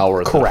for the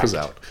hour that it was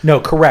out. No,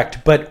 correct.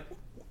 But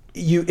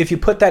if you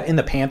put that in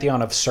the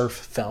pantheon of surf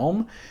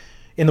film,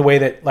 in the way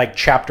that like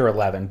Chapter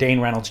 11,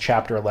 Dane Reynolds'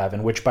 Chapter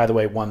 11, which by the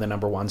way won the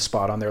 #1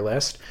 spot on their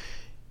list,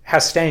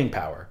 has staying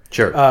power.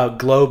 Sure.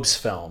 Globe's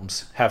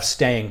films have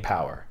staying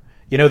power.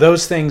 You know,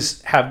 those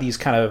things have these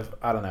kind of,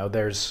 I don't know,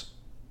 there's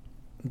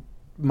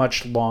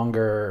much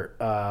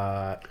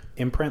longer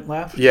imprint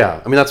left.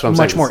 Yeah, I mean that's what I'm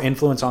saying. Much more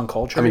influence on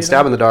culture. I mean,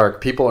 Stab in the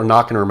Dark. People are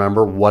not going to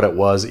remember what it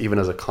was, even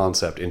as a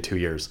concept, in 2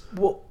 years.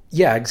 Well,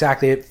 yeah,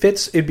 exactly. It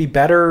fits. It'd be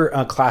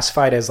better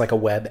classified as like a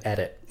web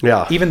edit.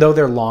 Yeah. Even though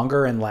they're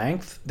longer in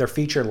length, they're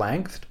feature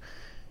length.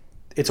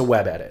 It's a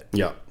web edit.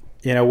 Yeah.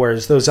 You know,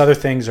 whereas those other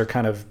things are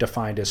kind of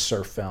defined as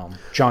surf film.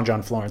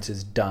 John Florence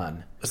is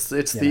done. It's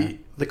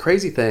the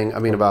crazy thing. I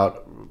mean,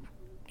 about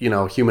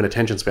human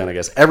attention span. I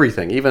guess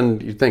everything.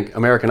 Even you think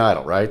American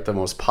Idol, right? The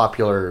most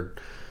popular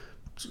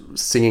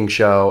singing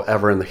show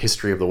ever in the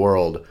history of the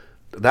world.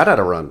 That had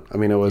a run. I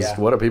mean, it was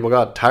what people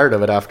got tired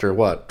of it after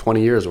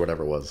 20 years or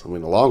whatever it was. I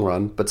mean, the long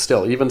run, but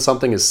still, even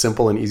something as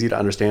simple and easy to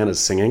understand as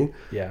singing,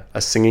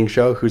 a singing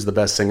show, who's the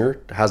best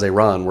singer, has a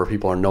run where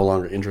people are no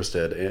longer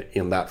interested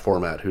in that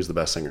format. Who's the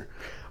best singer?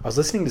 I was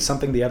listening to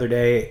something the other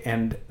day,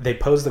 and they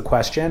posed the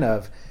question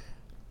of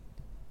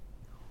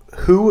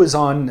who was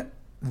on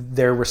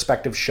their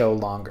respective show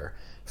longer,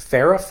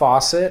 Farrah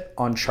Fawcett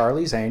on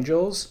Charlie's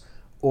Angels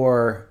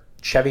or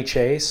Chevy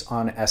Chase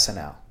on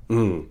SNL.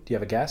 Do you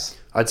have a guess?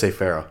 I'd say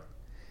Farrah.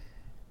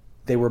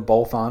 They were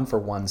both on for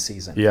one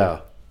season.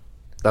 Yeah,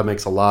 that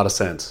makes a lot of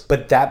sense.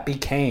 But that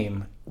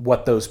became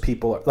what those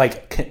people are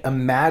like.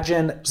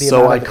 Imagine the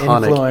so amount of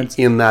iconic influence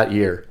in that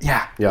year.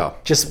 Yeah.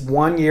 Just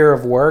 1 year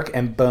of work,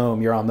 and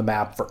boom, you're on the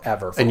map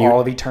forever. For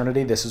all of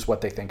eternity, this is what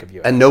they think of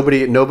you. And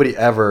nobody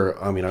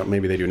ever. I mean,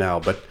 maybe they do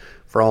now, but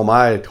for all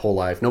my whole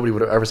life, nobody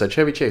would have ever said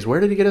Chevy Chase. Where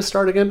did he get his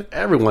start again?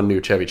 Everyone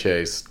knew Chevy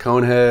Chase.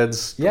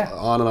 Coneheads,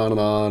 on and on and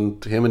on.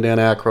 Him and Dan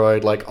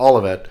Aykroyd, like all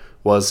of it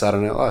was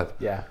Saturday Night Live.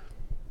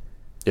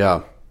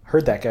 Yeah.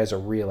 Heard that guy's a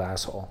real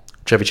asshole.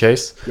 Chevy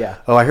Chase? Yeah.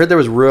 Oh, I heard there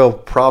was real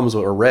problems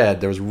with,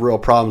 there was real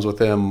problems with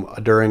him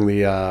during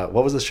the,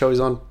 what was the show he's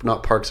on?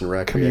 Not Parks and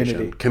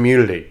Recreation.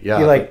 Community,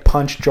 yeah. He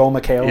punched Joel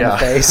McHale in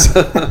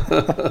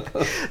the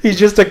face. He's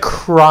just a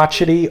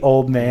crotchety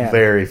old man.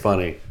 Very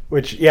funny.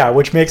 Which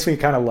makes me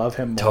kind of love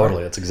him more.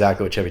 Totally. That's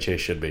exactly what Chevy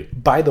Chase should be.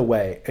 By the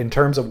way, in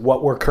terms of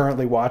what we're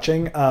currently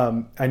watching,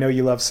 I know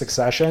you love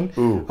Succession.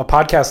 A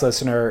podcast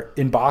listener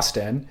in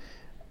Boston,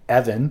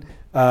 Evan,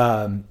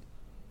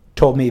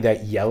 told me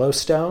that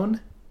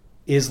Yellowstone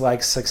is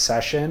like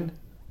Succession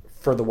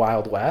for the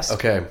Wild West.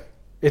 Okay.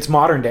 It's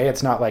modern day.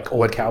 It's not like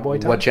old cowboy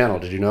time. What channel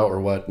did you know,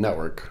 or what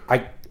network?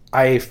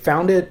 I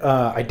found it.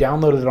 I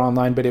downloaded it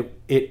online, but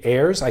it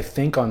airs, I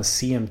think, on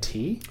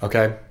CMT.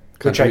 Okay.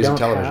 Which I don't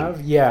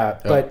have. Yeah,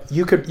 but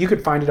you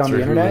could find it on the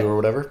internet. Hulu or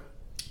whatever?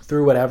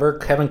 Through whatever.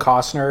 Kevin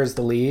Costner is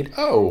the lead.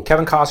 Oh.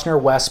 Kevin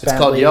Costner, Wes Bentley.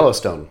 It's called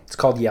Yellowstone. It's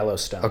called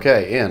Yellowstone.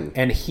 Okay,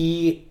 And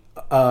he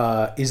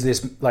is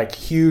this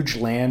huge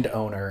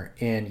landowner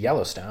in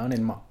Yellowstone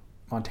in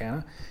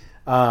Montana.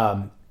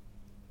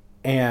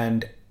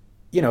 And,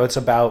 it's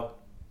about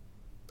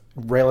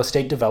real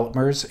estate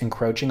developers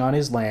encroaching on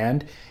his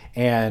land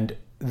and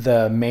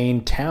the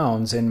main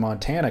towns in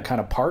Montana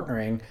kind of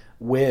partnering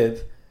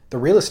with the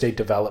real estate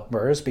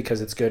developers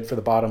because it's good for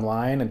the bottom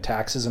line and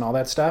taxes and all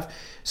that stuff.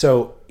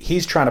 So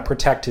he's trying to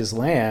protect his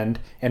land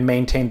and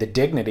maintain the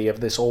dignity of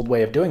this old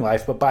way of doing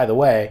life. But by the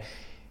way,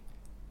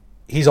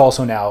 he's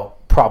also now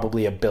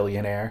probably a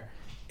billionaire,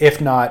 if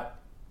not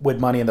with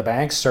money in the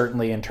bank,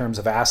 certainly in terms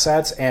of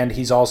assets. And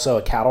he's also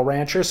a cattle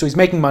rancher. So he's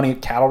making money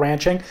cattle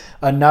ranching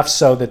enough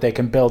so that they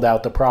can build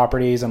out the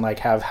properties and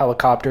have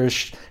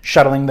helicopters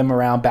shuttling them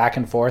around back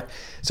and forth.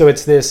 So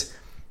it's this,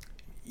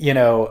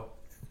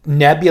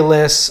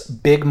 nebulous,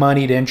 big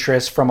moneyed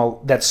interest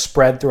that's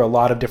spread through a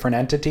lot of different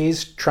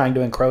entities trying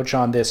to encroach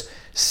on this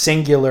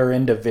singular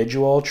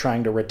individual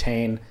trying to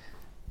retain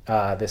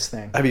this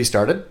thing. Have you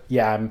started?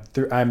 Yeah,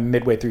 I'm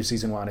midway through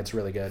season 1. It's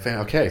really good.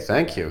 Okay,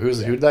 thank you. Who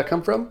did that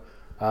come from?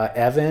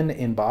 Evan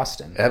in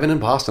Boston. Evan in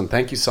Boston.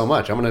 Thank you so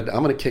much. I'm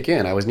gonna kick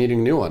in. I was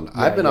needing a new one. Yeah,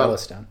 I've been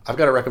Yellowstone. I've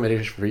got a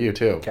recommendation for you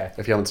too. Okay.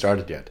 If you haven't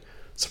started yet,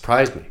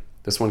 surprised me.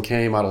 This one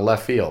came out of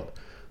left field.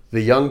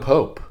 The Young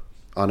Pope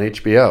on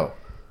HBO.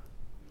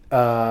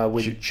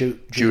 With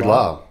Jude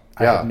Law.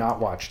 I have not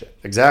watched it.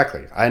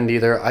 Exactly. I didn't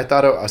either. I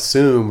thought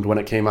assumed when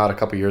it came out a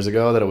couple years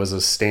ago that it was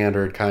a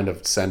standard kind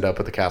of send up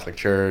at the Catholic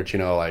Church,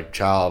 like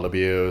child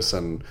abuse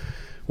and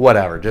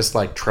whatever, just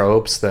like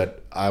tropes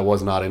that I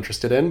was not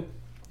interested in.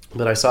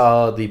 But I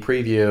saw the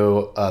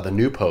preview, the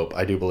new Pope,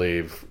 I do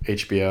believe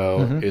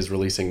HBO is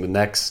releasing the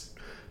next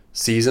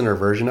season or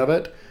version of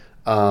it,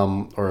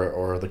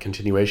 or the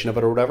continuation of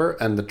it or whatever.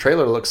 And the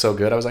trailer looks so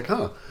good. I was like,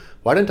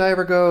 why didn't I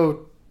ever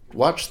go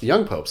watch The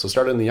Young Pope? So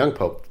started in The Young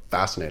Pope.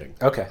 Fascinating.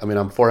 Okay. I mean,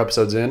 I'm 4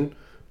 episodes in,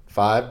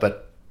 5,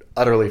 but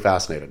utterly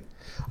fascinated.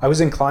 I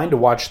was inclined to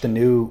watch the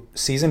new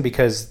season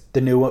because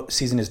the new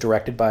season is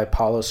directed by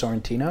Paolo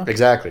Sorrentino.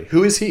 Exactly.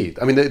 Who is he?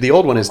 I mean, the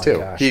old one is too.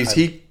 Gosh,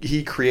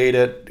 he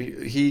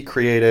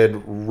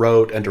created,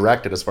 wrote, and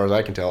directed, as far as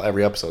I can tell,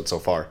 every episode so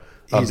far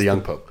of The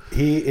Young Pope.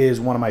 He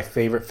is one of my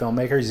favorite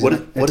filmmakers. He's what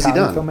has he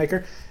done?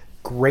 Filmmaker.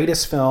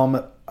 Greatest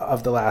film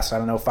of the last,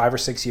 5 or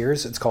 6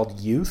 years. It's called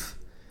Youth.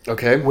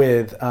 Okay.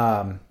 With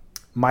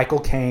Michael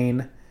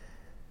Caine,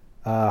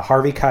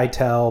 Harvey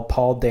Keitel,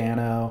 Paul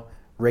Dano,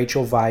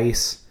 Rachel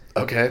Weisz.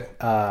 Okay.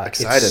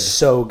 Excited. It's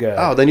so good.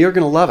 Oh, then you're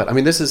gonna love it. I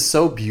mean, this is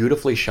so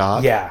beautifully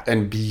shot. Yeah.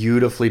 And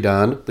beautifully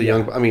done. The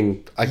young. I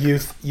mean,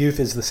 Youth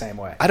is the same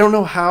way. I don't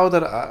know how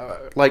that.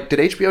 Did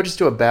HBO just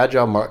do a bad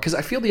job? Because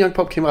I feel The Young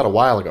Pope came out a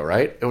while ago,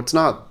 right? It's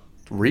not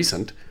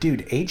recent.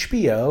 Dude,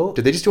 HBO.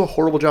 Did they just do a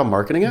horrible job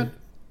marketing it?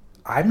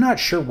 I'm not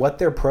sure what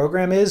their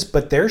program is,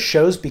 but their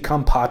shows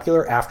become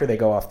popular after they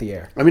go off the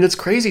air. I mean, it's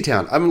crazy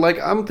town.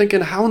 I'm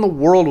thinking, how in the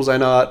world was I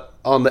not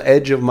on the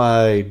edge of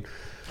my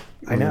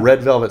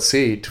red velvet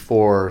seat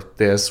for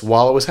this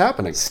while it was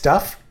happening?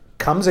 Stuff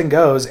comes and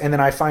goes, and then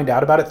I find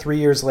out about it 3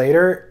 years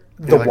later.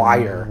 The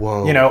Wire.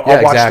 Whoa.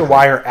 I'll watch The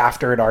Wire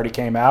after it already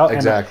came out.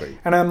 Exactly.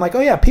 And I'm like, oh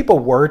yeah, people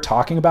were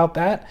talking about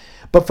that.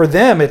 But for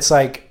them, it's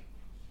like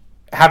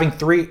having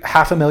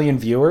 500,000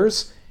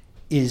 viewers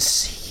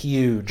is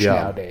huge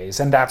nowadays.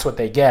 And that's what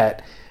they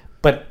get.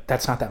 But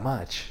that's not that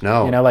much.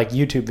 No. Like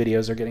YouTube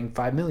videos are getting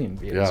 5 million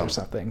views or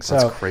something. So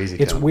that's crazy.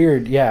 It's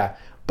weird. Yeah.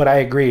 But I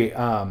agree.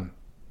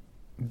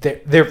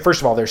 There,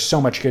 first of all, there's so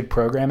much good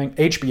programming.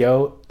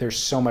 HBO, there's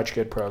so much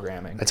good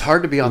programming. It's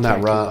hard to be on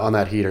that run on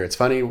that heater. It's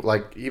funny,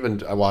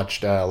 even I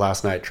watched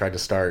last night. Tried to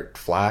start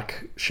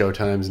Flack,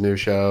 Showtime's new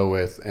show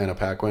with Anna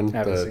Paquin. I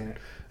haven't seen it.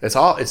 It's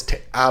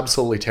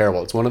absolutely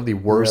terrible. It's one of the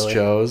worst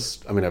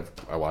shows. I mean,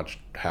 I watched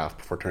half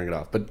before turning it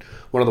off, but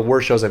one of the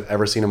worst shows I've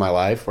ever seen in my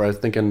life. Where I was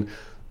thinking,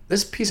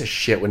 this piece of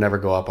shit would never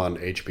go up on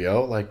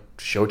HBO. Like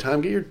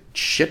Showtime, get your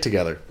shit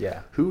together.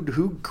 Yeah. Who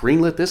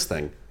greenlit this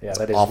thing? Yeah,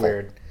 that is awful.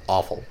 weird.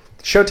 Awful.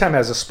 Showtime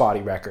has a spotty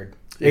record.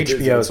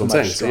 HBO is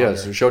much stronger.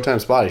 So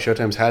Showtime's spotty.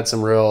 Showtime's had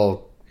some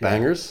real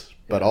bangers,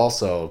 but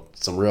also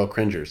some real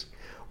cringers.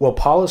 Well,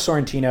 Paulo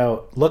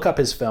Sorrentino, look up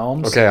his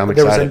films. Okay, I'm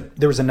excited.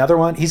 There was another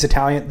one. He's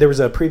Italian. There was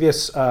a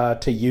previous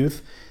to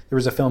Youth. There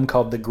was a film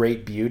called The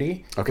Great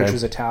Beauty, which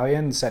was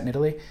Italian, set in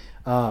Italy.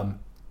 And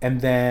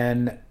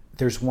then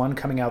there's one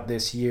coming out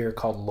this year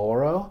called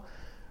Loro,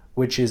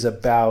 which is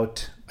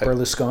about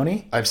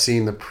Berlusconi. I've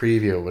seen the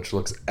preview, which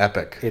looks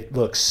epic. It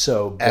looks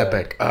so good.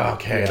 Epic.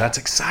 Okay, that's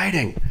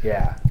exciting.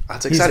 Yeah.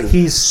 That's exciting.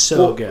 He's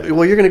so good.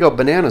 Well, you're going to go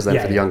bananas then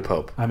for The Young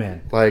Pope. I'm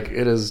in. Like,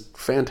 it is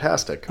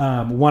fantastic.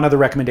 One other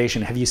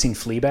recommendation. Have you seen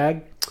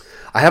Fleabag?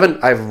 I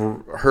haven't. I've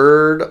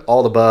heard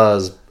all the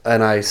buzz,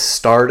 and I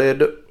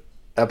started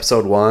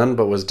episode 1,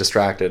 but was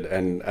distracted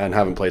and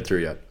haven't played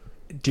through yet.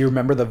 Do you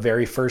remember the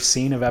very first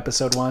scene of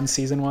episode 1,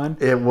 season 1?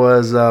 It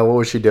was, what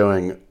was she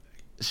doing?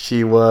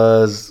 She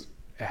was...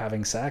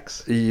 having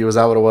sex. Was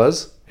that what it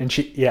was? And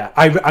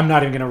I'm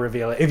not even going to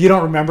reveal it. If you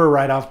don't remember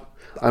right off...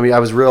 I mean, I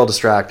was real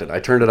distracted. I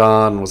turned it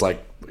on, was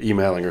like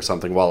emailing or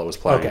something while it was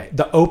playing. Okay.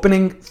 The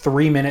opening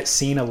 3-minute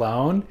scene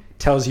alone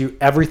tells you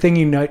everything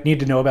you need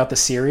to know about the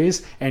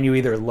series, and you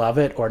either love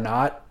it or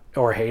not,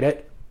 or hate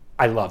it.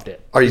 I loved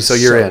it. Are you? So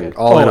you're in. Good.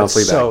 All in on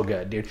Fleabag. So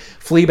good, dude.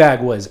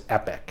 Fleabag was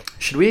epic.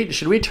 Should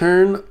we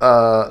turn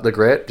The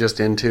Grit just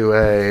into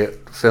a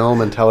film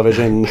and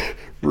television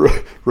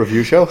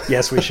review show?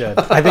 Yes, we should.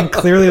 I think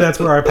clearly that's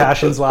where our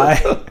passions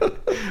lie.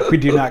 We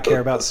do not care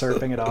about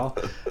surfing at all.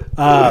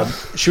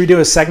 Should we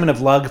do a segment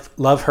of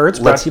Love Hurts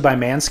brought to you by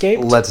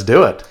Manscaped? Let's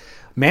do it.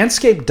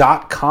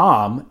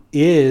 Manscaped.com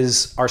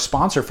is our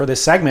sponsor for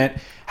this segment.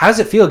 How does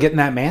it feel getting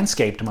that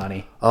Manscaped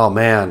money? Oh,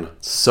 man.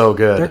 So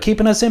good. They're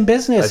keeping us in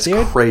business, dude.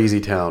 It's crazy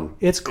town.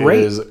 It's great.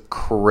 It is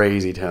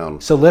crazy town.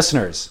 So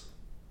listeners,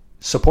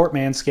 support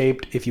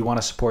Manscaped if you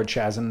want to support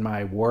Chaz and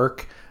my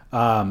work.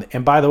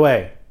 And by the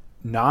way,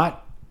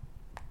 not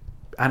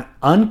an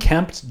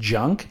unkempt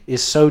junk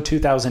is so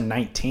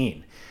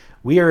 2019.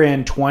 We are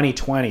in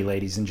 2020,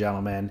 ladies and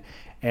gentlemen,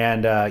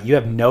 and you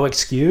have no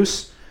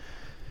excuse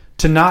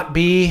to not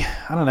be,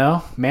 I don't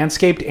know,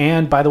 Manscaped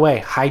and, by the way,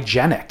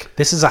 hygienic.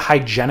 This is a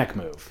hygienic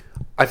move.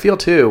 I feel,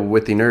 too,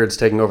 with the nerds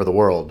taking over the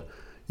world,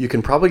 you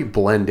can probably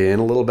blend in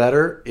a little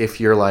better if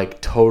you're,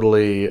 like,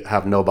 totally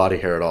have no body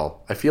hair at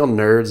all. I feel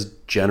nerds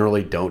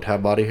generally don't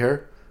have body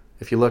hair.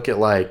 If you look at,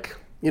 like,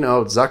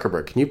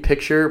 Zuckerberg. Can you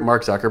picture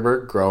Mark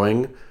Zuckerberg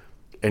growing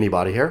any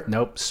body hair?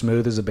 Nope.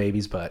 Smooth as a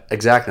baby's butt.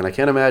 Exactly. And I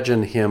can't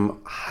imagine him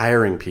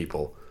hiring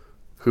people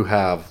who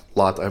have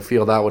lots. I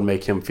feel that would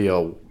make him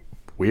feel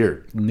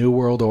weird. New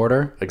World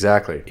Order.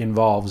 Exactly.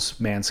 Involves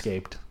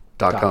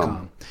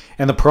Manscaped.com.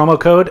 And the promo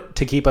code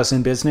to keep us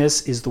in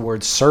business is the word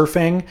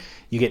surfing.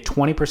 You get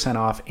 20%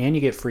 off and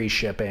you get free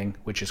shipping,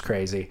 which is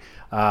crazy.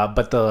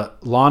 But the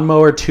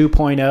Lawnmower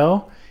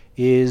 2.0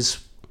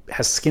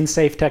 has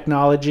skin-safe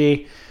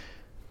technology.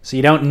 So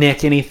you don't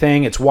nick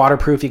anything. It's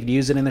waterproof. You could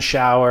use it in the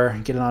shower.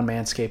 Get it on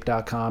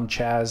manscaped.com.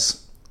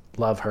 Chaz,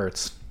 love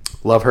hurts.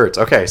 Love hurts.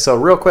 Okay, so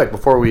real quick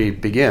before we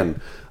begin,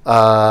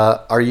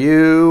 are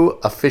you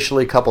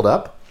officially coupled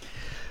up?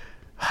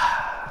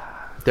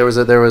 There was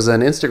an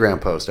Instagram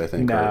post, I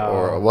think, no.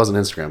 or it wasn't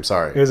Instagram.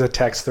 Sorry, it was a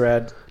text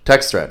thread.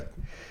 Text thread.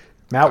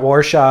 Matt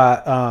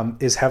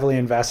Warshaw is heavily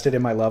invested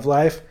in my love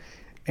life,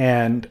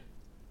 and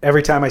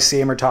every time I see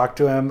him or talk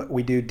to him,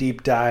 we do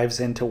deep dives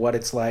into what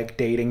it's like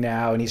dating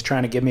now, and he's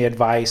trying to give me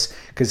advice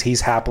because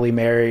he's happily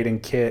married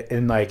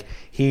and like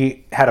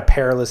he had a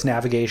perilous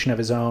navigation of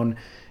his own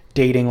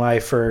dating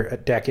life for a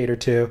decade or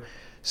two.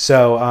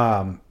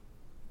 So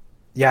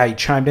yeah, he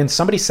chimed in.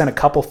 Somebody sent a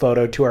couple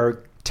photo to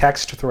our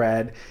text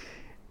thread,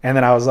 and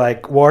then I was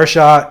like,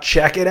 Warshaw,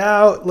 check it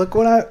out. Look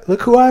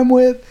who I'm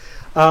with.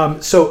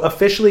 So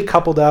officially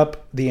coupled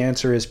up, the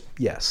answer is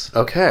yes.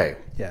 Okay.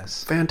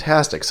 Yes.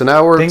 Fantastic. So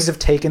now Things have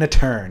taken a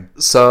turn.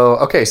 So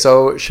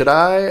should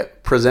I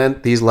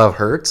present these love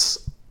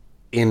hurts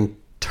in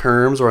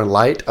terms or in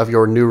light of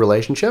your new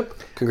relationship?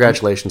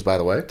 Congratulations, by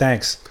the way.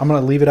 Thanks. I'm going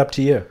to leave it up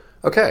to you.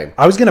 Okay.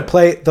 I was going to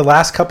play the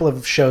last couple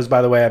of shows,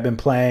 by the way, I've been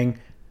playing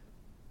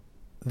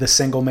the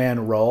single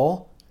man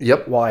role.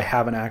 Yep. While I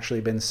haven't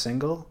actually been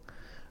single.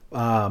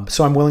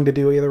 So I'm willing to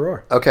do either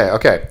or.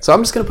 Okay. So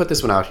I'm just going to put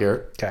this one out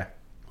here. Okay.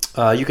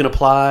 You can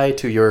apply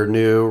to your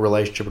new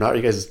relationship or not.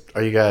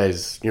 Are you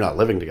guys, you're not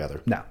living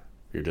together? No.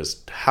 You're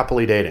just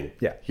happily dating.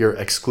 Yeah. You're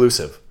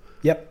exclusive.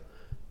 Yep.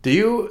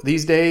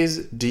 These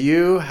days, do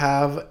you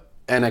have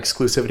an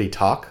exclusivity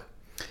talk?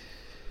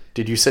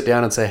 Did you sit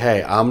down and say,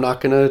 hey, I'm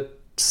not going to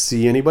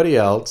see anybody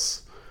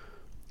else.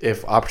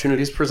 If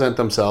opportunities present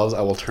themselves,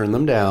 I will turn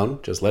them down.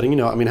 Just letting you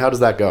know. I mean, how does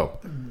that go?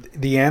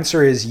 The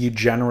answer is you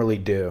generally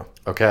do.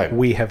 Okay.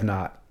 We have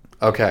not.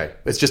 Okay.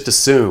 It's just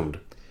assumed.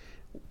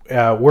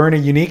 We're in a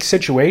unique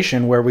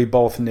situation where we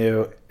both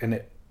knew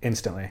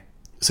instantly.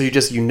 So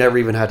you never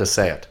even had to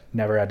say it.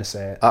 Never had to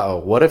say it. Uh-oh.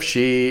 What if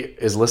she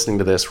is listening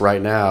to this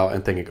right now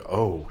and thinking,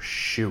 oh,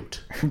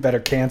 shoot. Better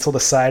cancel the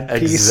side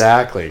piece.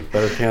 Exactly.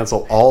 Better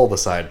cancel all the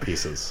side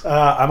pieces.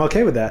 I'm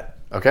okay with that.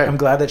 Okay. I'm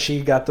glad that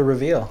she got the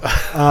reveal.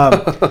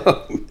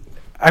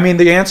 I mean,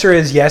 the answer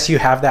is yes, you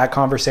have that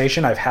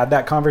conversation. I've had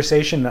that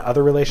conversation in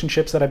other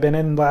relationships that I've been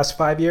in the last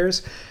 5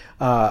 years.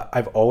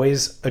 I've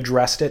always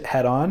addressed it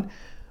head on.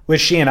 With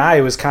she and I,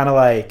 it was kind of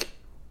like,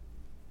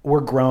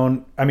 we're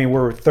grown. I mean,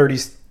 we're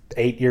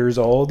 38 years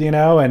old,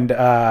 and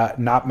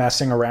not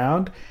messing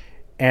around.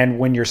 And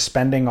when you're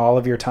spending all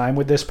of your time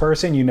with this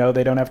person,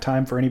 they don't have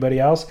time for anybody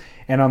else.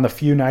 And on the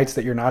few nights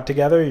that you're not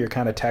together, you're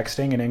kind of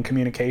texting and in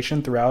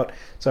communication throughout.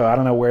 So I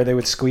don't know where they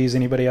would squeeze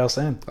anybody else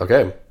in.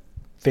 Okay.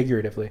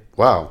 Figuratively.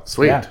 Wow.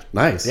 Sweet. Yeah.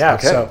 Nice. Yeah.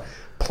 Okay. So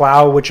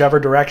plow whichever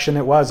direction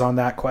it was on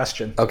that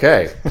question.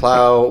 Okay.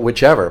 Plow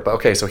whichever. But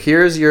okay. So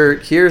here's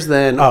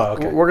then. Oh,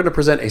 okay. We're going to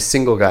present a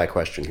single guy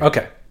question here.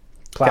 Okay.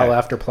 Plow Okay.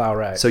 left or plow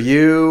right. So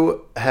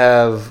you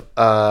have,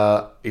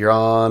 you're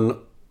on,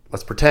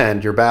 let's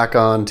pretend you're back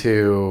on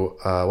to,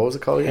 what was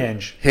it called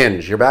again?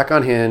 Hinge. You're back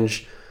on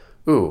Hinge.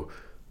 Ooh,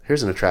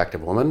 here's an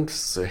attractive woman.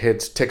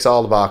 Ticks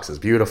all the boxes.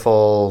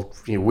 Beautiful,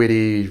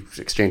 witty,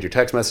 exchange your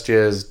text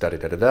messages,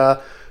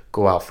 da-da-da-da-da.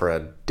 Go out for a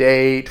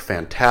date,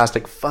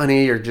 fantastic,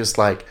 funny. You're just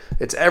like,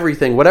 it's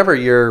everything, whatever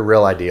your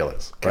real ideal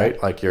is, right?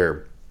 Okay. Like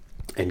you're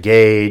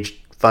engaged,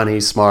 funny,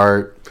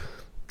 smart.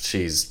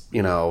 She's,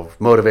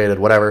 motivated,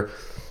 whatever.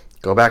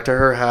 Go back to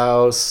her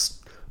house.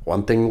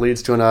 One thing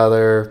leads to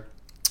another.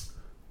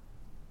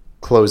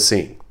 Close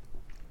scene.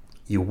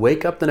 You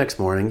wake up the next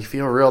morning. You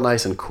feel real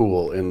nice and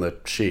cool in the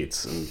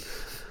sheets. And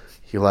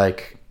you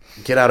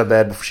get out of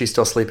bed before she's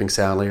still sleeping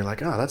soundly. You're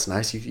like, oh, that's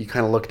nice. You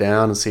kind of look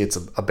down and see it's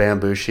a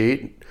bamboo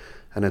sheet.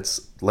 And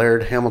it's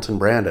Laird Hamilton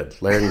branded.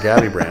 Laird and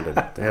Gabby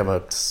branded. They have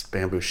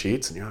bamboo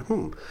sheets. And you're like,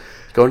 You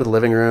go into the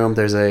living room.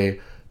 There's a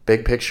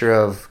big picture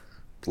of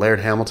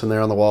Laird Hamilton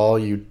there on the wall.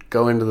 You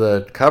go into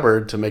the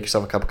cupboard to make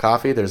yourself a cup of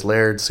coffee. There's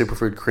Laird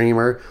Superfood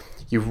Creamer.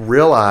 You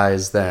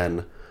realize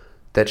then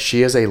that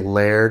she is a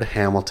Laird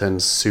Hamilton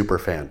super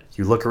fan.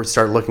 You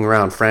start looking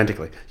around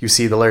frantically. You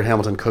see the Laird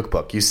Hamilton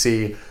cookbook. You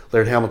see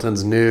Laird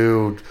Hamilton's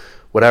new,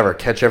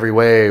 Catch Every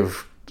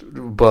Wave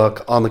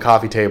book on the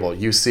coffee table.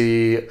 You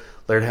see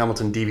Laird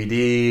Hamilton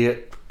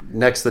DVD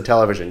next to the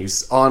television.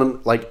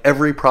 On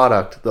every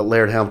product that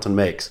Laird Hamilton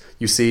makes.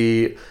 You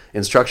see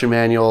instruction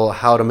manual,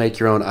 how to make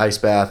your own ice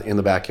bath in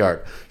the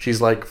backyard. She's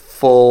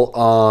full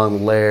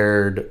on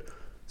Laird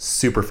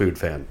superfood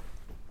fan.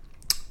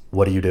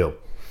 What do you do?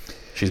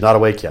 She's not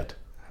awake yet.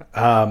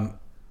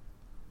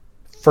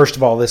 First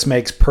of all, this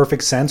makes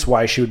perfect sense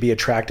why she would be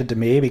attracted to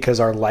me, because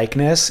our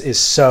likeness is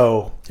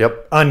so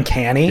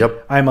uncanny.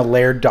 Yep. I'm a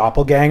Laird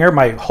doppelganger,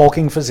 my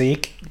hulking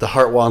physique. The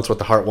heart wants what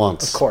the heart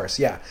wants. Of course,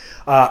 yeah.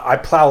 I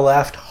plow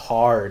left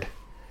hard.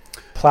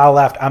 Plow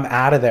left. I'm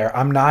out of there.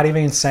 I'm not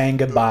even saying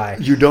goodbye.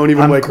 You don't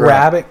even wake her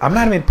up. I'm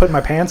not even putting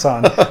my pants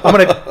on. I'm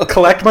going to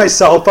collect my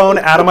cell phone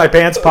out of my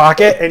pants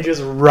pocket and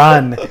just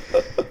run.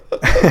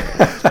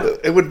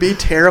 It would be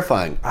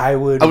terrifying. I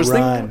would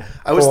run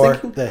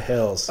for the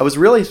hills. I was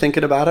really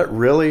thinking about it,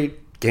 really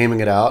gaming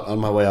it out on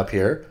my way up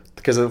here,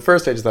 because at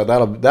first I just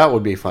thought that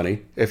would be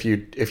funny. If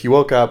you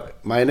woke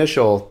up, my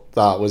initial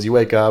thought was you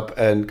wake up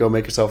and go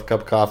make yourself a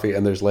cup of coffee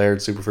and there's Laird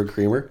Superfood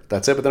Creamer.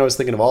 That's it. But then I was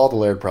thinking of all the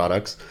Laird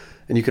products,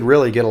 and you could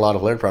really get a lot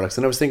of Laird products.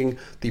 And I was thinking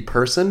the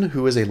person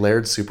who is a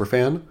Laird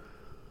superfan,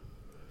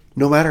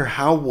 no matter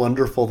how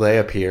wonderful they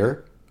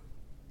appear,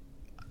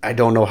 I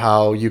don't know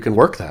how you can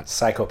work that.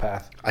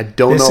 Psychopath. I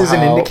don't know how. This is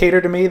an indicator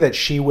to me that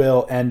she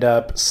will end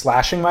up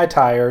slashing my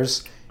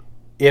tires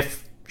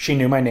if she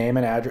knew my name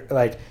and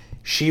address.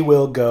 She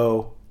will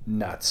go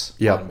nuts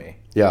on me.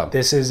 Yeah.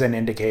 This is an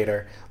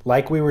indicator.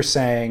 Like we were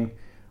saying,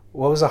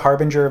 what was a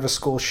harbinger of a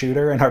school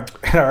shooter in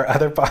our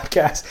other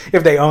podcast?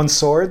 If they own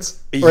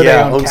swords or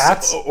they own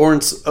cats,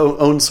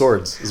 own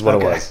swords is what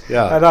it was.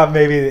 Yeah, I thought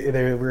maybe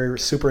they were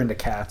super into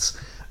cats.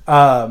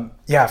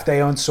 If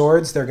they own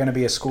swords, they're going to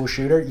be a school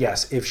shooter.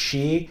 Yes, if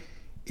she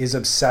is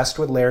obsessed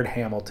with Laird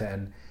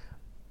Hamilton,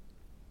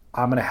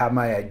 I'm going to have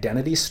my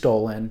identity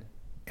stolen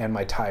and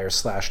my tires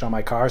slashed on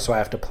my car, so I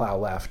have to plow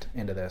left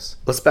into this.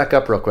 Let's back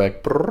up real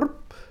quick.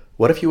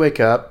 What if you wake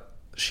up,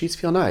 sheets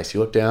feel nice. You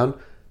look down,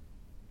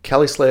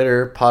 Kelly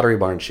Slater Pottery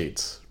Barn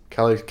sheets.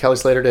 Kelly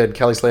Slater did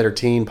Kelly Slater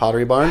Teen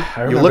Pottery Barn.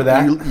 I remember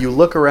that. You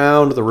look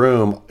around the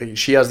room.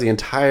 She has the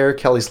entire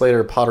Kelly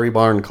Slater Pottery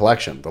Barn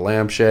collection: the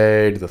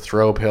lampshade, the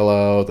throw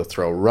pillow, the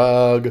throw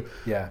rug,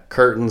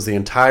 curtains, the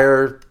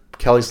entire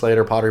Kelly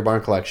Slater Pottery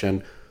Barn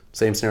collection.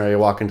 Same scenario. You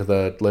walk into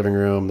the living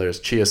room. There's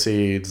chia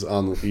seeds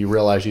on. You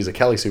realize she's a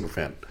Kelly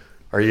superfan.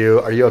 Are you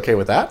okay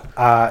with that?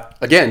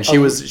 Again, she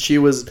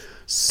was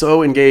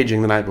so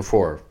engaging the night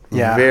before.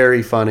 Yeah,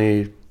 very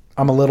funny.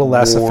 I'm a little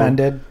less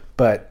offended,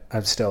 but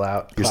I'm still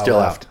out. You're still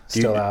out.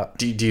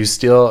 Do you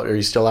are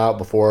you still out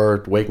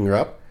before waking her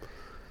up?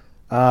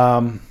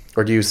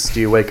 Or do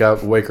you wake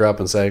her up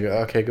and say,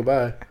 okay,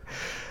 goodbye?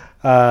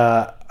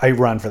 I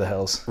run for the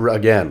hills.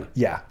 Again.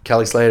 Yeah.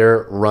 Kelly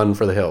Slater, run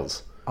for the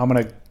hills. I'm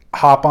going to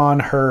hop on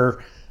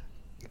her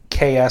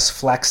KS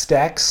Flex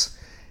decks.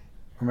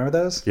 Remember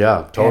those?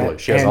 Yeah, totally.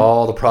 She has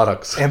all the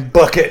products. And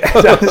book it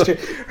down the street.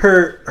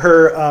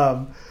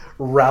 Her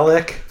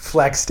relic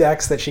Flex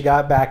decks that she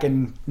got back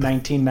in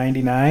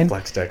 1999.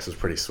 Flex decks was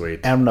pretty sweet.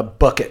 And I'm going to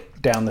book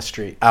it down the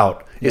street.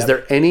 Out. Yep. Is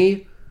there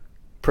any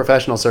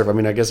professional surfer? I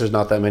mean, I guess there's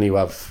not that many who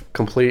have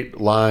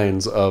complete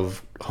lines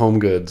of home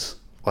goods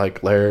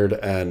like Laird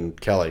and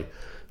Kelly.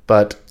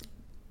 But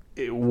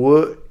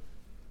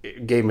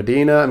Gabe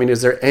Medina, I mean,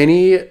 is there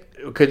any...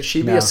 Could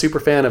she be a super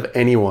fan of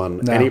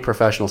anyone, any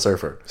professional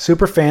surfer?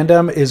 Super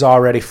fandom is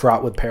already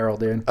fraught with peril,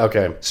 dude.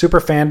 Okay. Super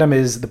fandom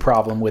is the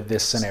problem with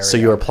this scenario. So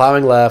you are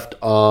plowing left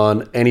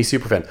on any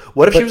super fan.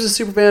 What if she was a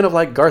super fan of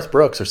like Garth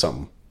Brooks or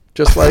something?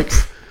 Just like...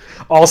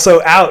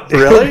 also out,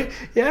 dude. Really?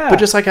 Yeah. But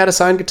just like had a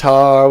signed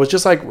guitar. Was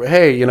just like,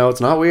 hey,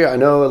 it's not weird. I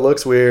know it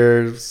looks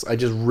weird. I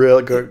just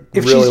really if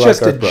really she's like just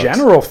Garth a Brooks.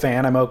 General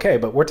fan, I'm okay.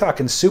 But we're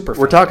talking super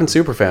fan. We're talking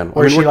super fan.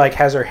 Where she like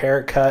has her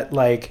hair cut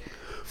like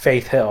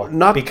Faith Hill.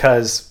 Not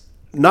because...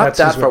 Not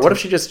that far. What if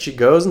she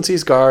goes and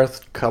sees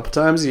Garth a couple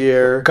times a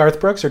year?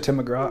 Garth Brooks or Tim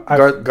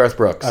McGraw? Garth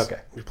Brooks.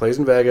 Okay. He plays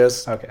in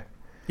Vegas. Okay.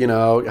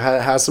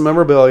 Has some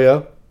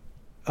memorabilia.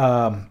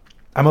 I'm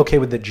okay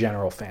with the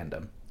general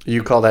fandom.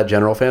 You call that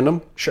general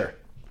fandom? Sure.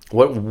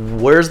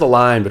 Where's the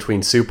line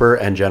between super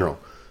and general?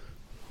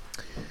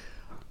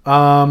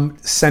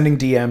 Sending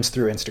DMs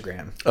through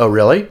Instagram. Oh,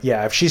 really?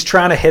 Yeah. If she's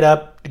trying to hit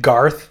up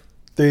Garth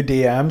through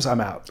DMs,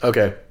 I'm out.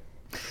 Okay.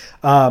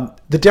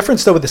 The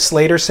difference, though, with the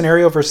Slater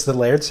scenario versus the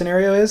Laird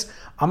scenario is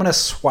I'm going to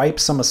swipe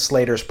some of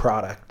Slater's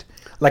product.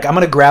 Like, I'm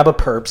going to grab a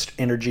Perpst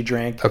energy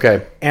drink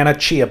and a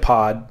chia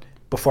pod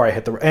before I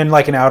hit the road. And,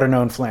 like, an Outer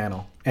Known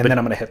flannel. And then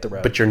I'm going to hit the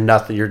road. But you're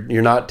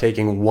not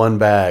taking one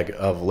bag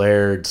of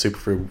Laird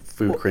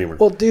Superfood Creamer.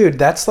 Well, dude,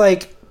 that's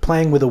like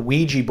playing with a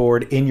Ouija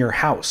board in your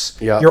house.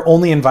 Yeah. You're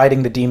only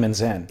inviting the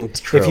demons in. It's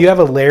true. If you have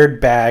a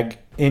Laird bag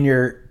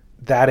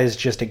that is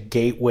just a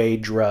gateway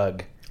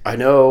drug. I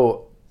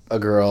know a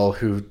girl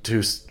who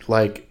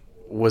like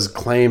was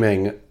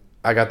claiming,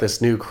 I got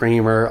this new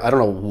creamer. I don't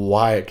know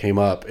why it came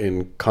up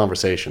in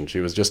conversation.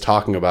 She was just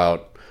talking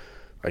about,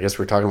 I guess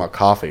we were talking about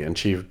coffee, and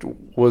she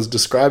was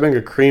describing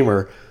a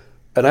creamer,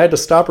 and I had to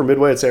stop her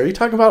midway and say, are you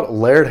talking about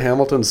Laird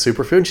Hamilton's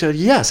superfood? And she said,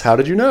 yes, how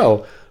did you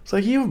know? It's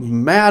like, you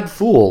mad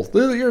fool.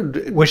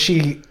 Was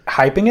she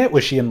hyping it?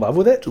 Was she in love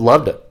with it?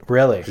 Loved it.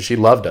 Really? She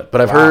loved it. But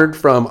I've heard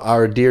from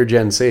our dear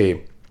Gen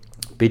C,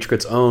 Beach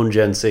Grit's own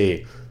Gen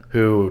C,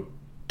 who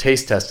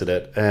taste tested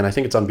it, and I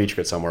think it's on Beach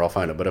Grit somewhere. I'll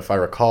find it. But if I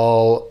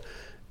recall,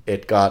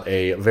 it got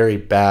a very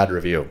bad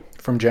review.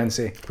 From Gen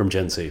C. From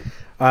Gen C.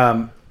 I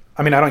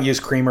mean, I don't use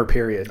creamer,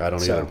 period. I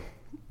don't either.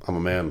 I'm a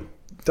man.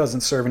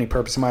 Doesn't serve any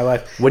purpose in my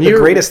life. The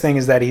greatest thing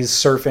is that he's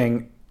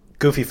surfing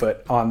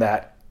Goofyfoot on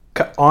that.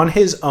 On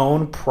his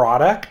own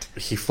product.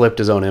 He flipped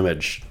his own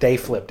image. They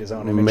flipped his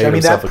own image. Made I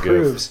mean, that himself a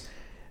proves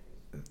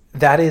goof.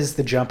 That is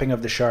the jumping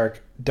of the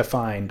shark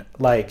defined.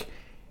 Like,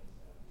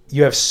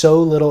 you have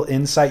so little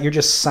insight. You're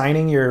just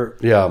signing your...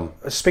 Yeah.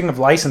 Speaking of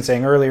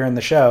licensing earlier in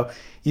the show,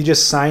 you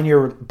just sign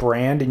your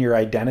brand and your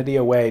identity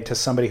away to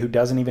somebody who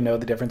doesn't even know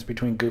the difference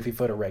between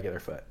Goofyfoot or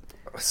regular foot.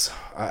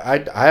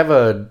 I have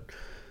a...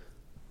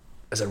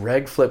 Is it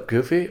Reg Flip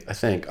Goofy? I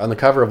think. On the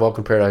cover of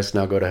Welcome Paradise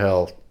Now Go to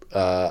Hell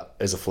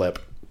is a flip.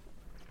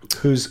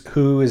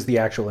 Who is the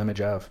actual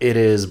image of? It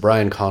is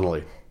Brian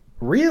Connolly.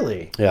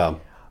 Really? Yeah.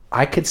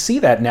 I could see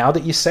that now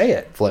that you say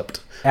it.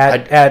 Flipped.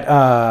 At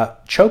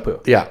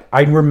Chopu. Yeah.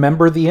 I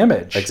remember the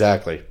image.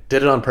 Exactly.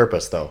 Did it on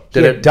purpose, though.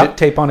 He had duct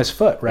tape on his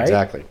foot, right?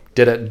 Exactly.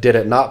 Did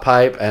it not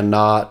pipe and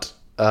not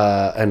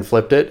and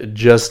flipped it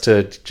just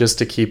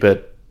to keep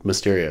it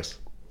mysterious.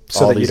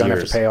 So all that you these don't have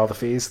years. to pay all the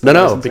fees?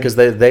 No, because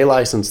they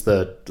licensed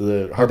the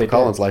they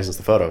HarperCollins licensed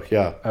the photo.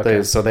 Yeah,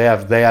 Okay.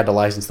 they had to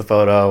license the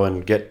photo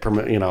and get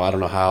permit. You know, I don't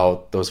know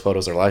how those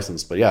photos are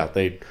licensed, but yeah,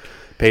 they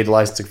paid the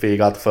licensing fee,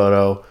 got the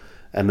photo,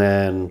 and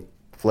then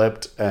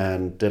flipped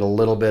and did a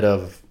little bit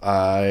of.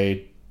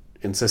 I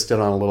insisted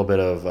on a little bit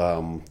of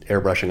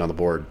airbrushing on the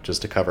board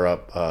just to cover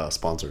up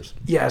sponsors.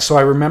 Yeah, so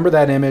I remember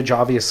that image.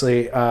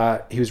 Obviously,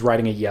 he was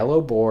riding a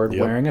yellow board,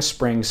 Yep. wearing a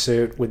spring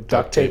suit with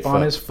duct tape tape on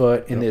foot. his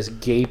foot in this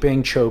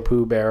gaping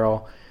Chopu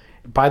barrel.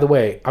 By the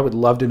way, I would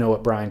love to know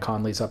what Brian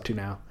Conley's up to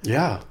now.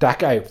 Yeah, That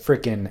guy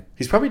freaking...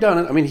 he's probably done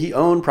it. I mean, he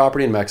owned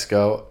property in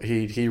Mexico.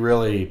 He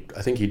really,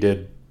 I think he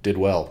did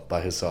well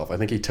by himself. I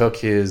think he took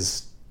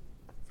his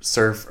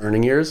surf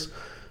earning years,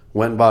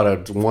 went and bought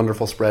a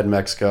wonderful spread in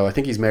Mexico. I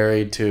think he's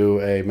married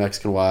to a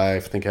Mexican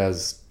wife. I think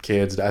has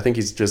kids. I think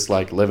he's just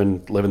like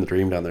living the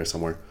dream down there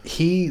somewhere.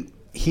 He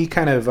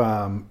kind of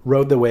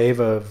rode the wave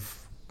of,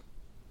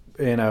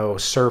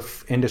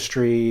 surf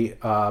industry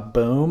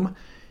boom.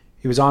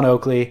 He was on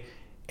Oakley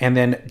and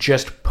then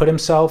just put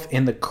himself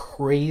in the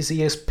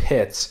craziest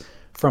pits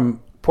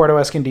from Puerto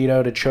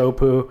Escondido to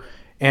Chopu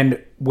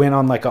and went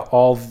on like a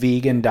all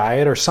vegan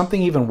diet or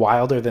something even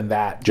wilder than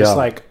that. Just Yeah.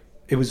 like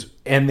it was,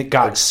 and it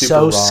got Super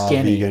so raw,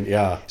 skinny. vegan,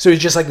 yeah. So he's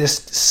just like this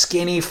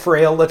skinny,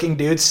 frail looking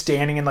dude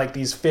standing in like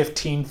these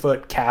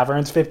 15-foot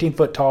caverns, 15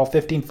 foot tall,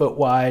 15 foot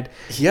wide.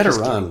 He had a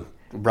run,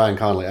 Brian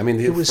Conley. I mean,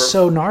 It was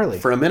so gnarly.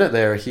 For a minute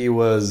there, he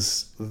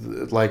was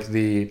like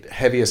the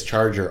heaviest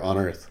charger on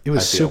earth. It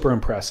was I feel. super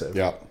impressive.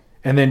 Yeah.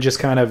 And then just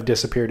kind of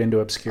disappeared into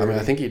I obscurity.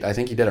 mean, I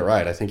think he did it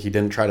right. I think he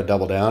didn't try to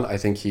double down. I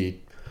think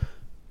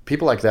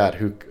people like that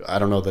who I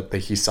don't know that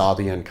he saw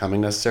the end coming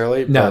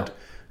necessarily, No. but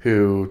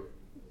who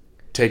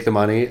take the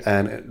money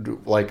and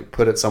like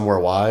put it somewhere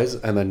wise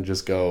and then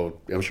just go.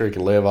 I'm sure he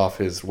can live off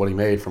what he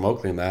made from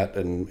Oakley and that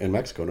in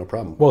Mexico, no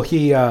problem. Well,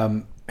 he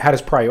had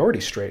his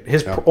priorities straight.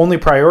 His only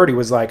priority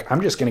was like, I'm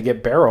just going to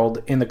get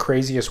barreled in the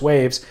craziest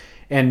waves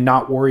and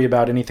not worry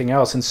about anything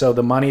else. And so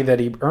the money that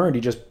he earned,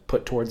 he just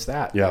put towards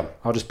that. Yeah.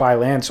 I'll just buy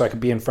land so I can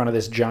be in front of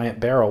this giant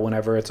barrel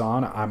whenever it's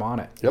on. I'm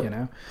on it. Yep. You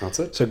know, That's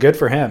it. so good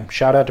for him.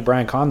 Shout out to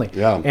Brian Conley.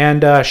 Yeah.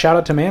 And shout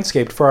out to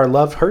Manscaped for our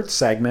Love Hurts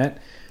segment,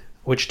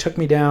 which took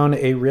me down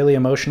a really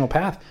emotional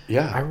path.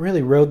 Yeah. I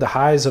really rode the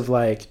highs of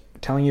like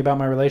telling you about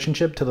my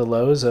relationship to the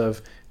lows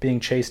of being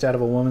chased out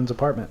of a woman's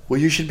apartment. Well,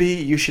 you should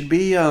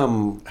be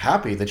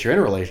happy that you're in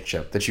a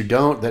relationship, that you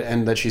don't,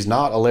 and that she's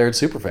not a Laird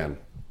superfan.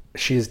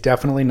 She is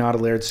definitely not a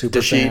Laird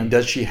super fan.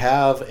 Does she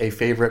have a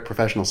favorite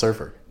professional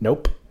surfer?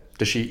 Nope.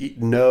 Does she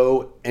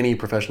know any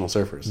professional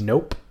surfers?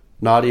 Nope.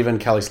 Not even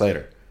Kelly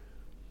Slater.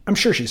 I'm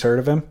sure she's heard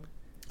of him.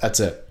 That's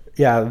it.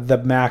 Yeah, the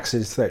max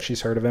is that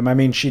she's heard of him. I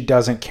mean, she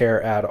doesn't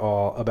care at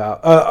all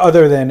about,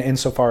 other than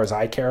insofar as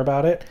I care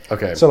about it.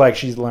 Okay. So like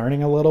she's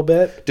learning a little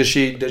bit. Does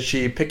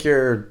she pick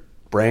your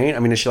brain? I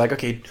mean, is she like,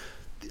 okay,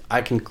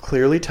 I can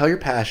clearly tell you're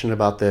passionate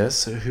about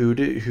this. Who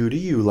do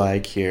you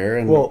like here?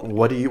 And Well-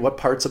 what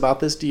parts about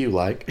this do you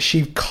like?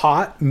 She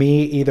caught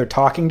me either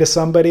talking to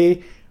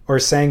somebody or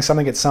saying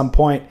something at some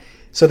point.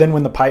 So then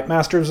when the Pipe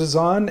Masters was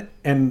on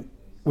and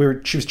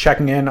she was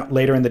checking in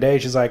later in the day,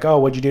 she's like, oh,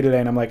 what'd you do today?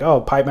 And I'm like, oh,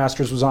 Pipe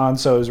Masters was on,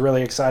 so it was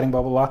really exciting,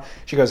 blah, blah, blah.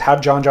 She goes,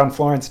 how'd John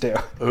Florence do?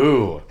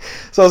 Ooh,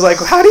 So I was like,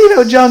 how do you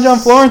know John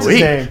Florence's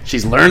sweet. name?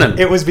 She's learning.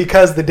 It was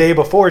because the day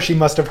before she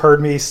must have heard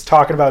me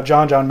talking about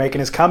John making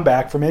his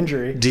comeback from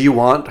injury. Do you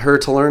want her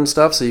to learn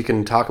stuff so you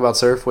can talk about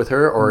surf with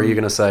her, or are you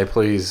going to say,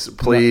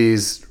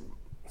 please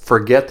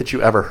forget that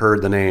you ever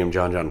heard the name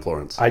John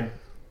Florence? I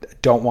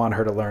don't want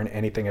her to learn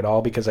anything at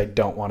all because I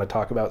don't want to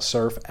talk about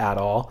surf at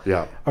all.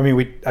 Yeah. I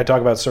mean, I talk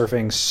about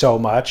surfing so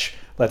much,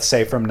 let's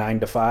say from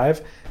 9 to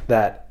 5,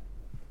 that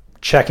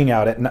checking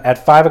out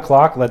at 5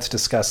 o'clock, let's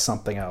discuss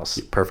something else.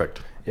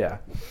 Perfect. Yeah.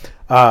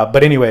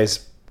 But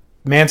anyways,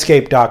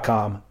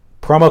 manscaped.com,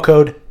 promo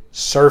code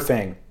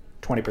surfing,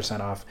 20%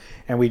 off.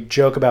 And we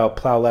joke about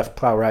plow left,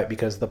 plow right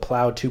because the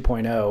Plow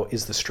 2.0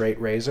 is the straight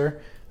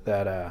razor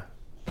that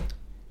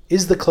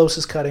is the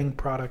closest cutting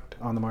product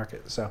on the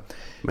market. So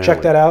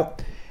check that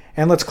out.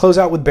 And let's close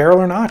out with Barrel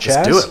or Not,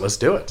 Chaz. Let's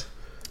do it.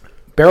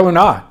 Barrel or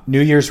Not, New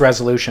Year's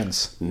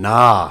resolutions.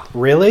 Nah.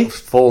 Really?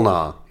 Full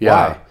nah. Yeah.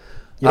 Why?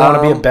 You don't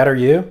want to be a better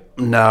you?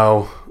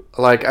 No.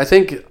 Like, I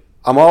think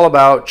I'm all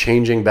about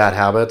changing bad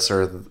habits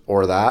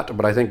or that,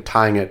 but I think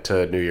tying it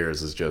to New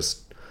Year's is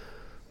just,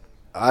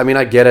 I mean,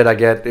 I get it. I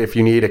get if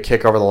you need a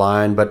kick over the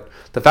line, but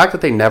the fact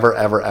that they never,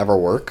 ever, ever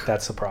work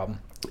That's the problem.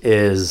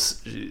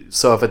 is,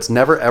 so if it's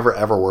never, ever,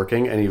 ever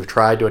working and you've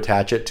tried to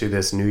attach it to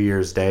this New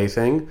Year's Day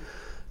thing,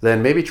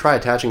 then maybe try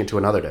attaching it to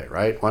another day,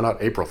 right? Why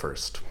not April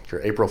 1st?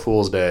 Your April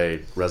Fool's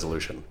Day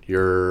resolution.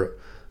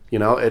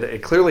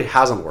 It clearly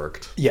hasn't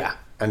worked. Yeah.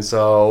 And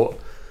so,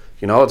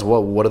 it's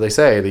what do they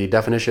say? The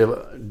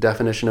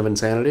definition of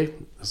insanity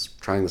is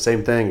trying the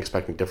same thing,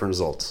 expecting different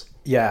results.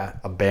 Yeah.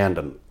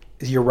 Abandon.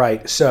 You're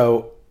right.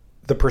 So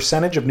the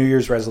percentage of New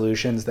Year's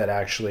resolutions that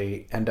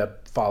actually end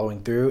up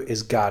following through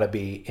is got to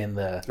be in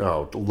the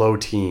low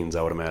teens,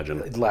 I would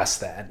imagine. less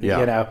than,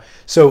 Yeah.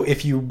 So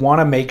if you want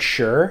to make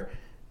sure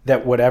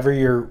that whatever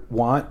you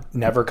want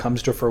never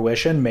comes to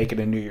fruition, make it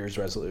a New Year's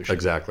resolution.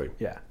 Exactly.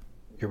 Yeah,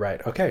 you're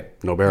right. Okay.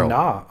 No barrel.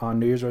 Nah on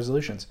New Year's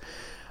resolutions.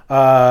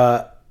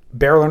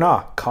 Barrel or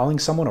nah, calling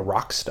someone a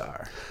rock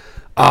star.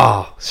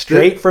 Oh,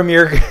 Straight from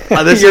your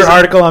this your is-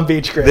 article on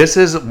Beach Grit. This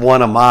is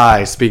one of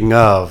my, speaking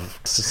of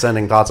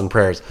sending thoughts and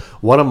prayers,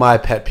 one of my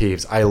pet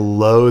peeves. I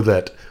loathe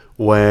it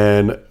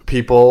when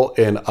people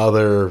in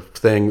other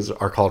things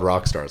are called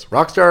rock stars.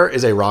 Rock star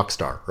is a rock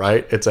star,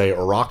 right? It's a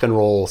rock and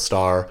roll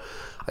star.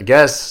 I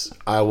guess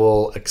I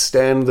will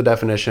extend the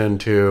definition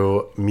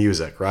to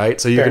music, right?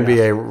 So you Fair can be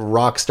enough. a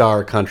rock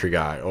star country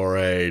guy, or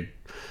a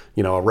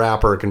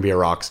rapper can be a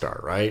rock star,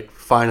 right?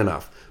 Fine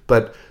enough.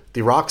 But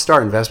the rock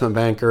star investment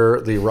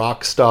banker, the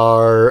rock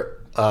star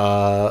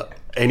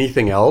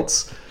anything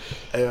else,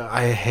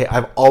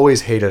 I've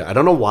always hated it. I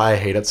don't know why I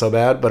hate it so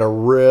bad, but a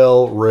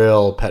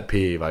real pet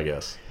peeve, I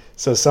guess.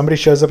 So somebody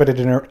shows up at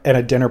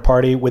a dinner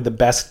party with the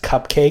best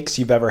cupcakes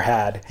you've ever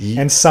had,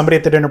 and somebody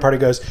at the dinner party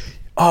goes,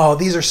 "Oh,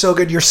 these are so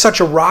good! You're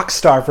such a rock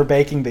star for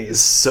baking these."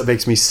 So it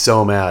makes me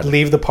so mad.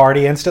 Leave the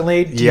party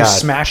instantly. Do Yeah. you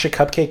smash a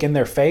cupcake in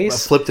their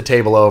face? Flip the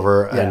table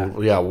over and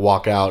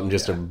walk out and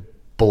just a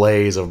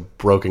blaze of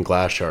broken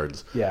glass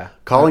shards. Yeah.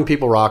 Calling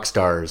people rock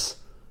stars.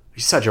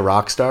 You're such a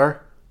rock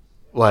star.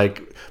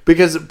 Like,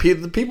 because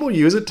the people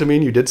use it to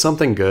mean you did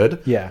something good.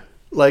 Yeah.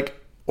 Like,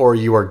 or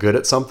you are good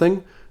at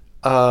something.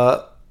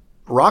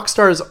 Rock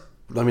stars,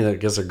 I mean, I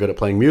guess they're good at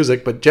playing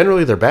music, but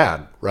generally they're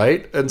bad,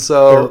 right? And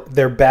so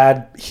They're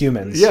bad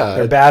humans. Yeah.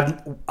 They're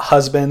bad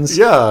husbands.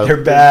 yeah,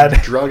 They're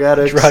bad drug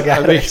addicts. drug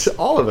addicts. I mean,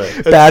 all of it.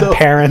 And bad so,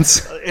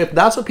 parents. if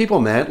that's what people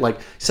meant, like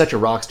such a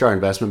rock star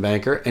investment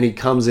banker, and he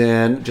comes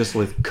in just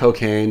with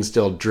cocaine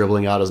still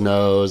dribbling out his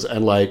nose,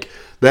 and like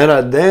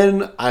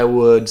then I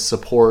would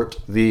support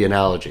the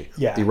analogy.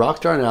 Yeah. The rock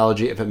star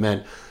analogy, if it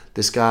meant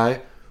this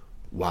guy,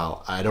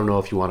 wow, I don't know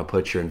if you want to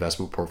put your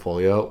investment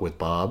portfolio with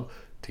Bob.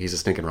 He's a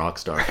stinking rock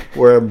star.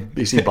 Where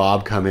you see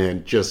Bob come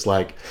in just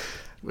like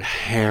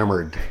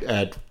hammered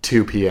at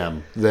 2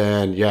 p.m.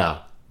 Then yeah.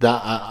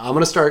 I'm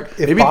gonna start.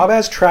 If Bob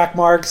has track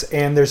marks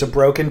and there's a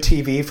broken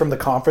TV from the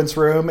conference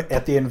room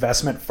at the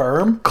investment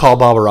firm, call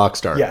Bob a rock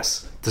star.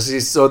 yes.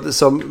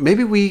 So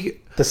maybe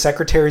The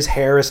secretary's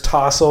hair is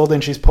tousled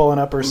and she's pulling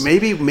up her...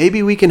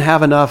 maybe we can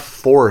have enough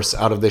force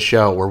out of this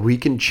show where we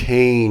can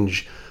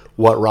change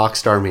what rock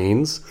star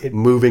means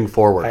moving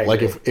forward. I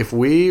Like agree. if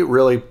we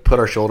really put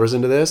our shoulders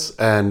into this,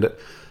 and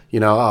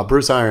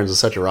Bruce Irons is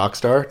such a rock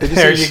star.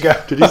 There you go.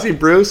 Did you see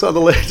Bruce on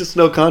the latest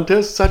No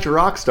Contest? Such a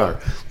rock star.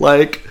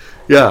 Like,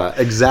 yeah,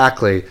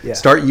 exactly. Yeah.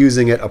 Start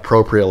using it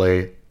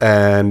appropriately,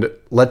 and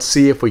let's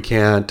see if we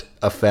can't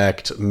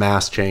affect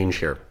mass change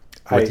here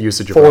with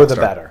usage of for rock the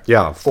star. better.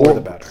 Yeah, For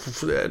the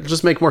better.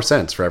 Just make more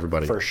sense for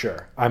everybody. For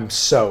sure. I'm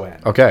so in.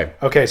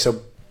 Okay.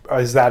 So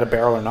is that a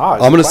barrel or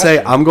not? I'm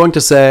going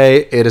to say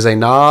it is a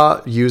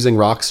nah using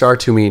rockstar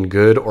to mean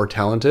good or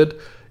talented,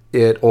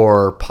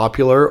 or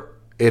popular.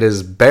 It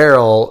is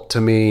barrel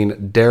to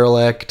mean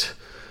derelict,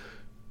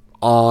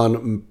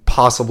 on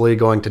possibly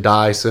going to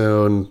die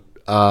soon,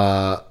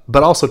 but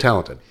also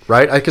talented,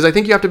 right? Because I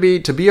think you have to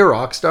be a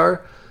rock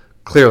star.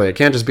 Clearly, it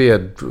can't just be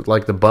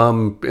like the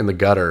bum in the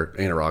gutter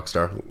ain't a rock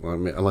star, I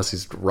mean, unless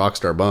he's rock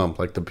star bum.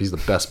 Like he's the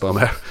best bum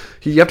ever.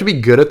 You have to be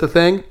good at the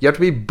thing. You have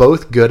to be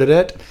both good at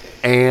it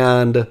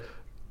and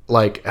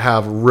like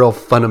have real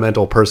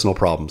fundamental personal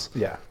problems.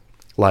 Yeah.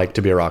 Like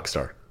to be a rock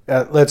star.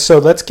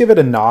 Let's give it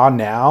a nah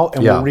now,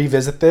 and Yeah. we'll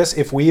revisit this.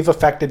 If we've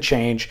affected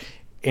change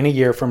in a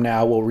year from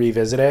now, we'll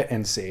revisit it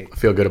and see. I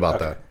feel good about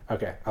that.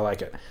 Okay, I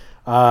like it.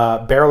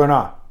 Barrel or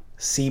not,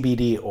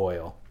 CBD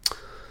oil.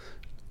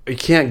 It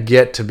can't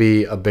get to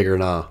be a bigger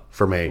nah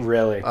for me.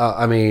 Really?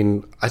 I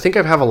mean, I think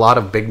I have a lot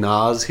of big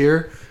nahs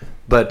here,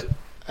 but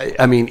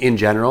I mean, in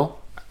general,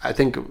 I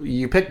think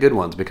you pick good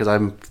ones because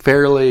I'm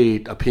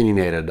fairly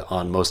opinionated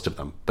on most of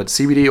them. But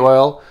CBD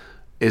oil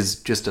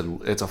is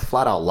it's a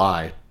flat out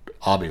lie,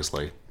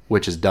 obviously,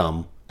 which is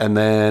dumb. And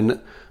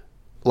then,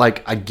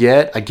 like, I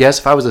guess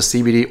if I was a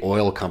CBD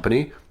oil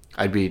company,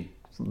 I'd be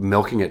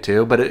milking it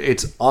too. But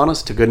it's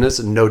honest to goodness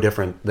no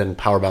different than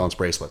Power Balance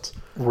bracelets.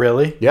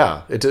 Really?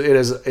 Yeah, it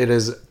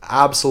is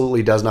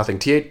absolutely does nothing.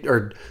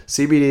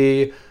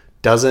 CBD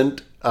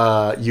doesn't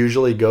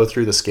usually go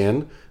through the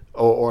skin,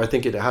 or I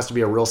think it has to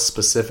be a real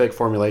specific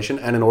formulation.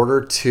 And in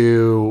order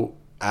to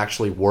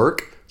actually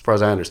work, as far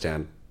as I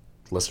understand,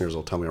 listeners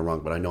will tell me I'm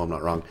wrong, but I know I'm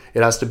not wrong.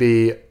 It has to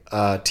be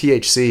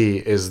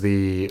THC is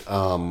the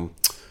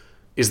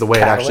way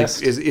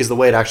Catalyst? it actually is the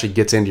way it actually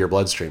gets into your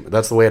bloodstream.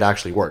 That's the way it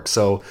actually works.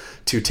 So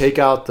to take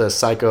out the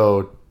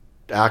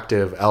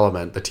psychoactive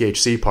element, the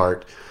THC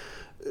part.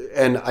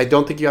 And I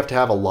don't think you have to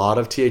have a lot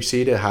of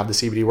THC to have the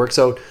CBD work.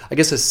 So I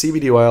guess a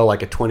CBD oil,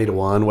 like a 20 to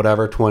 1,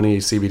 whatever, 20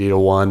 CBD to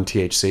 1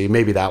 THC,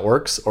 maybe that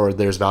works, or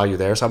there's value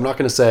there. So I'm not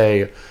going to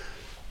say,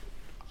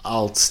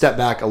 I'll step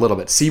back a little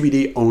bit.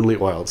 CBD only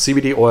oil.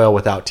 CBD oil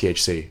without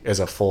THC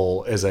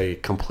is a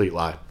complete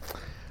lie.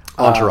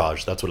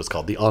 Entourage, that's what it's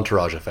called. The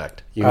entourage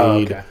effect. You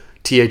need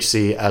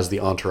THC as the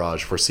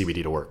entourage for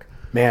CBD to work.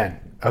 Man,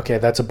 okay,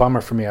 that's a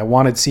bummer for me. I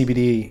wanted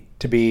CBD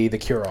to be the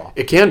cure-all.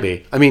 It can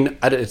be. I mean,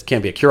 it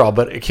can't be a cure-all,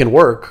 but it can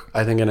work.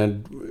 I think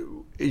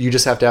you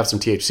just have to have some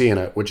THC in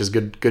it, which is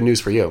good news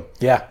for you.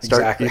 Yeah,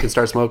 exactly. You can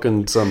start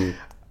smoking some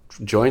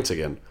joints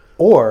again.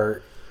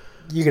 Or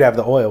you could have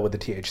the oil with the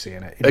THC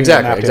in it. You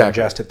Exactly. don't have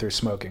to ingest it through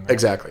smoking. Right?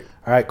 Exactly.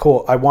 All right,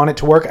 cool. I want it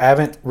to work. I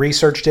haven't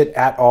researched it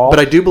at all. But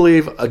I do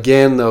believe,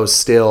 again, though,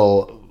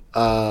 still,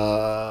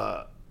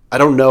 I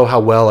don't know how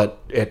well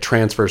it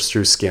transfers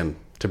through skin,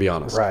 to be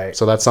honest. Right.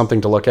 So that's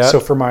something to look at. So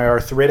for my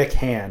arthritic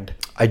hand,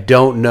 I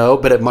don't know,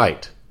 but it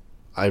might.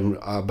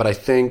 But I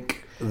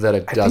think that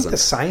it doesn't. I think the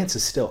science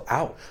is still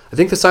out. I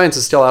think the science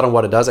is still out on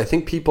what it does. I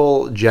think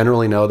people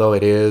generally know, though,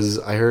 it is.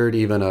 I heard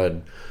even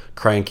a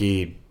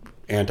cranky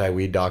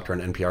anti-weed doctor on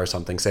NPR or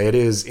something say it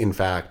is, in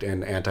fact,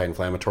 an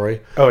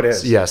anti-inflammatory. Oh, it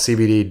is? Yeah,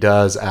 CBD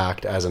does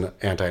act as an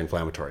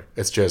anti-inflammatory.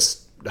 It's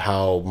just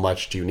how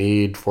much do you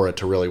need for it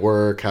to really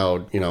work,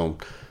 how,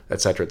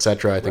 et cetera, et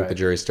cetera. I think the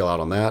jury's still out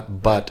on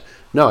that. But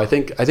no, I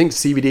think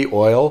CBD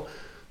oil,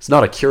 it's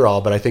not a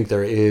cure-all, but I think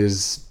there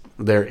is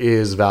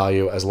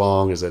value as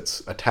long as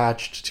it's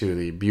attached to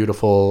the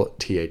beautiful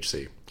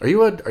THC. Are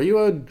you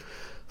a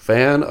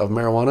fan of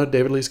marijuana,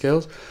 David Lee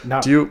Scales? No.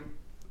 Do you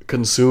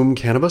consume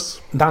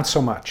cannabis? Not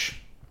so much.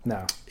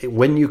 No.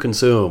 When you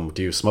consume,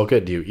 do you smoke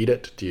it? Do you eat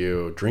it? Do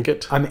you drink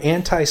it? I'm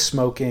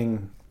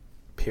anti-smoking,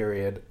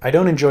 period. I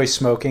don't enjoy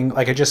smoking.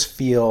 Like, I just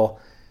feel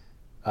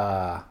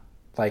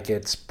like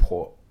it's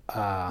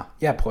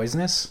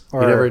poisonous.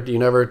 Or You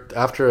never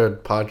after a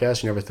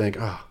podcast, you never think,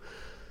 oh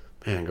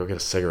man, go get a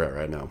cigarette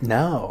right now.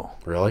 No.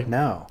 Really?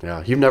 No.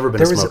 Yeah. You've never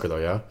been a smoker though,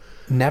 yeah?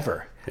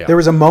 Never. Yeah. There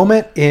was a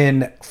moment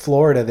in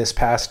Florida this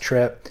past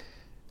trip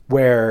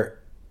where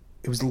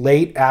it was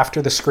late after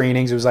the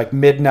screenings. It was like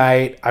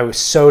midnight. I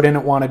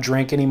didn't want to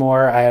drink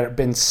anymore. I had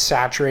been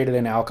saturated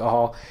in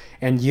alcohol.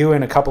 And you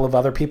and a couple of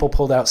other people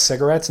pulled out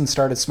cigarettes and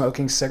started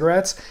smoking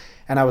cigarettes.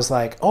 And I was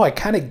like, oh, I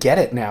kind of get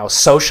it now.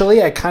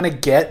 Socially, I kind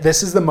of get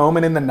this is the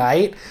moment in the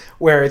night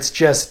where it's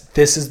just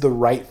this is the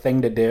right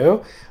thing to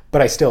do.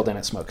 But I still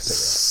didn't smoke a cigarette.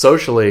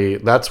 Socially,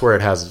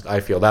 I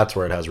feel that's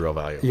where it has real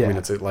value. Yeah. I mean,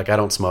 it's like I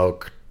don't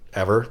smoke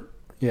ever.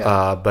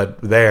 Yeah. But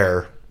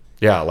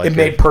it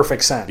made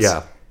perfect sense.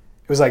 Yeah.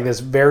 It was like this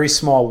very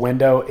small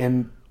window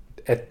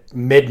at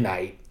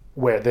midnight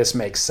where this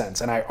makes sense.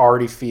 And I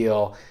already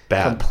feel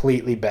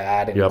completely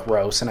bad and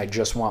gross, and I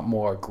just want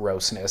more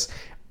grossness.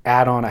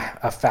 Add on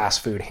a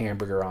fast food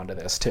hamburger onto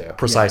this too.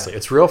 Precisely. Yeah.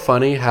 It's real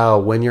funny how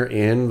when you're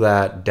in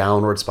that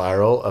downward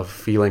spiral of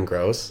feeling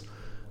gross,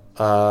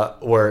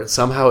 where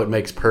somehow it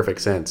makes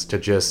perfect sense to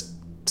just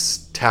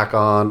tack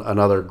on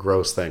another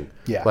gross thing.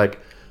 Yeah. Like,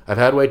 I've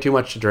had way too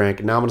much to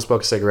drink, now I'm going to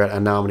smoke a cigarette,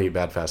 and now I'm going to eat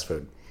bad fast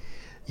food.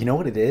 You know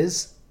what it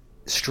is?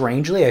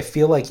 Strangely, I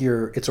feel like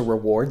it's a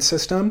reward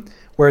system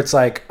where it's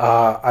like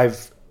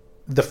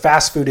the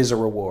fast food is a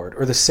reward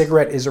or the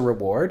cigarette is a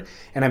reward,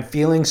 and I'm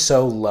feeling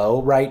so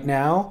low right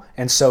now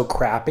and so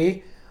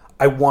crappy.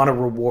 I want to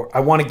reward.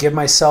 I want to give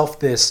myself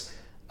this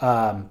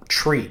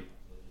treat.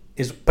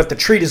 But the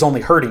treat is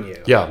only hurting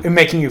you. Yeah. And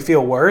making you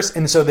feel worse,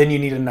 and so then you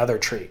need another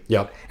treat.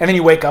 Yep. And then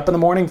you wake up in the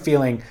morning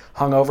feeling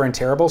hungover and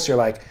terrible. So you're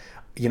like,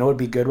 you know what would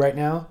be good right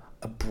now?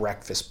 A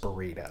breakfast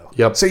burrito.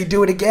 Yep. So you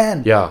do it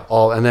again. Yeah.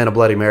 And then a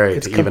Bloody Mary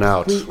to even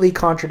out. It's completely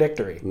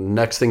contradictory.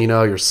 Next thing you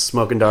know, you're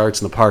smoking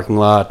darts in the parking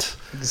lot.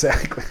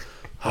 Exactly.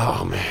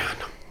 Oh, man.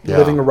 Yeah.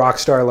 Living a rock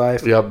star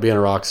life. Yep, being a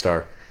rock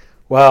star.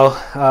 Well,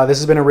 this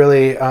has been a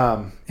really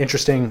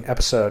interesting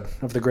episode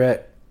of The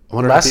Grit.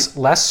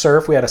 Less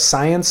surf. We had a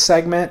science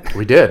segment.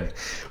 We did.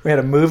 We had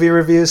a movie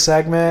review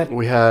segment.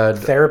 We had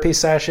therapy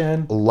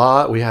session. A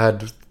lot. We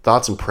had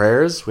thoughts and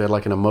prayers. We had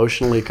like an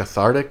emotionally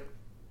cathartic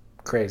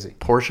portion.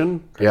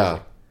 Crazy. Yeah.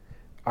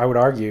 I would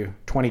argue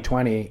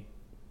 2020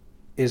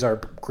 is our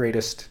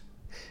greatest.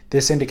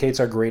 This indicates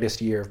our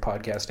greatest year of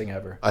podcasting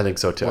ever. I think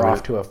so too. We're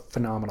off to a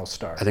phenomenal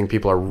start. I think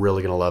people are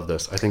really going to love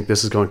this. I think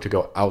this is going to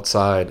go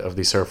outside of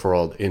the surf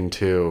world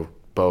into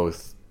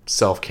both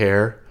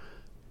self-care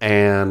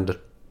and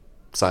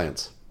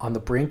science. On the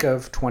brink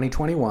of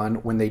 2021,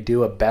 when they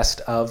do a best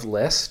of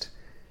list,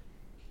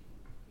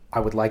 I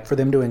would like for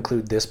them to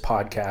include this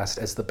podcast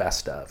as the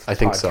best of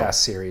podcast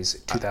series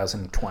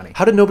 2020.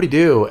 How did nobody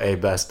do a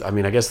best? I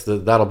mean, I guess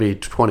that'll be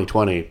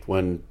 2020.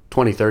 When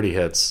 2030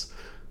 hits,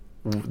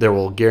 there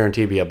will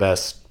guarantee be a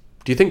best.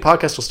 Do you think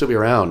podcasts will still be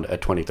around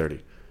at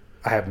 2030?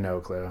 I have no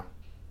clue.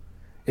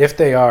 If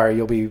they are,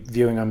 you'll be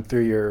viewing them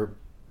through your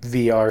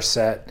VR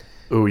set.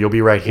 Ooh, you'll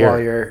be right here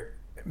while you're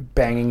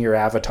banging your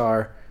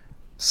avatar,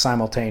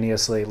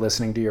 simultaneously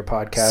listening to your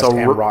podcast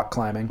and rock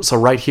climbing. So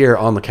right here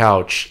on the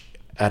couch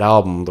at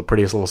Album, the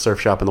prettiest little surf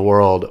shop in the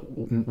world,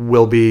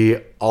 will be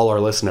all our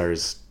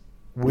listeners.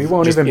 We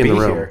won't even be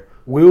here.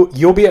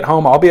 You'll be at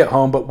home, I'll be at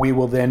home, but we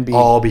will then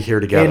all be here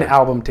together in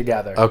Album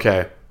together.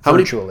 Okay.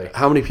 Virtually.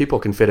 How many people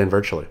can fit in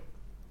virtually?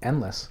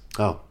 Endless.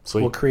 Oh,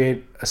 sweet. We'll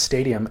create a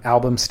stadium,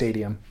 Album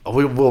Stadium.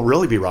 We will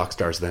really be rock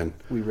stars then.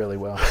 We really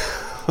will.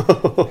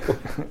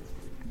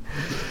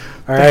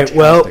 All All right.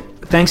 Well,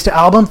 thanks to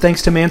Album.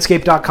 Thanks to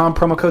Manscaped.com,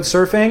 promo code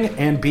surfing,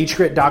 and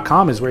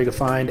BeachGrit.com is where you can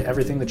find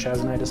everything that Chaz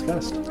and I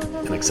discussed.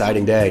 An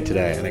exciting day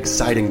today. An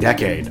exciting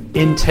decade.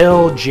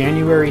 Until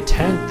January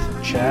 10th,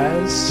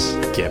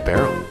 Chaz. Get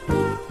barrel.